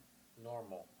sound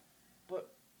normal, but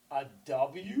a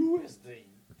W is the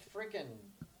freaking.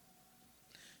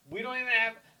 We don't even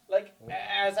have like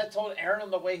as I told Aaron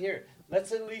on the way here.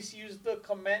 Let's at least use the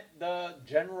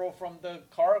general from the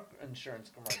car insurance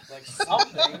commercial, like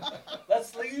something.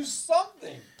 Let's use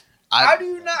something. How do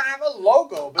you not have a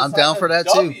logo? I'm down for that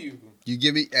W? too. You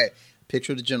give me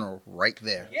picture of the general right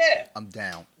there. Yeah, I'm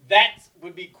down. that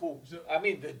would be cool. I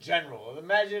mean, the general.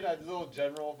 Imagine a little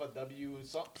general of a W,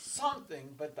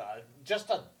 something, but just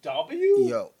a W.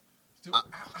 Yo, So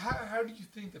how do you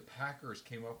think the Packers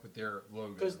came up with their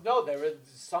logo? Because no, there was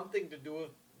something to do with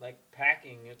like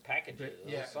packing and packages.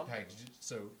 Yeah, or something. package.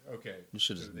 So okay, This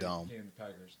shit is so they dumb. became the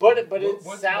Packers. But it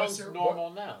What's sounds their-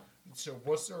 normal now. So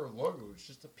what's their logo? It's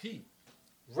just a P.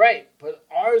 Right, but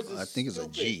ours is I think it's a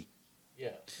stupid. G. Yeah,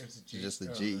 It's a G. Just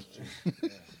a Oh, G. it's a G. Yeah,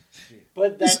 G.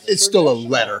 but that's It's still a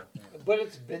traditional. letter. But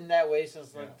it's been that way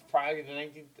since like Yeah. probably the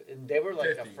 19th, and they were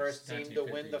like the 50s, first team to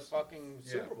win the 1950s. fucking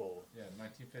Yeah. Super Bowl. Yeah,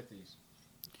 1950s.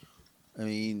 I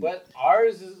mean, But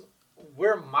ours is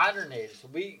we're modern age, so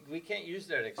we can't use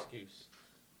that excuse.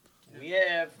 We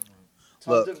have tons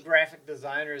Look, of graphic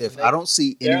designers. if and I don't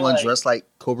see they're anyone like- dressed like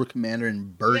Cobra Commander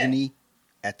in burgundy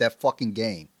at that fucking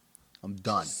game, I'm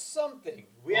done. something,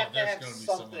 we Oh, have to there's have gonna be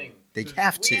something. They Just-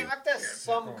 have We to. have to have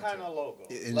some going kind to. of logo.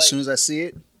 And Like, as soon as I see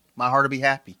it, my heart will be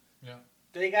happy. Yeah.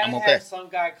 they gotta I'm okay. have some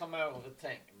guy come out with a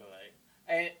tank and be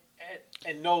like,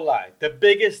 and no lie, the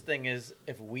biggest thing is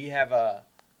if we have a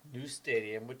new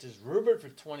stadium, which is rumored for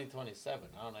 2027.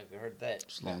 I don't know if you heard that.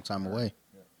 It's a long time away.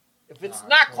 If it's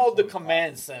not called the 2025.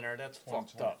 command center, that's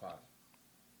fucked up. 2025.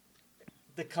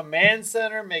 The command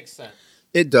center makes sense.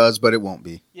 It does, but it won't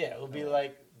be. Yeah, it'll be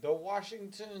like the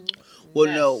Washington. Well,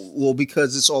 Nets. no, well,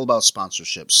 because it's all about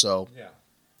sponsorship. So Yeah.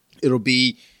 it'll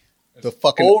be the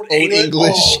fucking Old old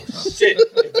English, Oh, shit,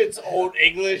 if it's Old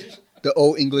English, the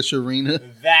old English arena.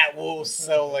 that will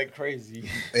sell like crazy.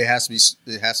 It has to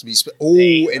be. It has to be. Oh,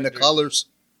 and the 800. colors.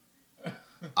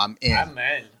 I'm in. I'm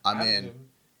in. I'm in.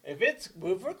 If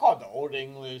we're called the Old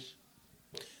English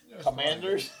Yeah, it's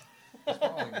Commanders, Probably, it's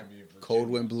probably gonna be a Cold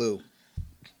Virginia. wind blue.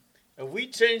 if we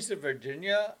change to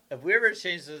Virginia, if we ever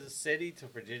change the city to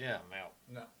Virginia, I'm out.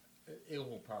 No, it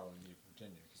will probably be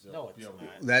Virginia. 'Cause they'll No, it's be able to-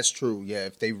 not. That's true. Yeah,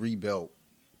 if they rebuilt.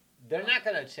 They're not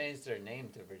gonna change their name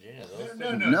to Virginia. Those No,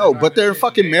 things- No, not but they're gonna change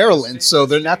fucking the name. Maryland, The so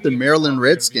they're not the stadium's Maryland probably gonna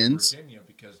be Redskins. Virginia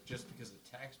because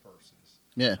of tax purposes.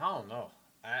 Yeah. I don't know.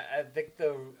 I think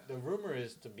the rumor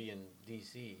is to be in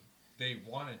D.C. They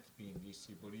want it to be in DC,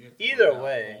 but you have to Either work out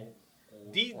way,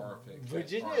 old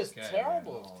Virginia is RFK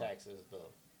terrible and with all. taxes,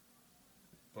 though.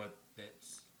 But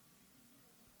that's.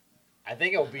 I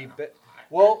think it'll be. I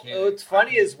Well, can't- what's I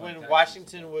funny can't is explain when Texas.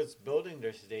 Washington was building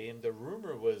their stadium, the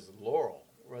rumor was Laurel,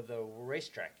 where the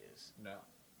racetrack is. No,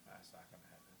 that's not going to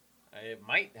happen. It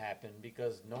might happen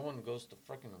because no one goes to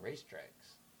freaking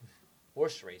racetracks,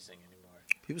 horse racing anymore.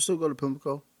 People still go to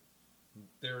Pimlico.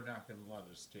 They're not going to let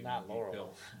a stadium Not be Laurel.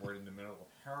 built right in the middle of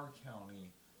Howard County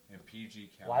and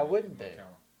PG County. Why wouldn't and they?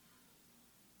 County.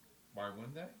 Why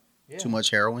wouldn't they? Yeah. Too much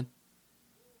heroin.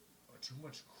 Too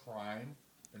much crime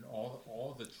and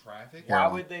all the traffic. Why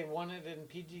Heroin. would they want it in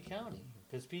PG County?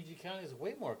 Because PG County is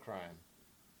way more crime.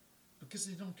 Because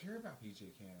they don't care about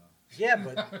PG County. Yeah,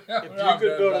 but if you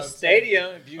could build a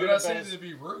stadium, if you I'm could not build saying a to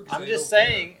be rude. 'cause I'm they just don't care.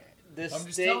 saying, I'm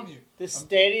just telling you. the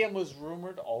stadium was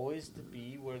rumored always to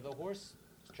be where the horse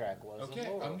track was. in Okay,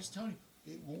 Laurel. I'm just telling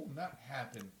you, it will not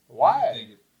happen. Why? You think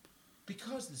it-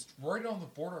 Because it's right on the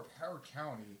border of Howard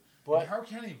County. But- and Howard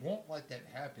County won't let that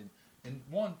happen. And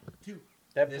 1, 2,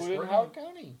 That this put it in right Howard on-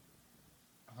 County.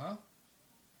 huh?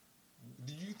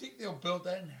 Do you think they'll build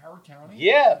that in Howard County?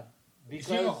 Yeah,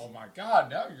 because Oh my God!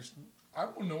 Now I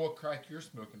don't know what crack you're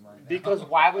smoking right now. because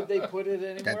why would they put it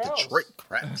anywhere That else? Detroit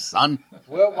crap, son.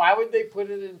 Well, why would they put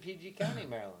it in PG County,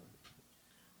 Maryland?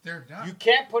 They're not. You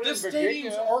can't put it This in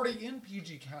Virginia, stadium's already in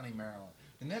PG County, Maryland,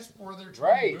 and that's where they're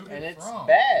trying right? to move And it it's from.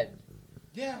 bad.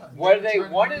 Yeah. Where they're they trying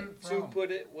to wanted move it to from.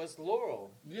 put it was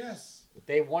Laurel. Yes.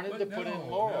 They wanted But to put it in no,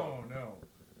 Laurel. No,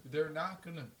 they're not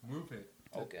gonna move it.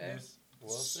 To Okay, this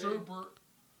we'll see.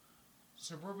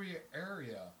 suburbia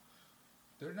area.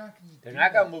 They're not gonna. They're do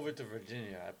not gonna that. move it to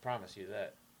Virginia. I promise you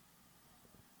that.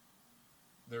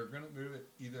 They're gonna move it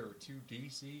either to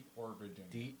DC or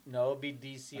Virginia. No, it'll be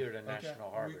DC or the Okay,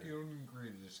 National Harbor. We can agree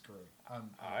to disagree. All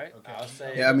right, okay. I'll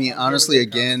say- Yeah, I mean, I'm good honestly,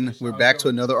 with that again, conversation. we're I'm back good to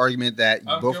with- another argument that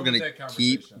I'm both are good going with to that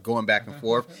keep conversation. going back and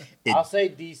forth. It I'll say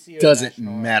DC or doesn't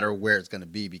National matter Harbor. where it's going to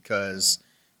be because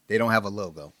they don't have a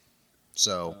logo.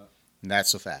 So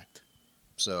that's a fact.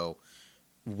 So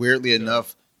weirdly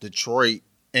enough, Detroit,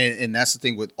 and that's the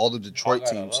thing with all the Detroit All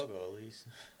got a teams, logo, at least.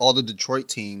 all the Detroit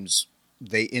teams,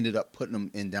 they ended up putting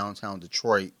them in downtown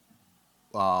Detroit,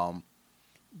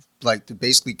 like to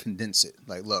basically condense it.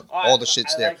 Like, look, Oh, all the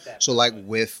shit's I there. like that. So, like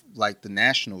with like the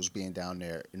Nationals being down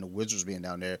there and the Wizards being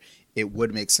down there, it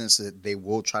would make sense that they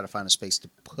will try to find a space to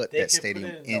put They that could stadium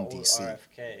put it in the old DC.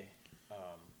 RFK,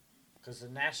 because the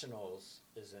Nationals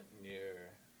isn't near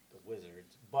the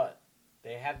Wizards, but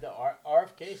they have the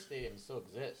RFK stadium still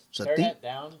exists. So I Tear think- that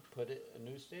down, put it a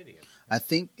new stadium. I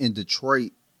think in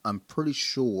Detroit, I'm pretty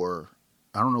sure.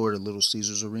 I don't know where the Little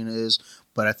Caesars Arena is,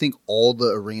 but I think all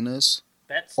the arenas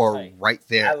That's are tight. right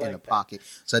there I in like a that. pocket.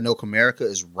 So I know Comerica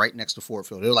is right next to Ford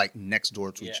Field. They're like next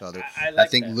door to each Yeah, other. I I like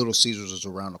think that. Little Caesars is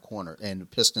around the corner, and the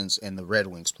Pistons and the Red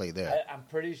Wings play there. I'm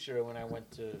pretty sure when I went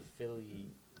to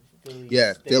Philly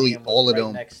Yeah, stadium Philly, was all of right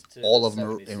them- next to all the of them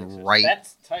are in 76ers. right-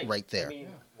 That's tight. right there. I mean,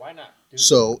 why not? do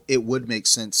So it would make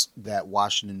sense that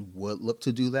Washington would look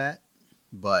to do that,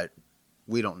 but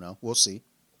we don't know. We'll see.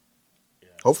 Yeah.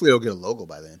 Hopefully, they'll get a logo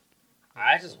by then.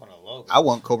 I just want a logo. I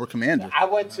want Cobra Commander. I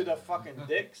went to the fucking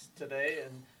Dick's today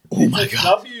and Oh it's my a God.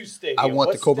 W stadium. I want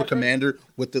What's the Cobra different? Commander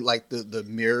with the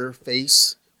mirror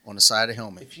face on the side of the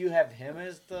helmet. If you have him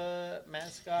as the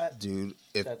mascot, Dude,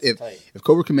 That's if tight. if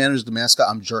Cobra Commander is the mascot,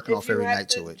 I'm jerking if off you every have night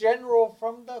the to it. general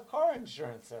from the car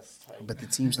insurance, that's tight. But the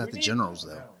team's not We the need- Generals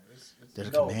though. No, They're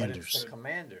the no, but it's Commanders. the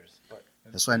Commanders. But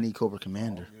That's why I need Cobra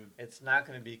Commander. it's not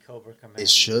going to be Cobra Commander. It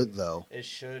should though. It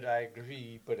should. I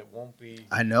agree, but it won't be.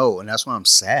 I know, and that's why I'm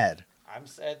sad. I'm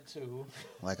sad too.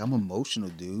 Like I'm emotional,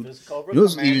 dude. This Cobra You know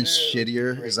what's Commander even would be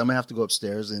shittier great. is I'm gonna have to go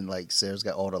upstairs and like Sarah's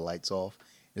got all the lights off.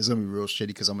 It's gonna be real shitty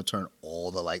because I'm gonna turn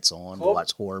all the lights on to Cool.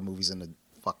 watch horror movies in the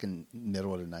fucking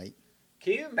middle of the night.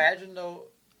 Can you imagine though,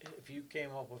 if you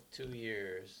came up with 2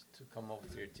 years to come up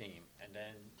with your team, and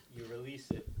then you release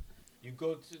it, you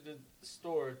go to the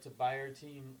store to buy your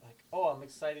team, like, oh, I'm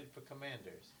excited for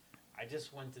Commanders. I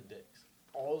just went to Dick's.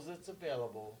 All that's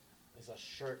available is a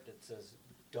shirt that says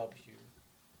W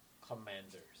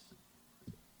Commanders.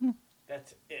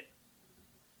 That's it.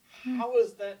 How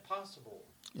is that possible?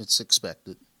 It's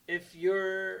expected. If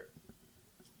you're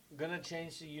gonna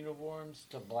change the uniforms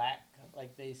to black,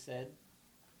 like they said,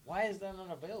 why is that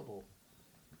not available?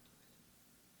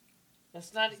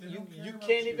 That's not They you. don't care You about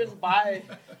can't you. even buy.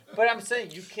 But I'm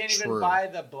saying you can't even True. buy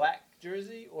the black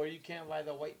jersey, or you can't buy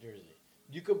the white jersey.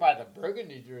 You could buy the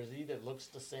burgundy jersey that looks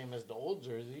the same as the old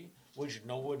jersey, which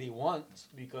nobody wants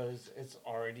because it's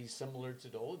already similar to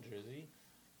the old jersey.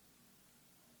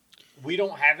 We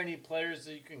don't have any players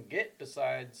that you can get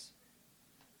besides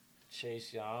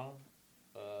Chase Young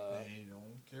They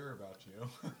don't care about you.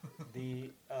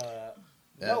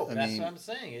 No, that's what I'm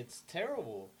saying. It's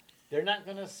terrible. They're not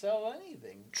going to sell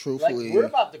anything. Truthfully, like, we're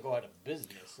about to go out of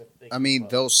business. If they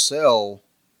they'll sell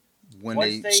when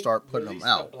Once they start putting them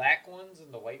out. The black ones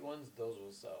and the white ones, those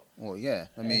will sell. Well, yeah.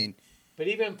 But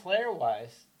even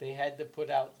player-wise, they had to put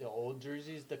out the old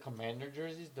jerseys, the Commander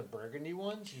jerseys, the burgundy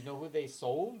ones. You know who they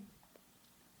sold?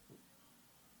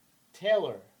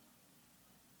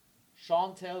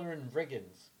 Sean Taylor and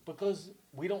Riggins. Because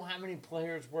we don't have any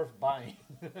players worth buying.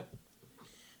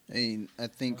 I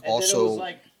think and also... then it was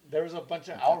like, there was a bunch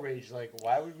of outrage. Like,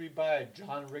 why would we buy a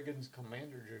John Riggins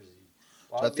Commander jersey?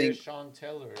 Why would a Sean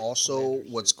Taylor also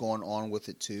what's going on with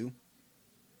it, too,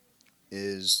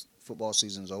 is football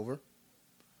season's over.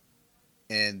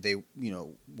 And they,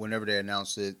 whenever they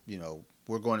announced it,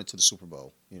 we're going into the Super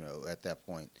Bowl, at that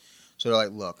point. So they're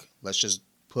like, look, let's just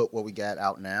put what we got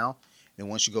out now. And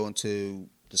once you go into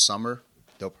the summer,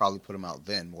 they'll probably put them out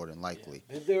then, more than likely.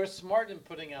 Yeah. They were smart in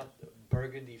putting out the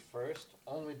burgundy first,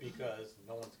 only because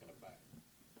no one's going to buy it.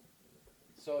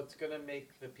 So it's going to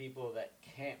make the people that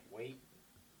can't wait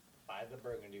buy the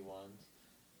burgundy ones.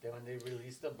 Then when they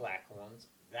release the black ones,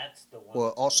 that's the one. Well,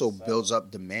 it also builds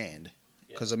up demand.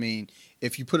 Because,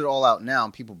 if you put it all out now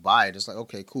and people buy it, it's like,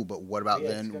 okay, cool. But what about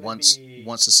then once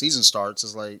the season starts?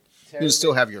 It's like, you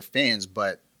still have your fans,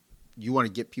 but you want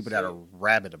to get people that are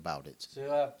rabid about it. So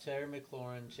you'll have Terry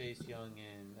McLaurin, Chase Young,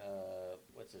 and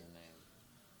what's his name?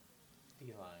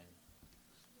 D-line.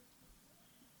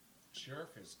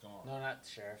 Sheriff is gone. No, not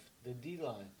Sheriff. The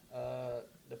D-line.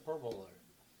 The Pro Bowler.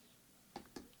 I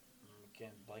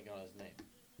can't blank on his name.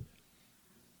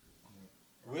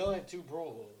 We only had 2 Pro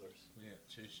Bowlers. We had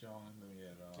Chase Young and then we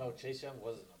had... No, Chase Young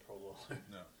wasn't a Pro Bowler.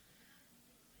 No.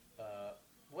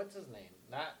 What's his name?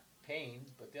 Not Payne,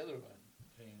 but the other one.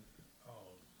 Payne.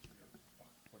 Oh, fuck.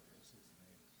 What is his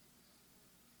name?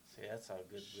 See, that's how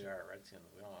good we are at Redskins.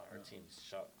 Our team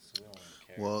sucks. We don't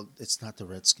even care. Well, it's not the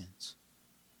Redskins.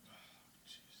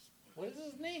 What is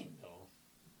his name, though?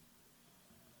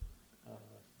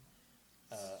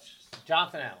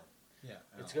 Jonathan Allen. Yeah.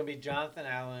 It's going to be Jonathan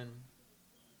Allen.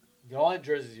 The only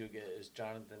jerseys you get is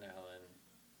Jonathan Allen.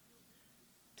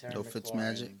 Terry No McLaurin.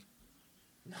 Fitzmagic?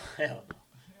 No, hell no.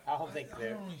 I don't think I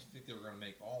don't think they were going to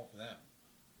make all of them.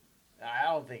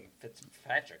 I don't think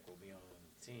Fitzpatrick will be on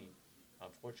the team.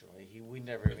 Unfortunately, we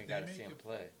never even got to see him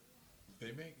play. If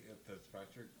they make a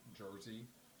Fitzpatrick jersey,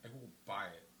 I will buy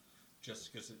it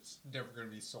just because it's never going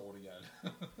to be sold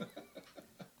again.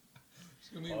 It's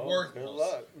going to be worthless. Good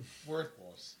luck.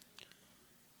 Worthless.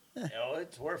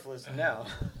 It's worthless now.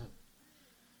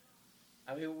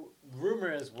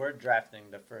 Rumor is we're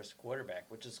drafting the first quarterback,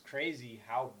 which is crazy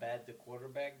how bad the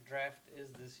quarterback draft is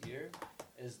this year.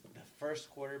 Is the first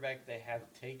quarterback they have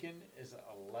taken is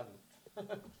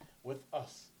 11th with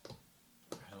us.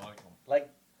 I like them. Like,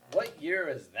 what year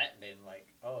has that been? Like,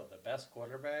 the best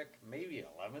quarterback? Maybe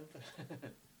 11th?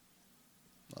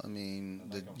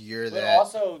 The year but that...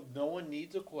 also, no one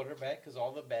needs a quarterback because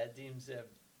all the bad teams that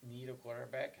need a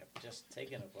quarterback have just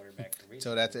taken a quarterback.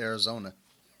 Tell that to Arizona.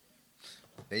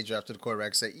 They drafted a quarterback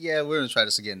and said, yeah, we're going to try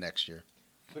this again next year.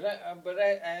 But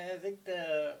I think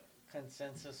the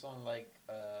consensus on,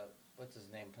 what's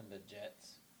his name from the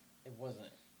Jets? It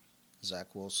wasn't.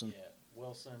 Zach Wilson? Yeah,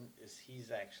 Wilson, he's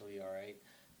actually all right.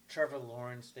 Trevor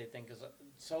Lawrence, they think is...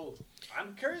 So,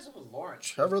 I'm curious with Lawrence.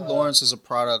 Trevor Lawrence is a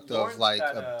product Lawrence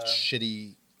of, a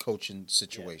shitty coaching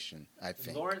situation, I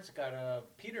think. Lawrence got a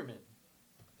Peterman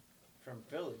from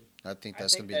Philly. I think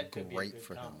that's going to be great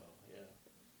for him.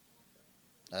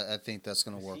 I think that's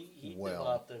going to work he well. He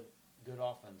developed a good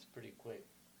offense pretty quick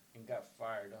and got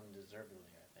fired undeservedly,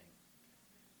 I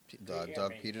think.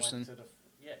 Doug Peterson?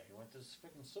 He went to the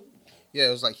freaking Super Bowl. Yeah,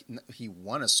 it was like he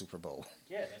won a Super Bowl.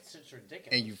 Yeah, that's just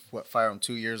ridiculous. And you fire him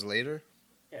 2 years later?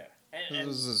 Yeah. And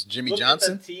this is Jimmy look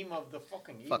Johnson? At the team of the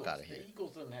fucking Eagles. Fuck out of here. The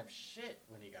Eagles didn't have shit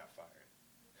when he got fired.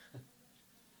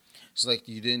 It's like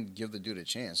you didn't give the dude a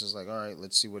chance. It's like, all right,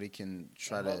 let's see what he can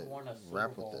try to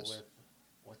rap with this.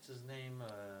 What's his name?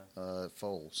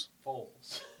 Foles.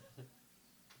 Foles.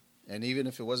 And even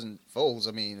if it wasn't Foles,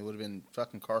 it would have been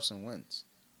fucking Carson Wentz.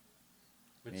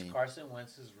 Which Carson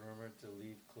Wentz is rumored to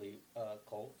leave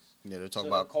Colts. Yeah, they're talking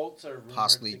about Colts are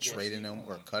possibly trading him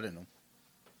or cutting him.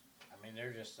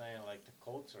 They're just saying, the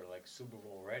Colts are, Super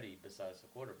Bowl ready besides the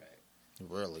quarterback.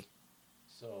 Really?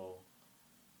 So,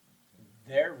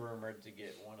 they're rumored to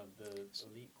get one of the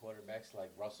elite quarterbacks,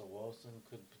 like Russell Wilson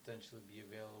could potentially be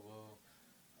available.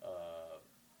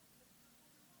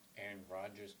 Aaron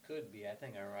Rodgers could be. I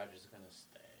think Aaron Rodgers is going to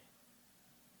stay.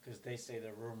 Because they say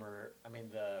the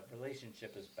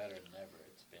relationship is better than ever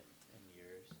it's been in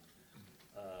years.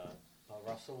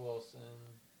 Russell Wilson,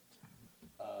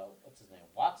 what's his name?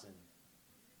 Watson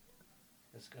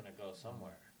is going to go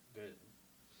somewhere good.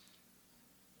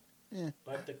 Yeah.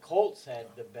 But the Colts had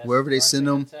the best. Wherever they send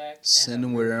them, attack send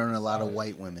them where there aren't a lot of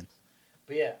white women.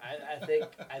 But yeah, I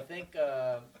think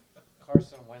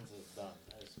Carson Wentz is done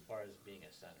as far as being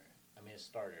a center. I mean, a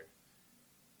starter.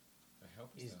 I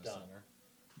hope He's not done.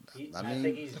 a center. I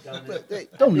think he's done.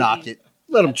 Don't knock it.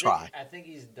 Let him try. I think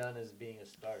he's done as being a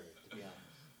starter. To be honest.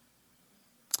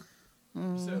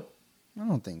 So, I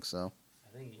don't think so.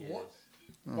 I think he What?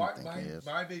 is.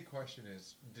 My big question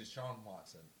is Deshaun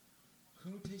Watson.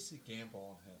 Who takes the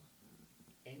gamble on him?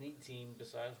 Any team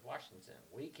besides Washington,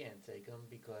 we can't take him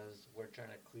because we're trying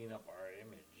to clean up our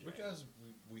image. Because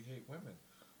we hate women.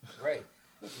 Right.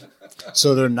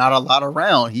 So there are not a lot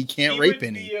around. He can't rape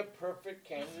any. He would be a perfect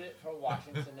candidate for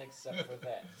Washington except for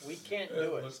that. We can't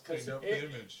do it. Let's clean up the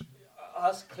image.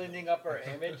 Us cleaning up our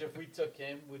image, if we took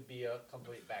him, would be a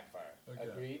complete backfire. Okay.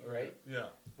 Agreed, right? Yeah.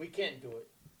 We can't do it.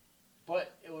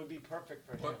 But it would be perfect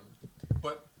for him.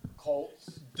 But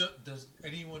Colts. does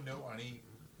anyone know any?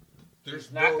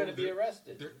 He's not going to be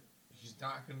arrested. He's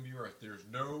not going to be arrested. There's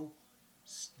no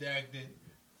stagnant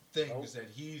things that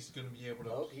he's going to be able to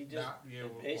not be able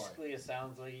to basically, it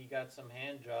sounds like he got some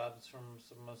hand jobs from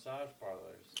some massage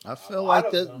parlors. I feel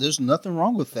like there's nothing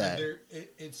wrong with that.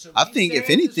 So I think, if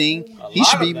anything, he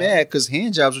should be mad because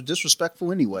hand jobs are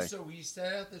disrespectful anyway. So he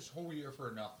sat out this whole year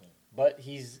for nothing. But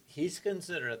he's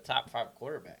considered a top 5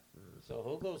 quarterback, so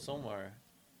he'll go somewhere.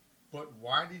 But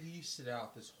why did he sit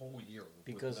out this whole year?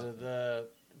 Because of the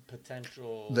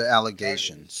potential... The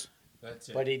allegations. That's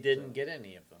it. But he didn't get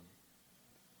any of them.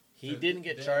 He didn't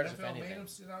get charged with anything. The NFL made him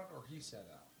sit out, or he sat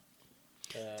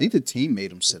out? I think the team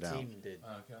made him sit out. The team did.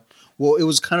 Okay. Well, it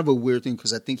was kind of a weird thing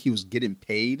because I think he was getting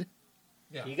paid.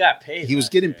 Yeah. He got paid. He was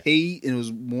getting paid, and it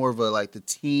was more of a, like, the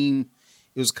team...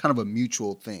 It was kind of a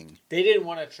mutual thing. They didn't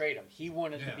want to trade him. He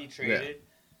wanted to be traded.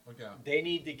 Yeah. Okay. They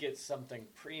need to get something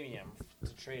premium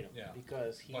to trade him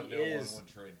because he but no is one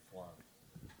would trade for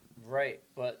him. Right.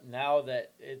 But now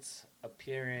that it's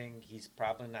appearing, he's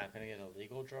probably not going to get in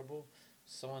legal trouble.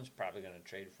 Someone's probably going to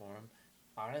trade for him.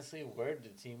 Honestly, one of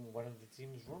the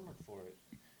teams rumored for it.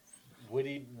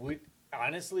 Would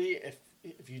honestly,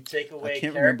 if you take away, I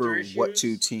can't character remember issues, what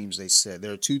 2 teams they said.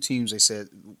 There are 2 teams they said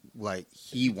like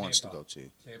he wants to go to.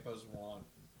 Tampa's one.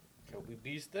 He'll be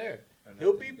beast there. And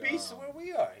He'll be beast where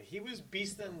we are. He was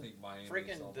beasting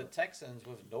freaking the Texans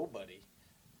with nobody.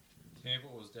 Tampa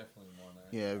was definitely one.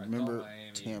 Yeah, remember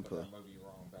Miami, Tampa. But I might be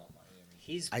wrong about Miami.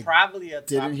 He's probably a top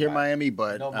Didn't hear 5. Miami,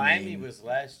 but No, I Miami mean, was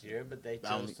last year, but they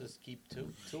chose to keep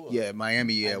two of them. Yeah,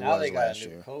 Miami And now was they got last a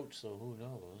new year. coach, so who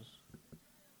knows?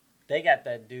 They got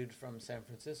that dude from San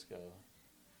Francisco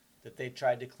that they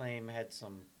tried to claim had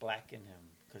some black in him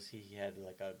because he had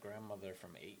like a grandmother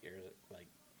from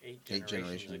 8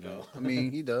 generations ago. I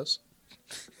mean, he does.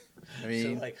 I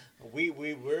mean, so like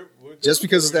we're just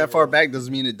because it's that far back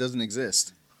doesn't mean it doesn't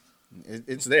exist.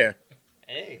 It's there.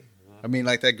 Hey, I mean,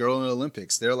 like that girl in the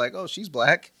Olympics. They're like, "Oh, she's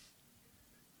black."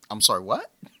 I'm sorry, what?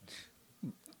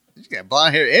 She got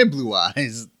blonde hair and blue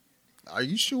eyes. Are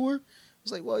you sure? I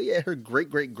was like, well, yeah, her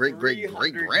great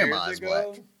grandma is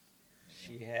black.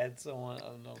 She had someone,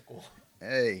 an uncle.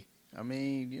 Hey, I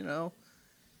mean,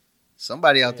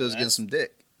 somebody out there is getting some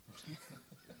dick.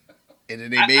 And then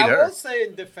they made her. I will say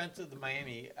in defense of the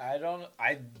Miami,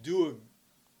 I do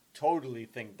totally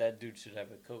think that dude should have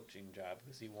a coaching job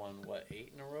because he won,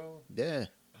 8 in a row? Yeah.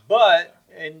 But,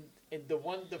 and the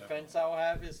one defense I'll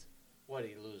have is,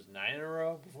 he lose 9 in a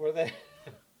row before that?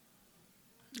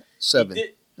 7.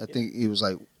 I think he was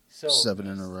like 7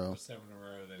 in a row. 7 in a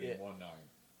row, then he won 9.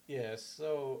 Yeah,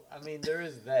 so, I mean, there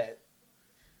is that.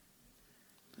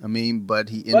 I mean, but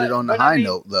he ended on the high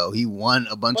note, though. He won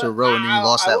a bunch of row, and then he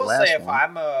lost that last one. I will say, if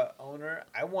I'm a owner,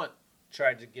 I want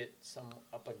try to get some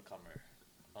up-and-comer.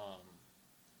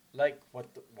 Like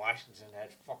what the Washington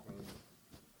had fucking...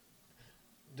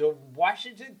 The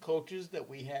Washington coaches that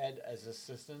we had as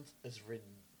assistants is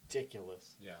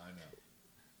ridiculous. Yeah, I know.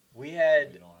 We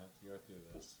had... You don't have to go through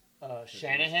this.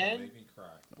 Shanahan. Make me cry.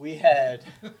 We had...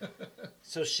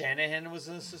 So Shanahan was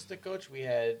an assistant coach. We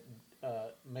had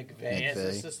McVay as an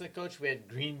assistant coach. We had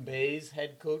Green Bay's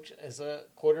head coach as a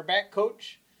quarterback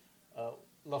coach.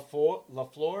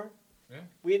 LaFleur. Yeah.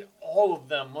 We had all of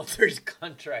them under his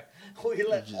contract. We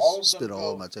let all of them spit go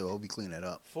all of my table. Hope you clean that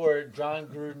up. for John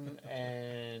Gruden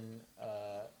and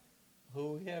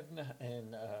who we have now,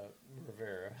 and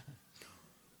Rivera.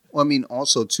 Well, I mean,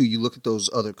 also, too, you look at those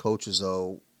other coaches,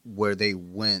 though, where they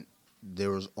went,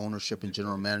 there was ownership and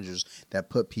general managers that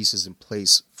put pieces in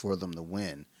place for them to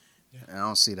win. Yeah. And I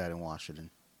don't see that in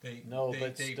Washington. They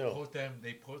still. put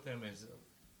them as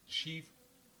chief.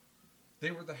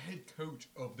 They were the head coach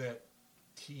of that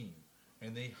team,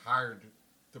 and they hired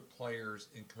the players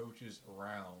and coaches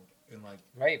around. And like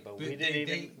right, but we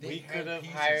could have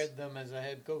hired them as a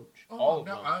head coach. All of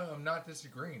them. I'm not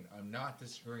disagreeing. I'm not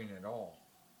disagreeing at all.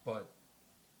 But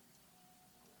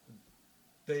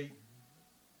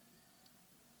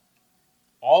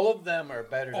all of them are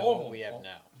better than what we have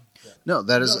now. Yeah. No,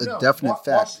 that is a definite fact.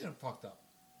 Washington fucked up.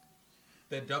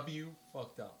 The W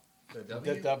fucked up. The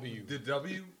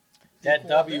W. That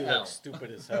W looks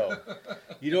stupid as hell.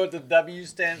 You know what the W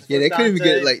stands for? Yeah, they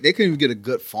couldn't even get a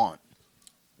good font.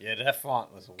 Yeah, that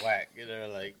font was whack. They're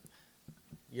like,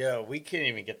 yo, we can't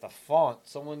even get the font.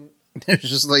 Someone. It's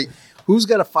just like, who's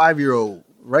got a 5-year-old?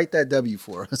 Write that W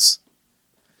for us.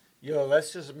 Yo,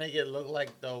 let's just make it look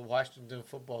like the Washington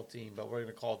football team, but we're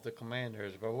gonna call it the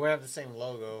Commanders. But we have the same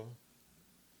logo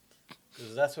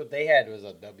because that's what they had was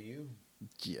a W.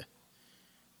 Yeah.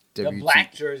 The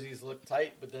black jerseys look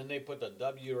tight, but then they put the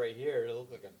W right here. It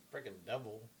looked like a freaking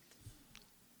devil.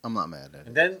 I'm not mad at it.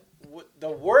 And then the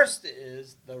worst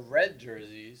is the red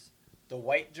jerseys. The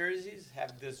white jerseys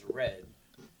have this red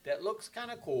that looks kind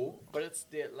of cool, but it's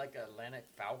like Atlantic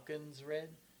Falcons red.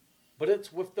 But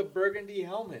it's with the burgundy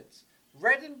helmets.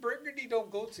 Red and burgundy don't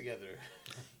go together.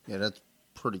 Yeah, that's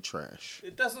pretty trash.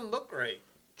 It doesn't look right.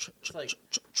 It's like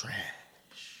trash.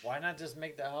 Why not just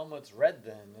make the helmets red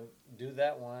then? Do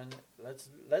that one. Let's.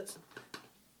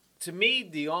 To me,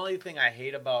 the only thing I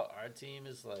hate about our team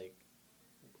is like,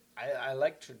 I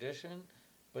like tradition,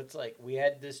 but it's like we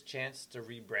had this chance to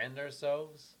rebrand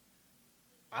ourselves.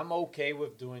 I'm okay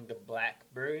with doing the black,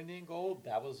 burgundy, and gold.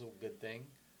 That was a good thing.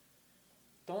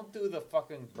 Don't do the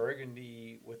fucking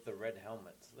burgundy with the red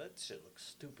helmets. That shit looks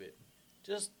stupid.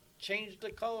 Just change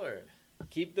the color.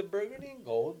 Keep the burgundy and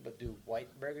gold, but do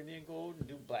white burgundy and gold and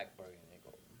do black burgundy and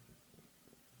gold.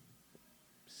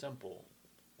 Simple.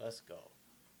 Let's go.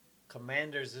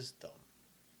 Commanders is dumb.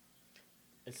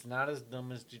 It's not as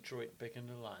dumb as Detroit picking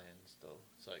the Lions, though.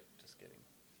 It's like, just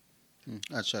kidding.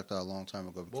 I checked out a long time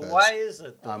ago. But why is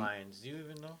it the Lions? Do you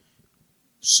even know?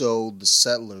 So the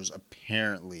Settlers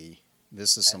apparently,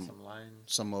 this is some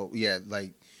lions. Had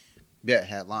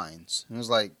lions. And it was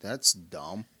like, that's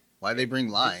dumb. Why they bring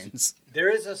lions? There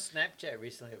is a Snapchat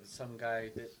recently of some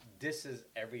guy that disses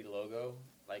every logo,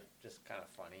 like just kind of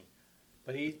funny.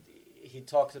 But he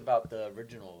talks about the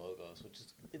original logos, which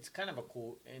is it's kind of a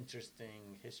cool,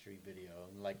 interesting history video.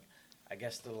 And like, I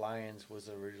guess the Lions was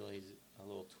originally a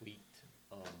little tweaked.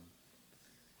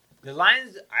 The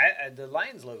Lions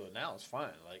logo now is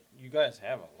fine. Like, you guys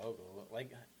have a logo.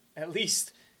 Like, at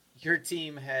least your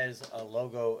team has a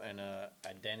logo and a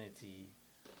identity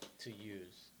to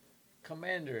use.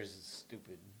 Commanders is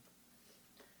stupid.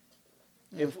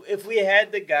 If we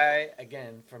had the guy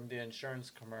again from the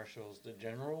insurance commercials, the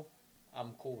general,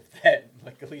 I'm cool with that.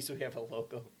 Like, at least we have a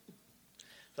logo.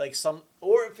 Like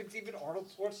or if it's even Arnold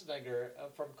Schwarzenegger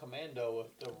from Commando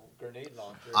with the grenade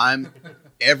launcher. I'm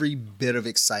every bit of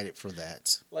excited for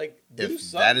that. Like,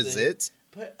 if that is it,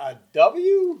 put a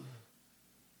W.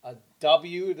 A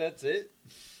W. That's it.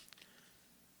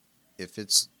 If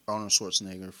it's Arnold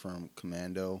Schwarzenegger from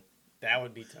Commando, that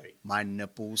would be tight. My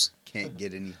nipples can't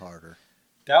get any harder.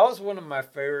 That was one of my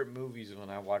favorite movies when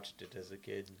I watched it as a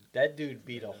kid. That dude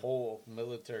beat a whole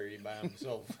military by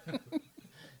himself.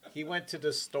 He went to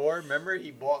the store. Remember,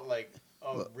 he bought like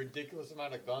a ridiculous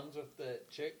amount of guns with the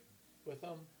chick with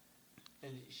him,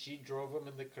 and she drove him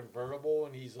in the convertible.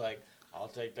 And he's like, "I'll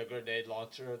take the grenade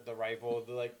launcher, the rifle."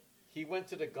 He went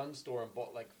to the gun store and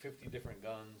bought like 50 different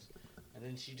guns, and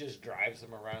then she just drives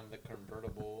him around the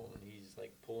convertible, and he's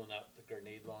like pulling out the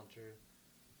grenade launcher.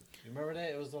 You remember that?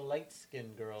 It was the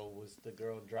light-skinned girl was the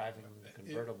girl driving the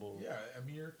convertible. I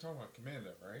mean, you're talking about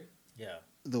Commando, right? Yeah.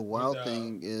 The wild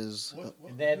thing is...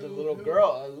 and they had the little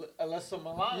girl, Alyssa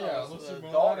Milano. Yeah, Alyssa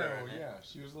Milano. Yeah,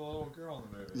 she was the little girl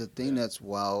in the movie. The thing that's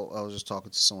wild, I was just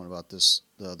talking to someone about this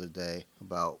the other day,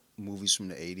 about movies from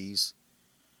the 80s.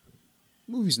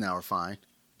 Movies now are fine.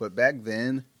 But back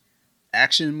then,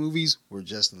 action movies were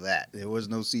just that. There was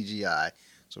no CGI.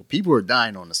 So people were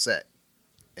dying on the set.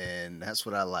 And that's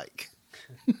what I like.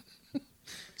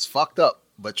 It's fucked up,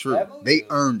 but true. They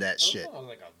earned that shit. It was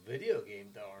like a video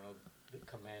game, though, Arnold, the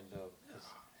Commando.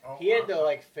 He had to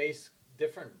like face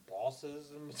different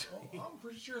bosses in between. I'm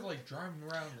pretty sure like driving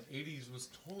around in the 80s was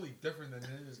totally different than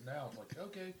it is now. It's like,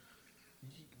 okay,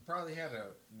 you probably had a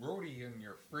roadie in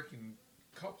your freaking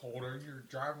cup holder and you're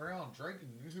driving around drinking.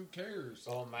 Who cares?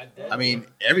 Oh, my dad. I mean,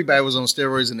 everybody was on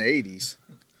steroids in the 80s.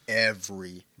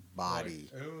 Everybody.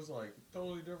 Like, it was like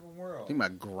totally different world. I think my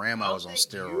grandma was on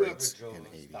steroids You ever in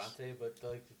drove the 80s. Dante, but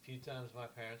like the few times my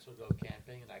parents would go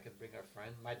camping and I could bring a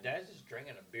friend, my dad's just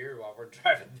drinking a beer while we're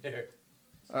driving there.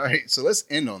 All right, so let's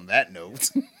end on that note.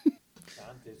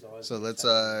 Dante's always So been let's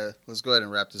excited. go ahead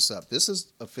and wrap this up. This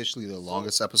is officially the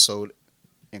longest episode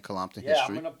in Colompton Yeah,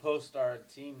 history. I'm gonna post our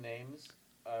team names,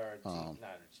 not our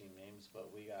team names,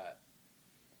 but we got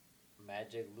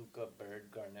Magic, Luca, Bird,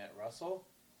 Garnett, Russell.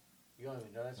 You don't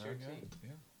even know that's your team.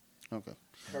 Yeah. Okay.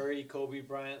 Curry, Kobe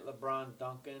Bryant, LeBron,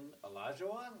 Duncan,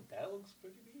 Olajuwon. That looks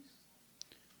pretty beast.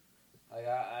 I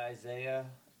got Isaiah,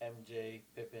 MJ,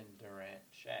 Pippen, Durant,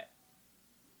 Shaq.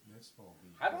 This will be.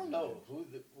 I don't know who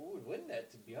would win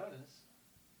that, to be honest.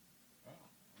 Oh,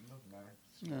 it doesn't matter.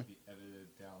 It's going to be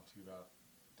edited down to about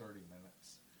 30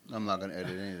 minutes. I'm not gonna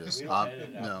edit any of this. We don't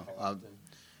edit out No, Colompton.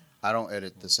 I don't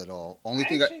edit this at all. Only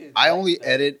thing Actually, I like only that.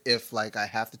 edit if like I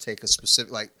have to take a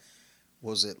specific, like,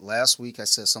 was it last week I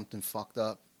said something fucked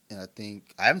up, and I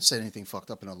think I haven't said anything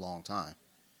fucked up in a long time,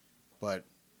 but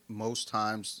most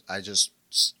times I just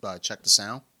check the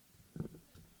sound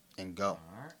and go. All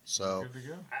right. So Good to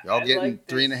go. y'all I getting like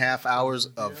this. 3.5 hours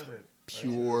Good to of edit.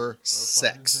 pure Hope I didn't say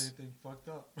sex. anything fucked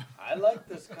up. I like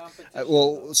this competition.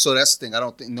 Well, so that's the thing. I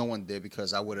don't think no one did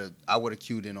because I would have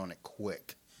queued in on it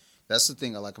quick. That's the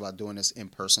thing I like about doing this in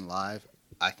person live.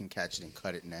 I can catch it and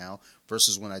cut it now.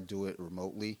 Versus when I do it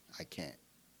remotely, I can't.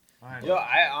 Yo,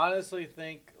 I honestly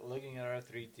think, looking at our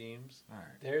three teams, All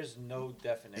right. there's no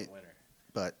definite winner.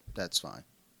 But that's fine.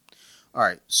 All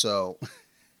right, so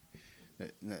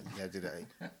yeah, did I?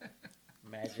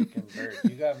 Magic and Bird.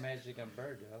 You got Magic and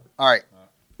Bird, yo. All right,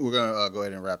 we're gonna go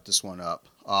ahead and wrap this one up.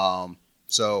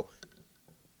 So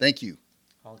thank you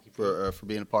Honky for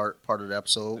being a part of the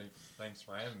episode. Thanks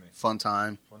for having me. Fun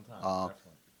time. Fun time,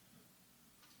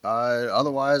 definitely.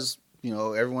 Otherwise,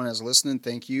 everyone that's listening,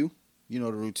 thank you. You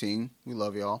know the routine. We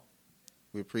love y'all.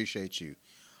 We appreciate you.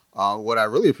 What I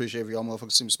really appreciate if y'all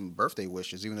motherfuckers send me some birthday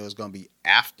wishes, even though it's gonna be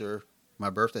after my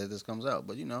birthday that this comes out.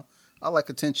 But I like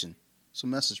attention. So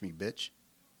message me, bitch.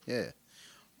 Yeah.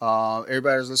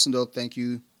 Everybody that's listening though, thank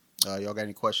you. Y'all got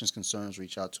any questions, concerns,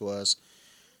 reach out to us.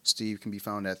 Steve can be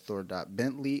found at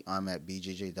Thor.Bentley. I'm at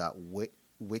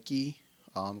bjj.wiki.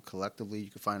 Collectively, you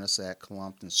can find us at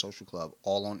Colompton Social Club,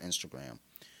 all on Instagram.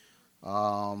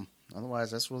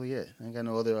 Otherwise, that's really it. I ain't got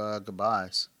no other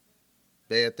goodbyes.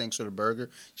 Bea, thanks for the burger.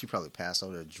 She probably passed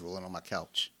out there drooling on my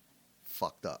couch.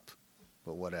 Fucked up.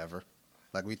 But whatever.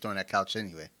 Like, we throwing that couch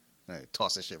anyway.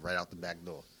 Toss that shit right out the back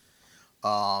door.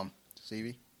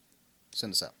 Stevie,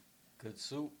 send us out. Good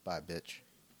soup. Bye, bitch.